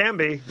 It can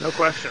be. No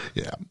question.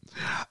 Yeah.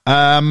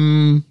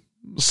 I'm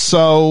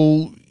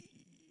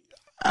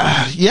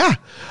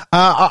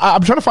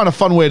trying to find a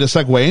fun way to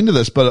segue into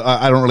this, but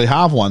I don't really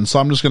have one. So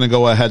I'm just going to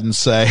go ahead and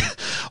say,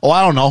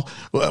 I don't know.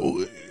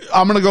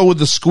 I'm going to go with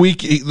the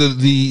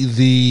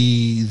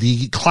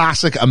the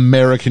classic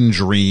American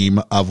dream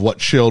of what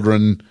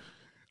children,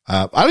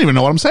 I don't even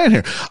know what I'm saying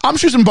here. I'm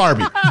choosing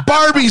Barbie.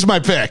 Barbie's my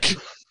pick.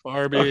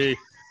 Barbie's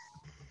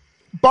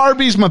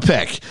my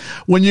pick.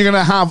 When you're going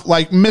to have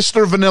like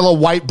Mr. Vanilla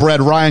White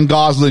Bread, Ryan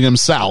Gosling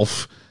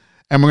himself,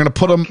 and we're going to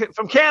put them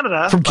from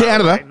Canada. From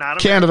Canada. Not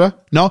Canada.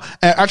 No,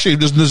 actually,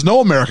 there's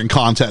no American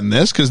content in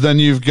this because then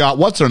you've got,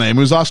 what's her name,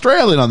 who's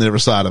Australian on the other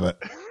side of it.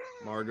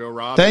 Margot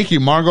Robbie. Thank you,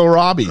 Margot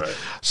Robbie. Right.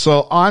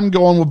 So I'm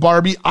going with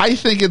Barbie. I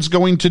think it's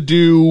going to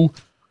do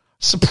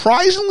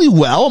surprisingly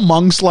well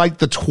amongst like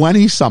the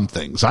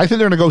 20-somethings. I think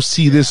they're going to go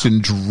see this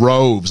in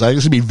droves. I think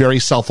it's going to be very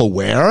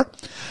self-aware.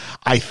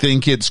 I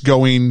think it's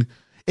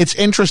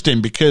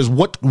interesting because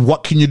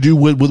what can you do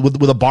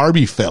with a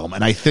Barbie film?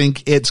 And I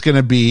think it's going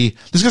to be,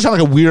 this is going to sound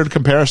like a weird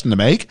comparison to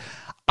make.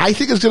 I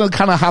think it's going to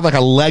kind of have like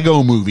a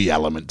Lego movie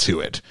element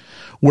to it,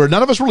 where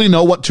none of us really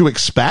know what to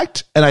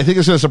expect. And I think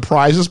it's going to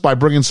surprise us by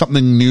bringing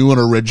something new and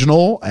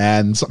original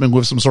and something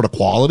with some sort of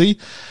quality.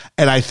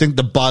 And I think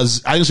I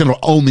think it's going to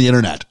own the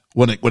internet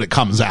when it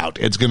comes out.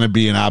 It's going to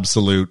be an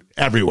absolute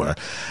everywhere.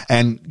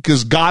 And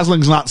because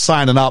Gosling's not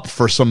signing up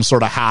for some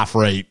sort of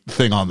half-rate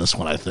thing on this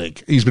one, I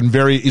think. He's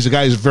a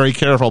guy who's very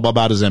careful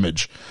about his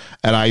image.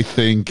 And I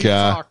think,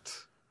 sorry?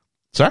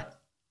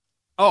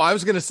 Oh, I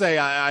was going to say,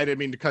 I didn't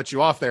mean to cut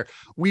you off there.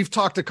 We've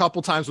talked a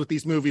couple times with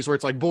these movies where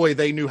it's like, boy,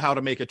 they knew how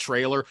to make a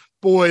trailer.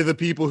 Boy, the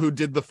people who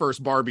did the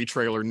first Barbie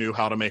trailer knew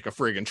how to make a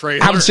friggin'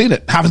 trailer. Haven't seen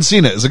it.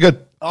 Is it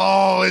good?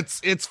 Oh,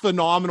 it's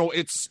phenomenal.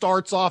 It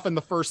starts off and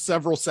the first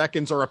several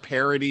seconds are a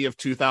parody of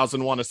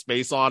 2001: A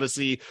Space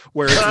Odyssey,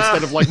 where it's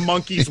instead of like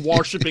monkeys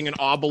worshiping an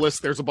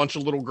obelisk, there's a bunch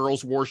of little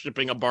girls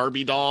worshiping a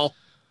Barbie doll.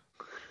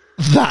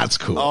 That's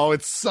cool. Oh,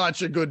 it's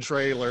such a good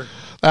trailer.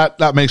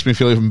 That makes me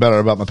feel even better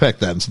about my pick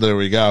then. So there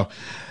we go.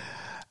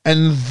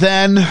 And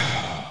then, do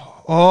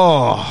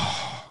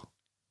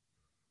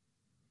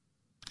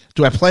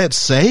I play it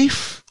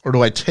safe or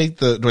do I take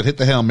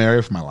the Hail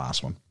Mary for my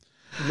last one?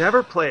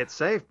 Never play it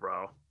safe,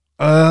 bro.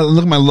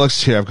 Look at my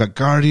looks here. I've got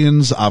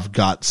Guardians. I've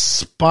got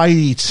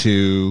Spidey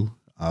 2.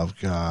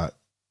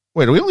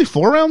 Wait, are we only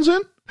 4 rounds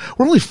in?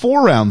 We're only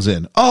 4 rounds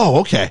in. Oh,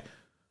 okay.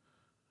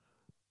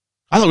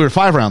 I thought we were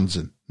 5 rounds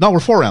in. No, we're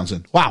 4 rounds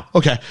in. Wow.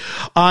 Okay.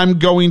 I'm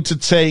going to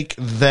take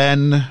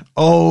then.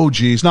 Oh,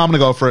 geez. No, I'm going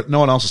to go for it. No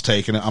one else is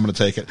taking it. I'm going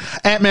to take it.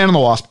 Ant-Man and the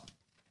Wasp.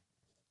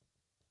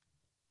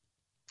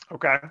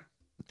 Okay.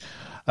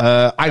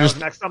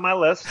 Next on my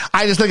list.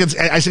 I think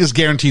it's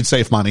guaranteed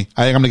safe money.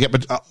 I think I'm going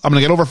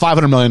to get over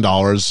 $500 million.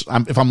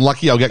 If I'm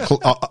lucky,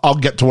 I'll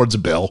get towards a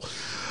bill.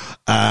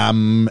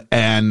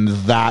 And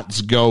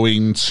that's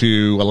going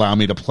to allow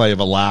me to play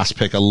the last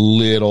pick a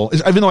little,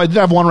 even though I did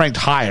have one ranked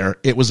higher,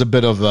 it was a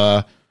bit of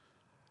a,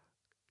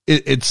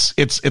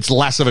 it's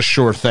less of a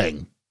sure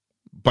thing,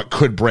 but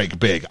could break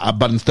big.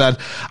 But instead,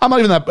 I'm not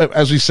even that,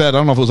 as we said, I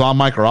don't know if it was on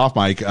mic or off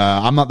mic.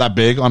 I'm not that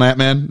big on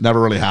Ant-Man.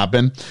 Never really have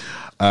been.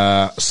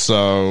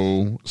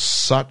 So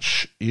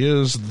such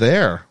is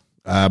there.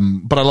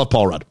 But I love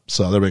Paul Rudd.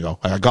 So there we go.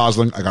 I got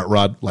Gosling. I got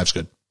Rudd. Life's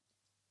good.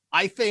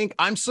 I think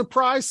I'm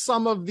surprised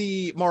some of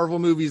the Marvel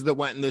movies that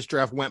went in this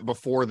draft went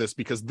before this,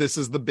 because this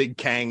is the big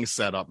Kang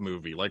setup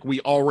movie. Like,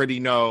 we already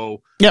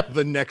know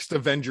the next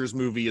Avengers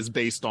movie is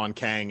based on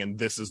Kang, and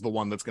this is the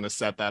one that's going to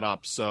set that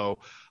up. So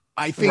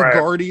I think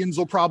Guardians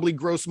will probably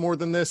gross more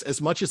than this. As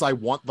much as I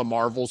want the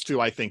Marvels to,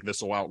 I think this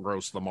will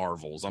outgross the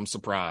Marvels. I'm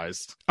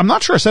surprised. I'm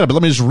not sure I said it, but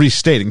let me just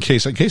restate in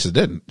case it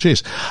didn't.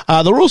 Jeez.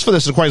 The rules for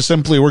this is quite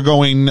simply, we're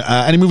going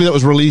any movie that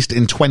was released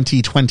in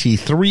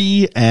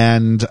 2023,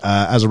 and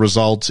as a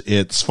result,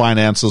 its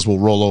finances will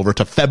roll over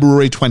to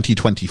February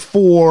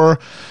 2024.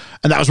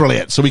 And that was really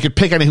it. So we could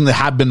pick anything that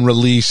had been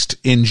released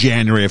in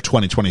January of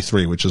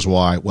 2023, which is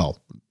why,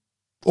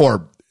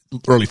 or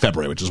early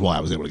February, which is why I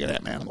was able to get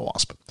Ant-Man and the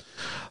Wasp.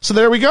 So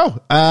there we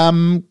go.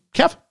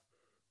 Kev?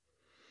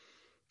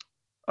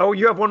 Oh,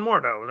 you have one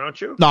more, though,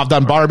 don't you? No, I've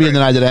done Barbie, and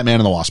then I did Ant-Man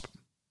and the Wasp.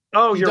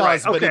 Oh, you're right.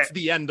 Okay. But it's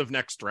the end of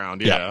next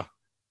round. Yeah.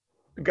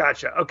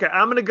 Gotcha. Okay,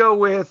 I'm going to go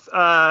with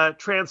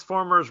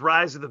Transformers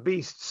Rise of the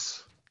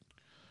Beasts.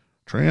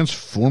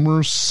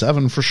 Transformers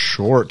 7 for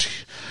short.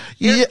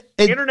 Yeah,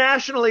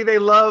 internationally, they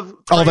love...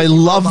 they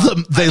love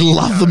them. They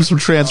love them some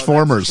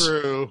Transformers.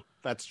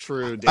 That's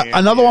true.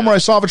 Another one where I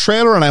saw the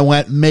trailer and I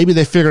went, maybe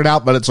they figured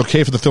out that it's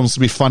okay for the films to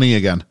be funny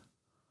again.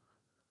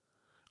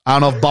 I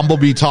don't know if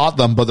Bumblebee taught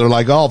them, but they're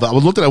like, I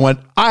looked at it and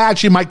went, I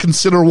actually might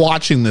consider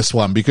watching this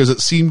one because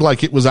it seemed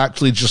like it was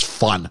actually just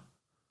fun.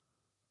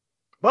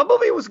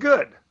 Bumblebee was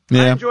good.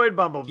 Yeah. I enjoyed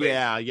Bumblebee.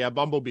 Yeah,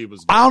 Bumblebee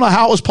was good. I don't know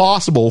how it was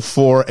possible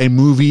for a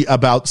movie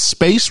about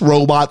space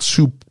robots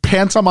who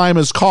pantomime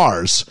as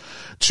cars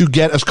to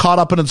get as caught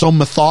up in its own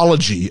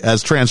mythology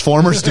as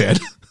Transformers did.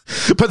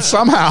 But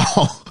somehow,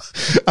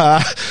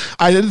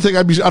 I didn't think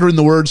I'd be uttering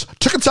the words,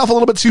 took itself a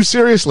little bit too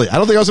seriously. I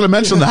don't think I was going to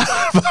mention that,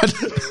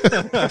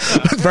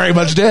 but very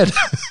much did.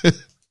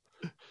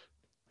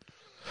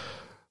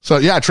 So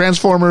yeah,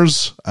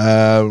 Transformers,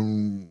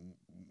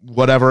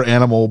 whatever,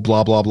 animal,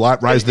 blah, blah, blah,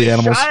 Rise of the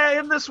Animals. Shia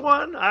in this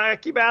one? I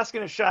keep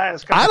asking if Shia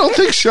is coming. I don't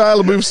think Shia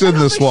LaBeouf's in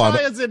this one.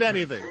 Shia's in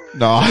anything.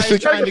 No, I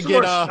think trying to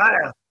get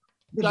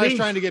Shia's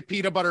trying to get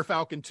Peanut Butter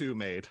Falcon 2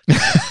 made.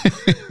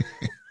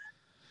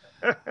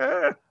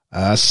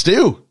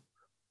 Stu.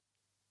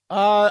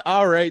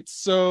 All right.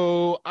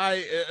 So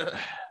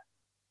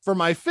for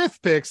my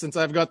 5th pick, since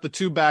I've got the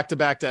 2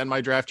 back-to-back to end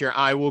my draft here,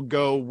 I will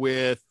go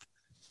with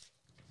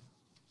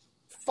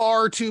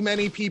far too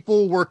many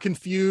people were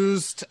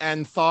confused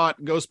and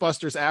thought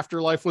Ghostbusters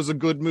Afterlife was a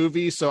good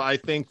movie, so I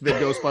think that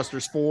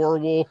Ghostbusters 4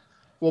 will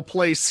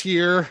place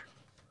here.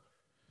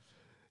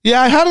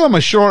 Yeah, I had it on my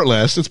short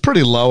list. It's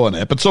pretty low on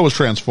it, but so was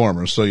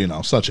Transformers,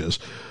 so, such is.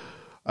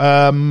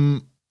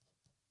 But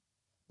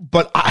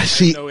I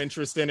see no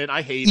interest in it.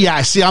 I hate it.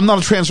 Yeah, see, I'm not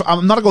a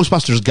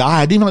Ghostbusters guy.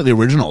 I didn't even like the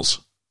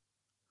originals.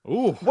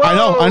 Ooh. Whoa,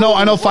 I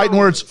know. Fighting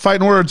words. I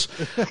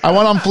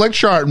went on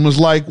Flickchart and was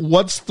like,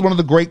 what's one of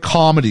the great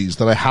comedies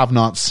that I have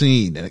not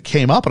seen? And it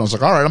came up and I was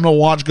like, all right, I'm going to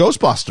watch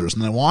Ghostbusters.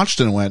 And then I watched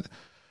it and went,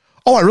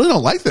 oh, I really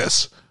don't like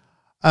this.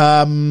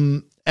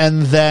 And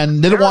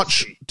then didn't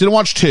watch 2.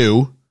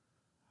 Two's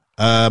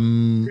not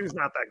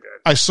that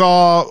good. I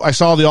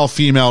saw the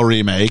all-female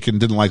remake and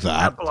didn't like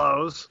that. That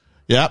blows.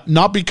 Yeah,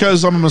 not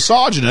because I'm a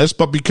misogynist,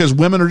 but because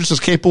women are just as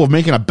capable of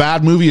making a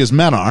bad movie as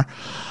men are.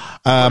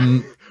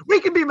 We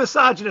can be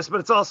misogynist,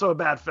 but it's also a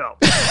bad film.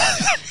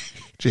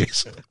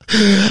 Jeez.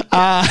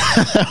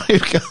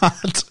 We've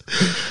got,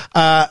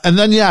 and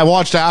then I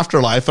watched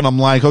Afterlife, and I'm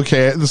like,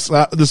 okay, this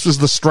was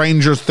the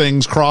Stranger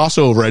Things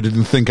crossover I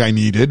didn't think I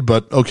needed,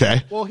 but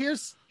okay. Well,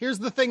 here's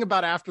the thing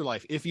about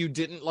Afterlife. If you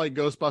didn't like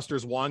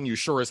Ghostbusters 1, you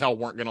sure as hell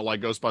weren't going to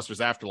like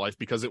Ghostbusters Afterlife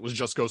because it was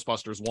just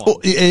Ghostbusters 1.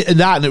 Oh,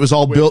 and it was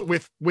all built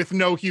with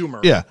no humor.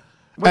 Yeah.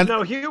 With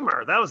no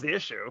humor. That was the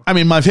issue. I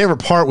mean, my favorite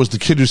part was the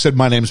kid who said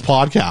my name's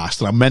podcast,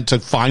 and I meant to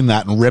find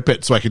that and rip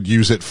it so I could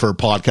use it for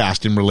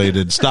podcasting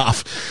related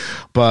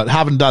stuff, but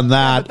haven't done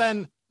that.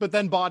 Yeah, but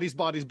then Bodies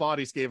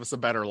gave us a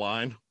better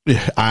line.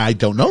 I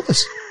don't know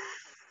this.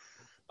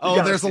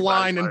 Oh, there's a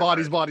line in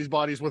Bodies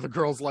where the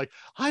girl's like,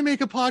 I make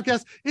a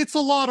podcast. It's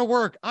a lot of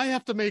work. I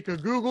have to make a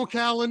Google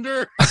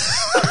Calendar.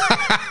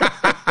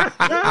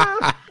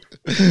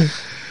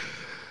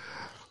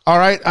 All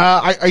right.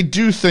 I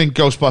do think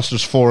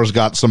Ghostbusters 4 has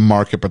got some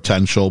market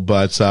potential,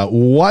 but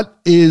what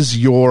is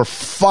your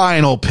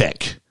final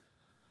pick?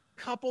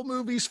 Couple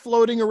movies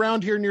floating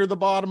around here near the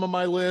bottom of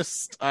my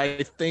list.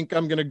 I think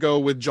I'm going to go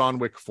with John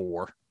Wick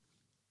 4.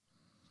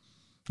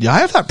 Yeah, I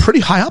have that pretty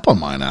high up on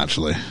mine,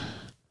 actually.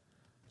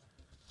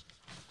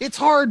 It's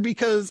hard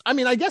because,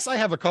 I guess I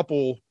have a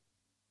couple.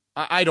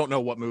 I don't know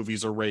what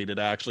movies are rated,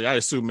 actually. I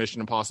assume Mission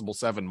Impossible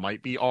 7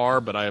 might be R,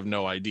 but I have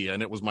no idea,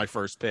 and it was my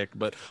first pick.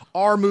 But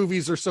R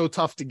movies are so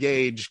tough to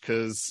gauge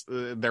because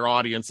their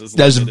audience is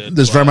limited.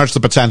 There's very much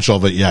the potential,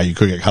 but you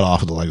could get cut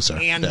off at the legs there.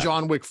 And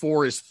John Wick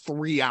 4 is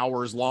 3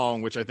 hours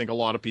long, which I think a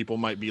lot of people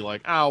might be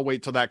like, I'll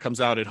wait till that comes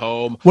out at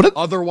home.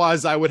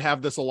 Otherwise, I would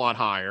have this a lot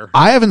higher.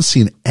 I haven't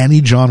seen any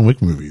John Wick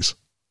movies.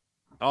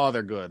 Oh,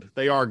 they're good.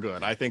 They are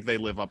good. I think they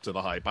live up to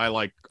the hype. I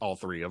like all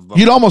 3 of them.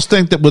 You'd almost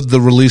think that with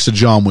the release of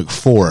John Wick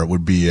 4, it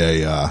would be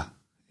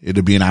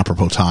it'd be an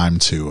apropos time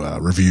to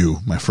review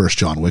my first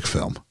John Wick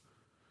film.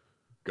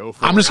 Go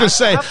for it. I'm going to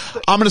say,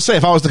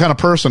 if I was the kind of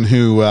person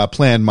who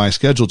planned my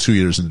schedule 2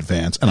 years in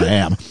advance, and I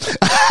am,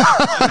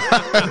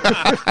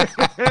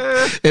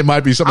 it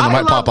might be something that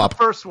might pop up. The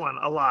first one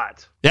a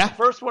lot. Yeah. The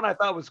first one I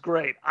thought was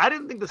great. I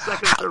didn't think the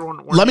second and third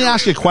one were. Let me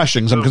ask you a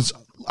question, because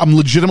I'm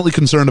legitimately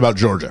concerned about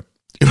Georgia.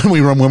 When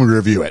we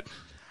review it,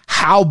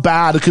 how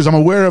bad? Because I'm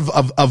aware of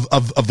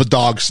the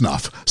dog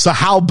snuff. So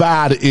how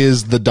bad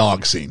is the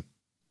dog scene?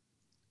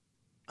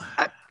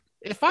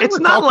 It's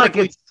not like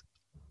it's.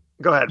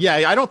 Go ahead. Yeah,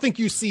 I don't think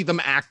you see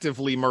them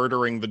actively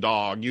murdering the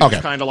dog. You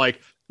just kind of like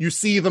you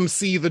see them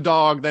see the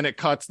dog, then it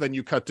cuts, then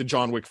you cut to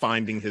John Wick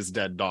finding his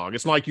dead dog.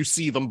 It's not like you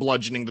see them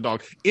bludgeoning the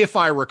dog, if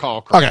I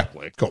recall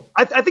correctly. Okay, cool.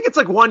 I think it's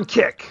like one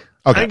kick.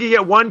 Okay. I think you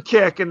get one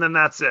kick and then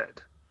that's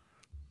it.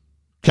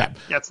 Okay.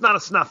 Yeah, it's not a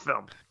snuff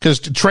film. Because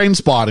Train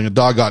Spotting, a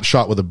dog got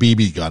shot with a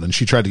BB gun, and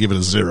she tried to give it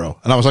a 0.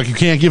 And I was like, you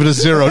can't give it a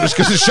 0 just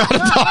because it shot a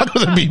dog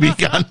with a BB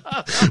gun.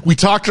 We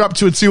talked her up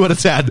to a 2 out of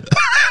 10.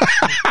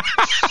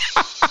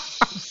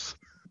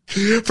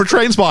 For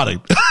Train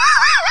Spotting.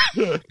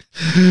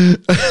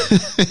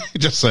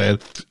 Just saying.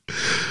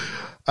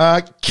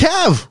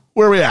 Kev,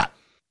 where are we at?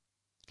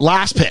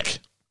 Last pick.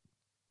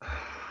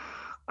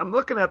 I'm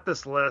looking at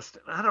this list,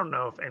 and I don't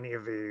know if any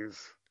of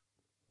these...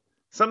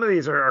 Some of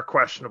these are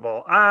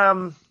questionable.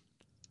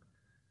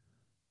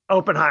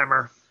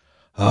 Oppenheimer.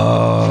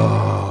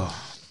 Oh.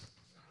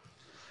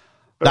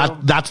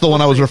 That's the one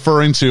I was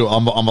referring to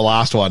on the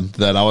last one.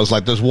 That I was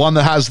like, there's one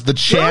that has the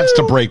chance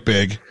to break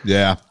big.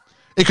 Yeah.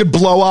 It could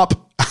blow up.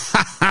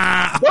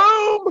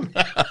 Boom!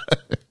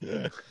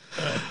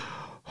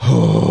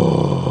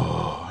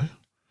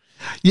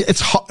 Yeah,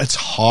 it's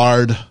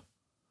hard.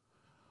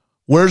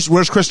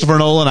 Where's Christopher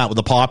Nolan at with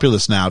the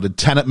populace now? Did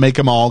Tenet make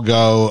them all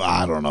go,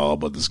 I don't know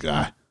about this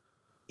guy?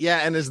 Yeah,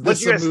 and is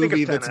this a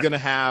movie that's going to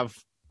have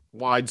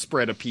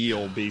widespread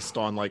appeal based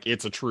on, like,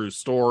 it's a true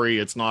story?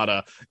 It's not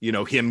a,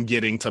 him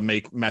getting to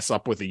mess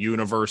up with the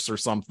universe or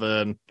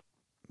something.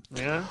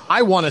 Yeah.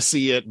 I want to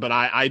see it, but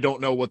I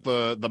don't know what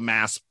the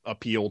mass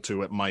appeal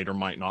to it might or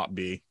might not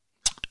be.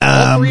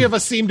 All 3 of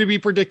us seem to be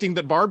predicting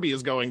that Barbie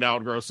is going to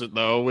outgross it,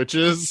 though, which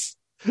is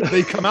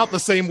they come out the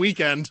same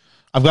weekend.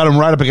 I've got them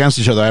right up against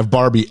each other. I have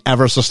Barbie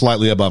ever so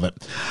slightly above it.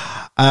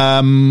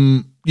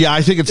 Yeah,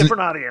 I think it's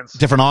different audience.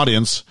 Different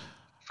audience.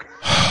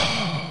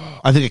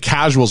 I think a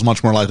casual is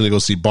much more likely to go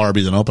see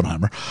Barbie than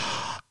Oppenheimer.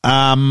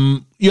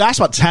 You asked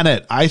about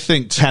Tenet. I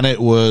think Tenet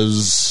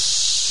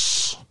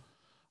was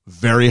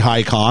very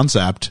high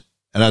concept,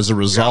 and as a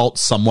result,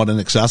 somewhat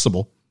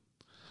inaccessible.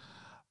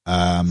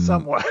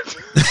 Somewhat.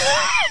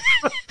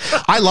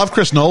 I love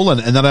Chris Nolan,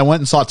 and then I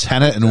went and saw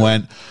Tenet and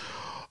went,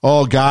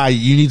 "Oh, guy,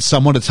 you need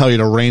someone to tell you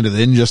to rein it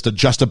in just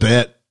a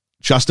bit."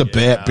 Just a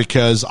bit,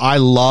 because I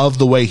love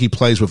the way he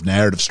plays with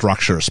narrative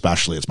structure,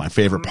 especially. It's my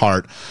favorite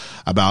part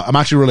about, I'm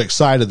actually really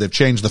excited. They've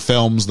changed the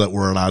films that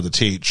we're allowed to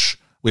teach.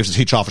 We have to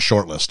teach off a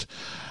short list.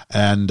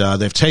 And,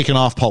 they've taken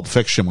off Pulp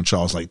Fiction, which I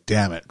was like,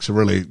 damn it. 'Cause I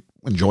really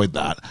enjoyed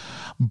that.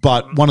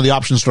 But one of the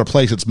options to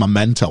replace it's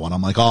Memento. And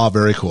I'm like, oh,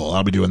 very cool.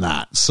 I'll be doing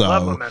that.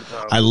 So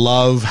I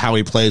love how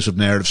he plays with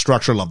narrative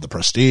structure. Love the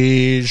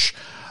Prestige.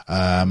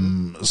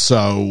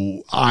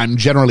 So I'm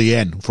generally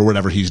in for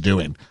whatever he's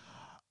doing.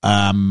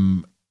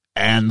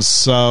 And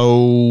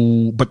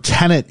so, but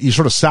Tenet, you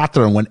sort of sat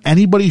there and when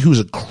anybody who's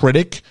a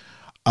critic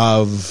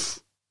of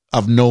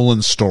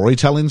Nolan's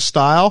storytelling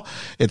style,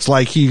 it's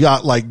like he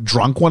got like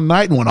drunk one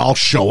night and went, I'll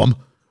show him.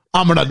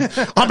 I'm going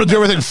to do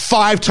everything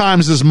 5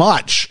 times as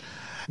much.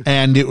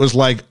 And it was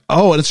like,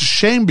 oh, and it's a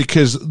shame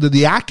because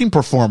the acting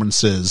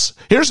performances,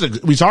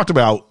 we talked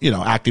about,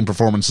 acting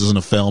performances in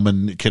a film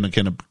and can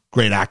a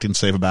great acting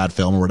save a bad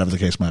film or whatever the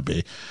case might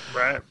be.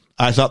 Right.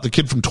 I thought the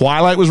kid from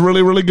Twilight was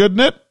really, really good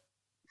in it.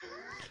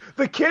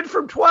 The kid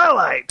from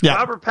Twilight, yeah.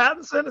 Robert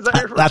Pattinson, is that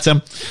your That's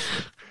him.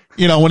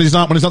 When he's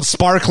not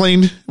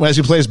sparkling as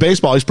he plays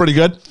baseball, he's pretty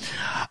good.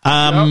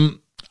 Yep.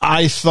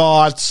 I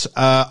thought,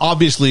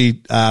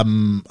 obviously,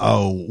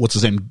 what's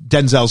his name?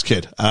 Denzel's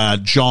kid,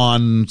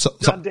 John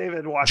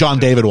David Washington. John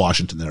David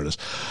Washington. There it is.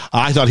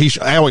 I thought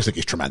I always think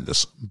he's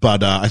tremendous,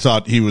 but I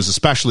thought he was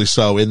especially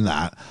so in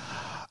that.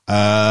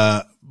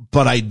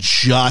 But I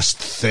just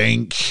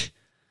think.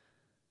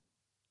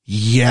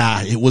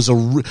 Yeah, it was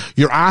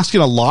you're asking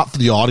a lot for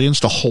the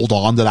audience to hold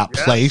on to that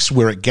place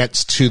where it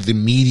gets to the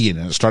median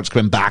and it starts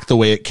coming back the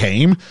way it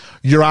came.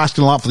 You're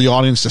asking a lot for the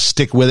audience to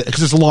stick with it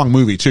because it's a long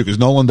movie too, because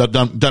Nolan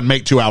doesn't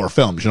make 2-hour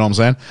films. You know what I'm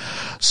saying?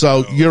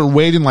 So you're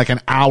waiting like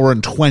an hour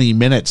and 20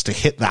 minutes to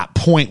hit that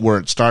point where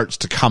it starts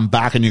to come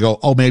back and you go,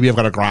 oh, maybe I've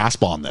got a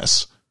grasp on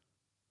this.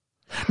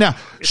 Now,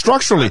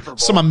 structurally,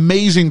 some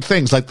amazing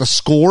things like the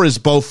score is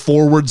both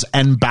forwards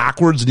and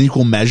backwards in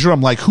equal measure.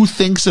 I'm like, who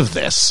thinks of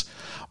this?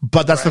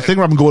 But that's the thing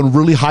where I'm going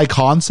really high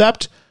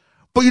concept.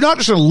 But you're not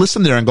just going to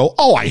listen there and go,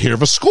 oh, I hear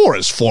the score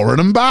is forward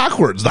and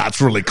backwards.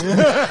 That's really cool. You're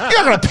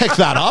not going to pick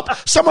that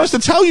up. Someone has to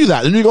tell you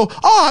that. And you go,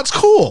 oh, that's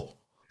cool.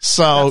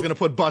 So that's going to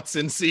put butts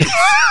in seats.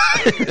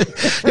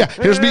 Yeah.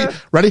 Here's me.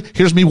 Ready?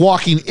 Here's me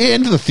walking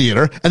into the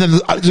theater. And then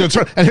and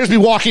here's me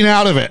walking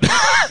out of it.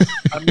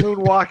 I'm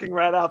moonwalking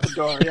right out the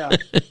door. Yeah.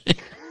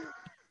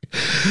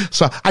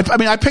 So,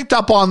 I picked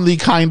up on the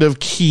kind of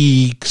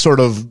key sort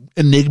of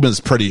enigmas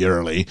pretty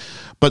early,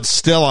 but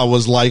still I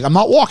was like, I'm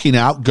not walking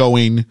out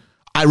going,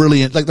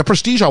 like the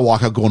Prestige, I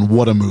walk out going,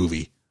 what a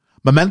movie.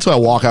 Memento, I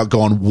walk out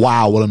going,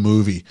 wow, what a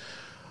movie.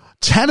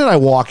 Tenet, I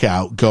walk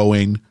out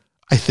going,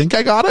 I think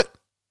I got it.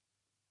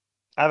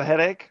 I have a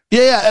headache.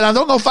 Yeah, and I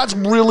don't know if that's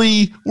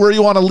really where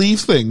you want to leave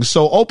things.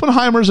 So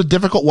Oppenheimer's a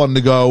difficult one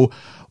to go,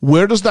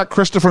 where does that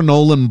Christopher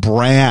Nolan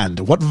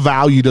brand, what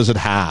value does it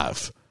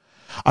have?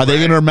 Are they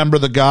going to remember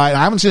the guy?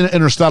 I haven't seen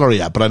Interstellar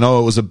yet, but I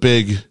know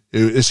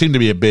it seemed to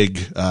be a big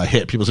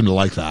hit. People seem to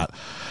like that.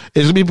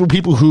 Is it going to be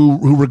people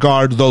who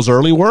regard those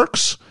early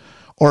works?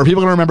 Or are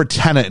people going to remember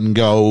Tenet and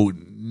go,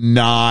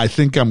 nah, I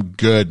think I'm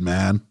good,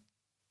 man.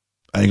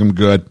 I think I'm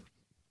good.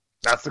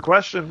 That's the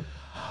question.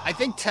 I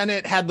think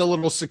Tenet had the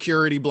little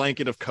security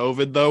blanket of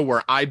COVID, though,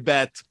 where I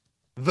bet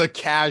the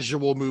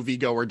casual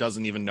moviegoer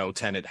doesn't even know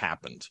Tenet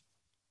happened.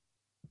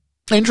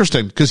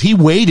 Interesting, because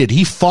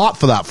he fought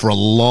for that for a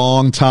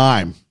long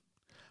time,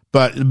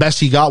 but the best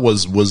he got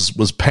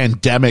was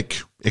pandemic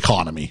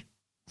economy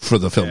for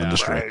the film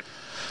industry. Right.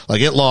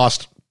 Like it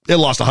lost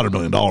 $100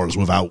 million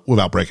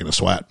without breaking a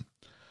sweat.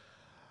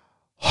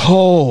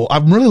 Oh,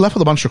 I'm really left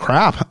with a bunch of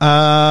crap.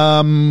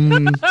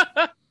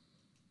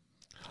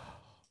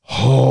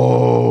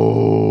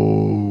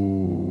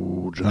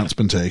 That's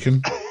been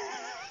taken.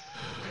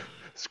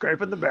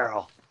 Scraping the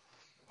barrel.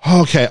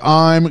 Okay,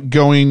 I'm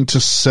going to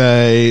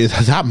say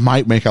that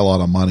might make a lot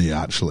of money,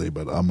 actually,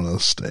 but I'm going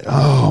to stay.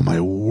 Oh, my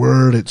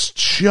word. It's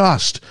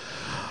just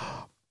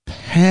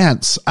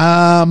pants. Like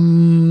our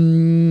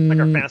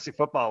fantasy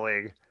football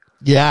league.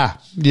 Yeah.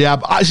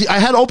 I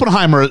had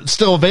Oppenheimer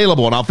still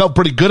available, and I felt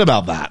pretty good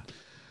about that.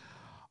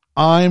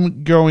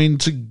 I'm going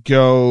to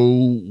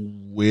go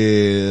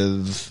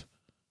with...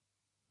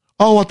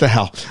 Oh, what the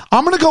hell?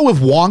 I'm going to go with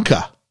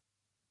Wonka.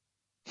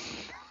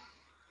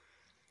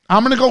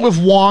 I'm going to go with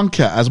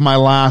Wonka as my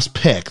last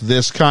pick.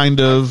 This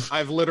kind of...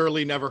 I've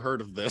literally never heard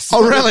of this.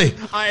 Oh, really?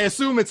 I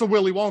assume it's a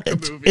Willy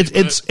Wonka movie.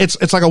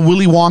 It's like a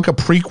Willy Wonka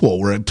prequel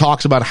where it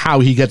talks about how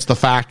he gets the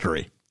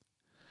factory.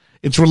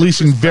 It's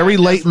releasing very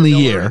late in the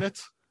year.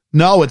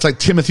 No, it's like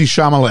Timothy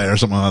Chalamet or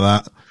something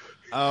like that.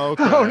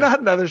 Okay. Oh, not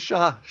another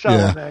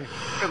Chalamet.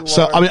 Good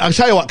So, Lord. I mean, I'll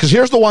tell you what, because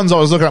here's the ones I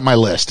was looking at my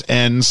list.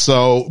 And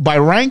so by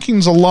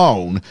rankings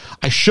alone,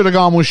 I should have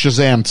gone with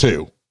Shazam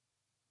 2.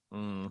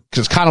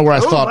 Because it's kind of where I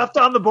Ooh, thought. left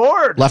on the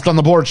board. Left on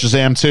the board,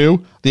 Shazam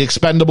 2. The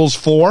Expendables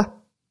 4.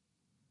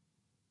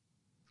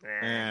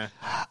 Yeah.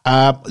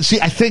 See,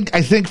 I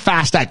think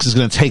Fast X is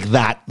going to take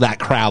that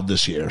crowd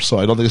this year. So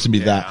I don't think it's going to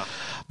be that.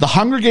 The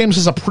Hunger Games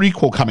is a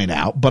prequel coming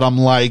out, but I'm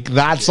like,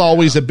 that's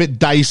always a bit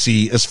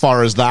dicey as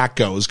far as that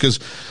goes. Because,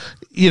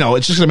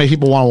 it's just going to make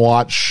people want to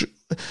watch.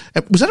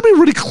 Was anybody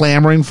really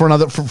clamoring for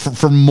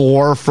for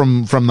more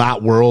from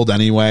that world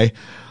anyway?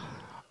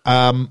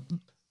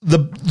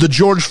 The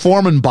George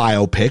Foreman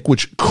biopic,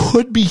 which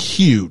could be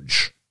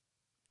huge,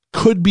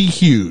 could be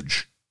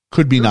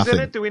Who's nothing. in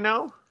it? Do we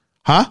know?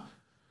 Huh?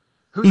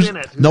 Who's in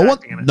it? Who's No one,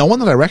 acting in it? no one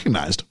that I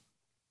recognized.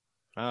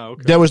 Oh,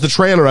 okay. There was the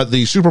trailer at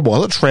the Super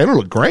Bowl. The trailer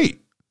looked great.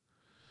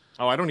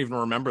 Oh, I don't even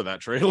remember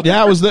that trailer.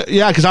 Yeah,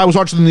 because I was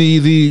watching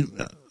the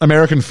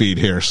American feed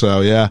here.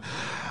 So yeah,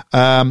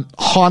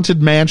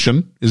 Haunted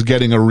Mansion is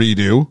getting a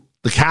redo.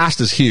 The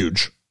cast is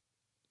huge.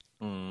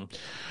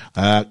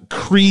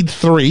 Creed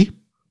 3.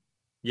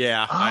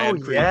 Yeah, I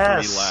had Creed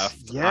 3 left.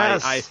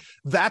 Yes. I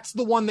that's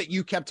the one that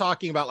you kept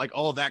talking about, like,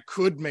 oh, that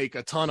could make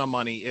a ton of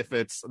money if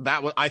it's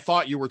that. I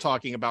thought you were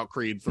talking about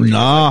Creed 3.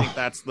 Nah. I think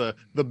that's the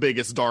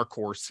biggest dark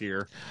horse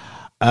here.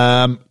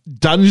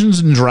 Dungeons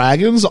and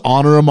Dragons: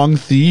 Honor Among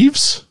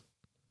Thieves.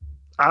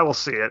 I will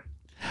see it.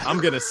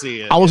 I'm gonna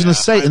see it. I was gonna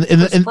say,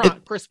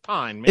 Chris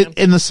Pine, man.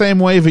 in the same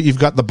way that you've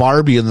got the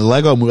Barbie and the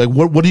Lego movie,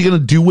 like, what are you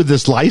gonna do with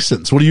this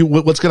license?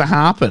 What's gonna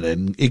happen?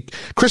 And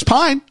Chris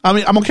Pine, I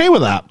mean, I'm okay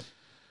with that.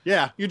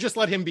 Yeah, you just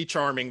let him be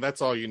charming.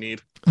 That's all you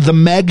need. The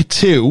Meg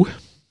 2.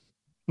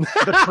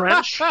 The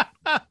Trench.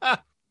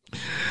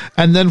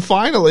 And then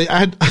finally,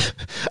 and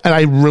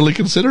I really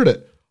considered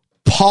it,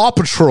 Paw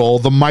Patrol,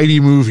 the Mighty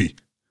Movie.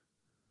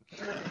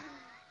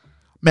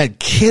 Man,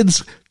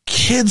 kids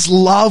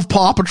love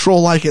Paw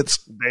Patrol like it's.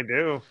 They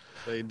do.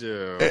 They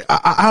do.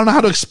 I don't know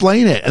how to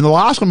explain it. And the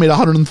last one made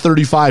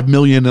 135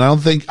 million, and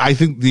I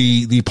think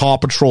the Paw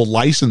Patrol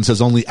license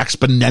has only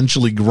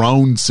exponentially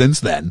grown since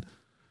then.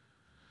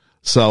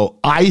 So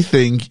I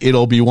think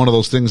it'll be one of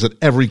those things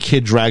that every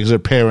kid drags their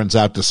parents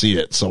out to see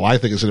it. So I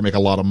think it's going to make a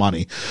lot of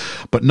money,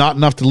 but not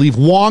enough to leave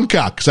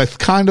Wonka, because I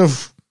kind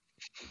of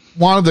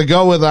wanted to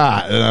go with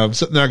that. And I'm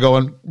sitting there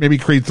going, maybe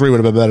Creed 3 would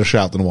have been a better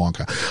shout than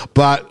Wonka.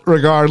 But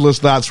regardless,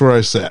 that's where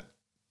I sit.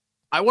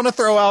 I want to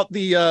throw out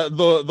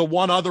the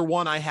one other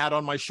one I had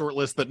on my short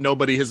list that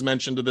nobody has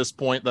mentioned to this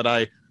point that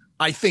I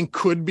think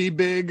could be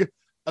big,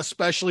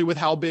 especially with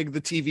how big the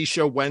TV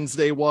show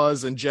Wednesday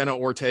was and Jenna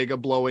Ortega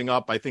blowing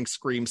up. I think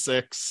Scream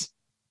 6.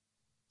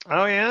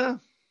 Oh, yeah.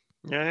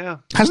 Yeah.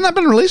 Hasn't that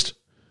been released?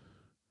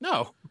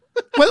 No.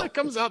 Well, It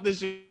comes out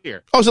this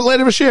year. oh, is it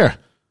later this year?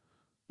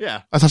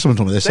 Yeah. I thought someone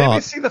told me they Did saw you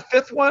it. see the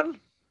fifth one?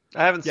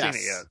 I haven't Yes.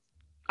 seen it yet.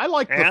 I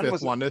like the And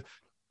fifth one.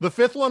 The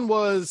fifth one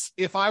was,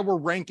 if I were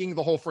ranking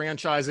the whole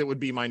franchise, it would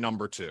be my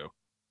number 2.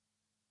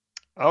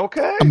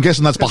 Okay. I'm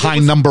guessing that's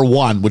behind number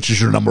 1, which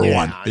is your number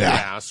 1.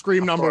 Yeah.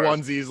 Scream number course.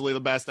 1's easily the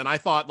best. And I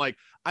thought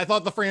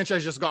the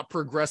franchise just got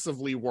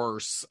progressively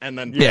worse, and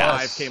then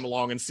Yes. 5 came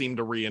along and seemed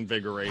to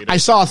reinvigorate it. I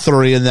saw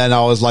 3, and then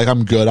I was like,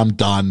 I'm good. I'm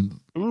done.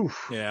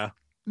 Oof. Yeah.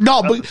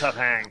 No, That's a but tough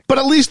hang.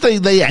 at least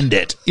they end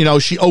it.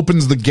 She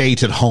opens the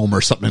gate at home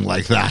or something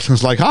like that.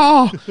 It's like,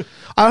 I don't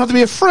have to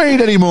be afraid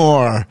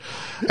anymore.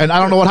 And I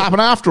don't know what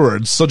happened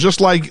afterwards. So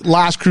just like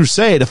Last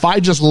Crusade, if I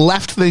just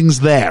left things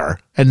there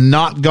and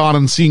not gone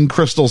and seen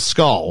Crystal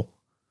Skull,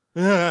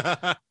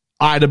 I'd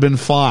have been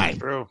fine.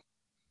 True.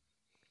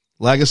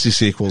 Legacy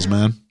sequels,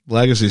 man.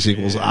 Legacy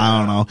sequels. Yeah. I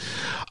don't know.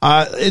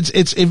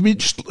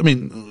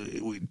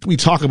 We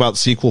talk about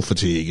sequel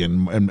fatigue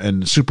and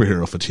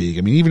superhero fatigue.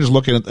 I mean, even just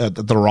looking at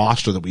the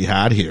roster that we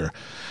had here,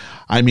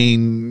 I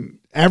mean,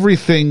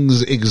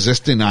 everything's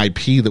existing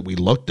IP that we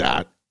looked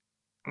at.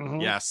 Mm-hmm.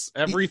 Yes.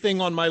 Everything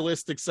on my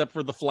list except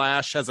for The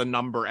Flash has a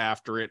number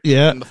after it.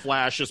 Yeah. And The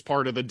Flash is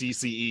part of the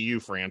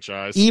DCEU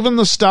franchise. Even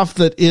the stuff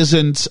that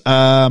isn't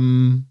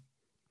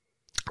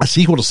a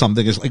sequel to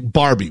something is like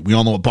Barbie. We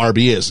all know what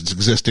Barbie is. It's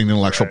existing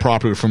intellectual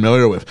property we're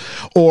familiar with.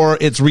 Or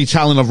it's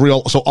retelling of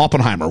real. So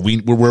Oppenheimer,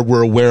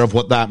 we're aware of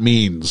what that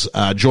means.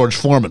 George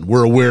Foreman,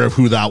 we're aware of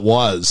who that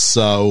was.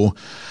 So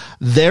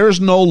there's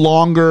no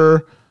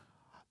longer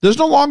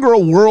a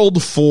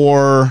world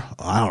for,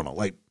 I don't know,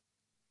 like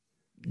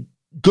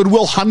Good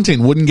Will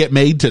Hunting wouldn't get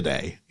made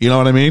today. You know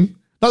what I mean?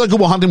 Not that Good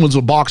Will Hunting was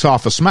a box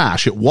office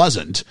smash. It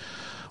wasn't.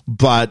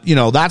 But,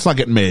 that's not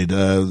getting made.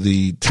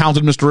 The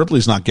Talented Mr.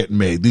 Ripley's not getting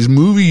made. These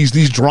movies,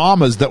 these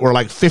dramas that were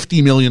like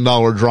 $50 million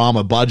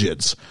drama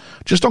budgets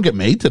just don't get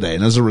made today.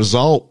 And as a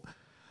result,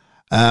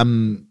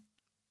 it's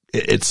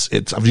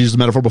I've used the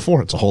metaphor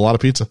before. It's a whole lot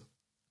of pizza.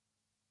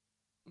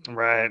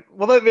 Right.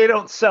 Well, they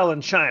don't sell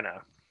in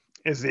China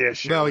is the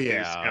issue. Oh, with yeah.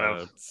 these kind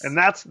of, and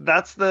that's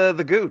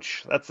the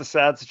gooch. That's the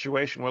sad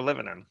situation we're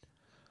living in.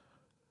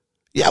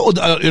 Yeah, well,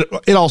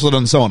 it also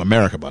doesn't sell in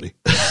America, buddy.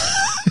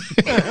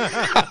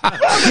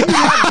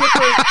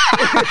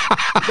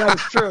 That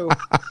is true.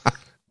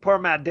 Poor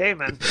Matt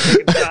Damon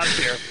taking shots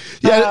here.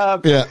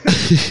 Yeah.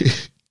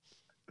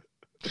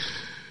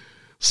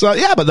 So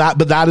yeah, but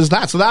that is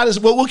that. So that is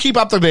we'll keep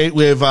up to date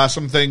with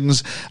some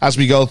things as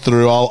we go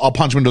through. I'll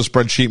punch them into a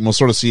spreadsheet and we'll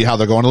sort of see how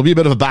they're going. It'll be a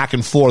bit of a back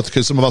and forth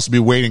because some of us will be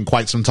waiting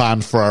quite some time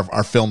for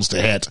our films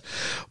to hit.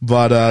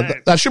 But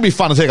that should be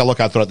fun to take a look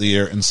at throughout the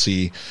year and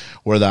see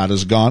where that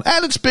has gone.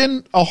 And it's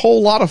been a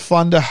whole lot of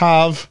fun to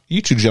have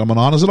you two gentlemen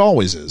on, as it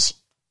always is.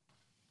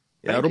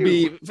 Yeah,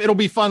 it'll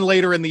be fun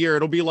later in the year.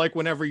 It'll be like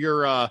whenever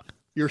you're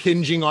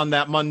hinging on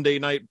that Monday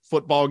night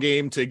football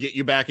game to get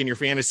you back in your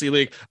fantasy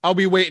league. I'll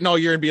be waiting all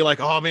year and be like,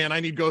 oh man,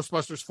 I need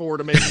Ghostbusters 4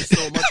 to make me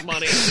so much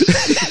money.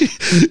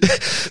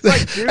 It's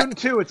like June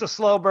 2, it's a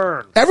slow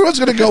burn. Everyone's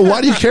going to go,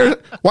 why do you care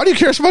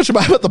so much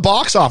about the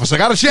box office? I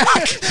got to check.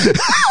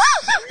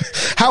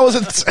 How was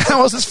this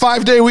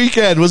 5-day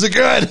weekend? Was it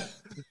good?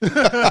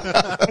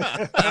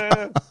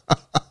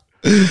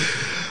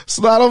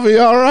 So that'll be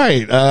all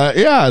right.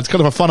 Yeah, it's kind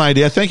of a fun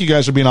idea. Thank you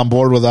guys for being on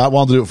board with that.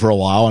 Wanted to do it for a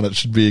while, and it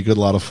should be a good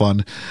lot of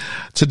fun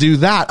to do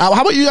that. How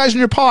about you guys in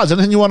your pods?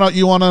 Anything you want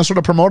to sort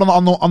of promote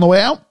on the way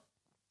out?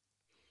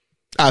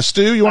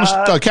 Stu, you want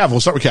to Kev? We'll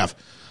start with Kev.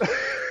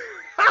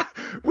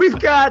 We've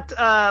got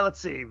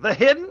let's see, The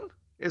Hidden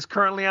is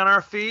currently on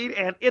our feed,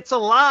 and It's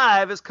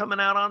Alive is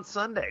coming out on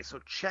Sunday. So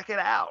check it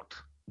out.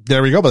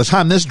 There we go. By the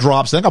time this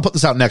drops, I think I'll put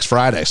this out next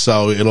Friday,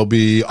 so it'll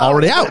be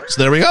already out.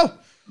 So there we go.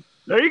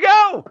 There you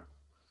go.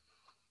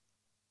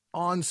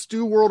 On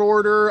Stu World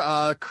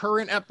Order,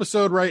 current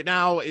episode right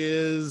now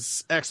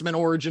is X-Men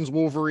Origins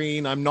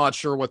Wolverine. I'm not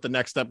sure what the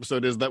next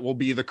episode is that will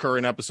be the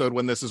current episode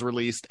when this is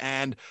released.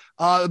 And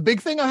a big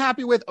thing I'm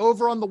happy with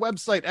over on the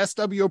website,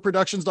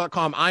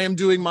 swoproductions.com, I am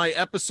doing my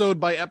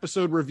episode by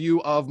episode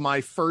review of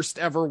my first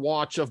ever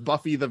watch of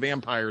Buffy the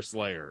Vampire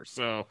Slayer.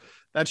 So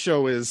that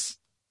show is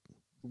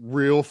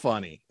real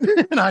funny.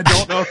 And I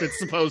don't know if it's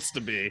supposed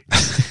to be.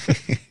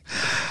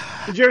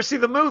 Did you ever see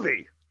the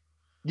movie?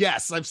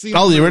 Yes, I've seen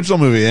the original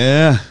movie.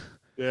 Yeah.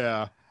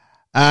 Here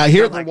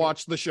never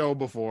watched the show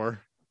before.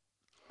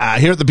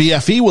 Here at the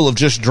BFE, we'll have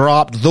just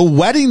dropped The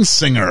Wedding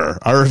Singer,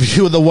 our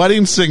review of The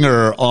Wedding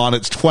Singer on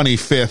its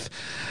 25th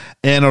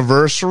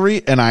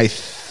anniversary. And I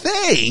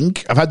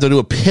think I've had to do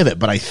a pivot,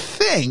 but I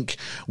think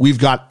we've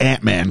got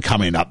Ant-Man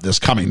coming up this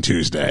coming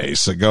Tuesday.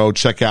 So go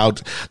check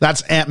out.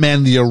 That's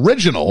Ant-Man the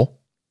original,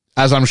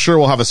 as I'm sure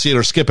we'll have a see it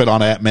or skip it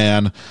on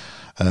Ant-Man.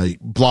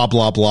 Blah,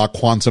 blah, blah,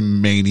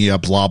 Quantum Mania,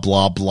 blah,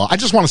 blah, blah. I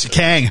just want to see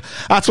Kang.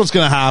 That's what's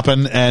going to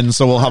happen. And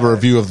so we'll have a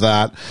review of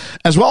that,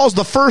 as well as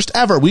the first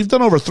ever. We've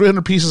done over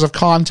 300 pieces of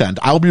content.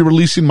 I'll be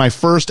releasing my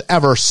first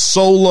ever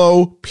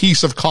solo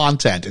piece of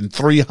content in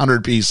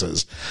 300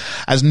 pieces,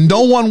 as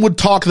no one would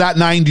talk that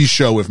 90s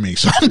show with me.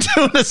 So I'm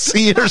doing a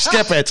see it or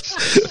skip it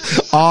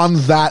on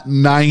that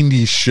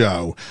 90s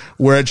show,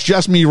 where it's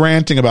just me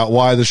ranting about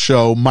why the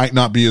show might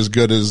not be as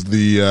good as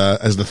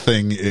the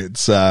thing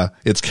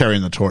it's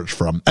carrying the torch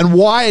from, and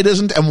why it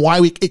isn't, and why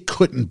it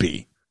couldn't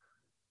be,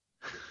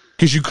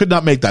 because you could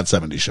not make that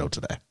 70s show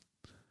today.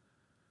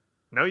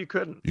 No, you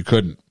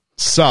couldn't.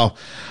 So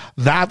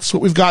that's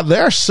what we've got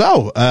there.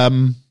 So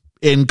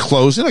in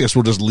closing, I guess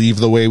we'll just leave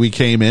the way we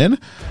came in.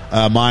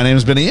 My name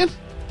has been Ian.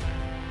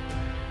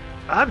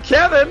 I'm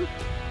Kevin.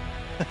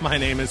 My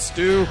name is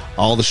Stu.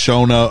 All the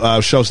show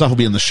stuff will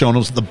be in the show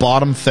notes at the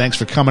bottom. Thanks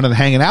for coming and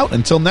hanging out.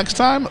 Until next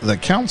time, the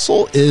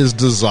council is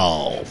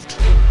dissolved.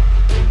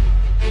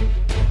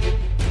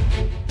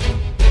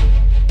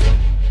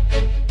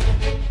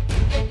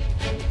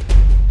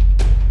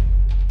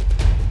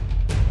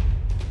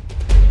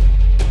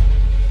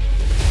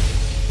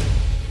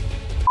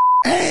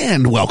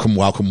 And welcome,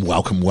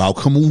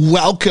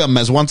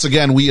 as once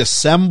again we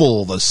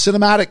assemble the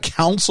Cinematic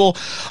Council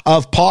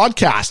of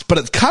Podcast. But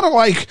it's kind of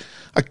like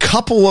a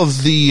couple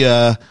of the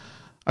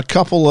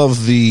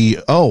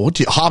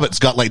Hobbits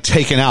got like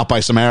taken out by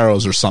some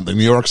arrows or something.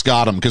 New York's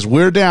got them, because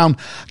we're down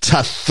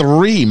to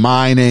 3.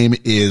 My name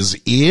is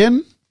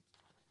Ian.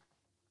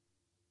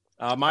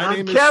 My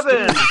name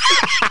Kevin. is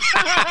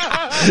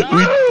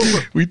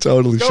we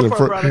totally should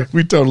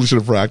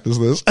have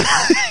practiced this.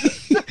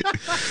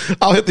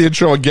 I'll hit the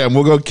intro again.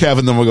 We'll go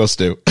Kevin, then we'll go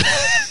Stu.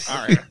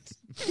 All right.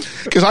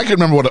 Because I can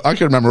remember what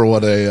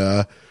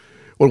a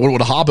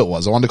Hobbit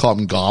was. I wanted to call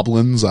them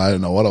goblins. I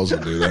don't know what I was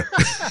going to do there.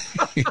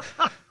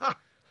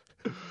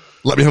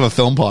 Let me have a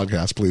film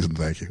podcast, please, and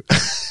thank you.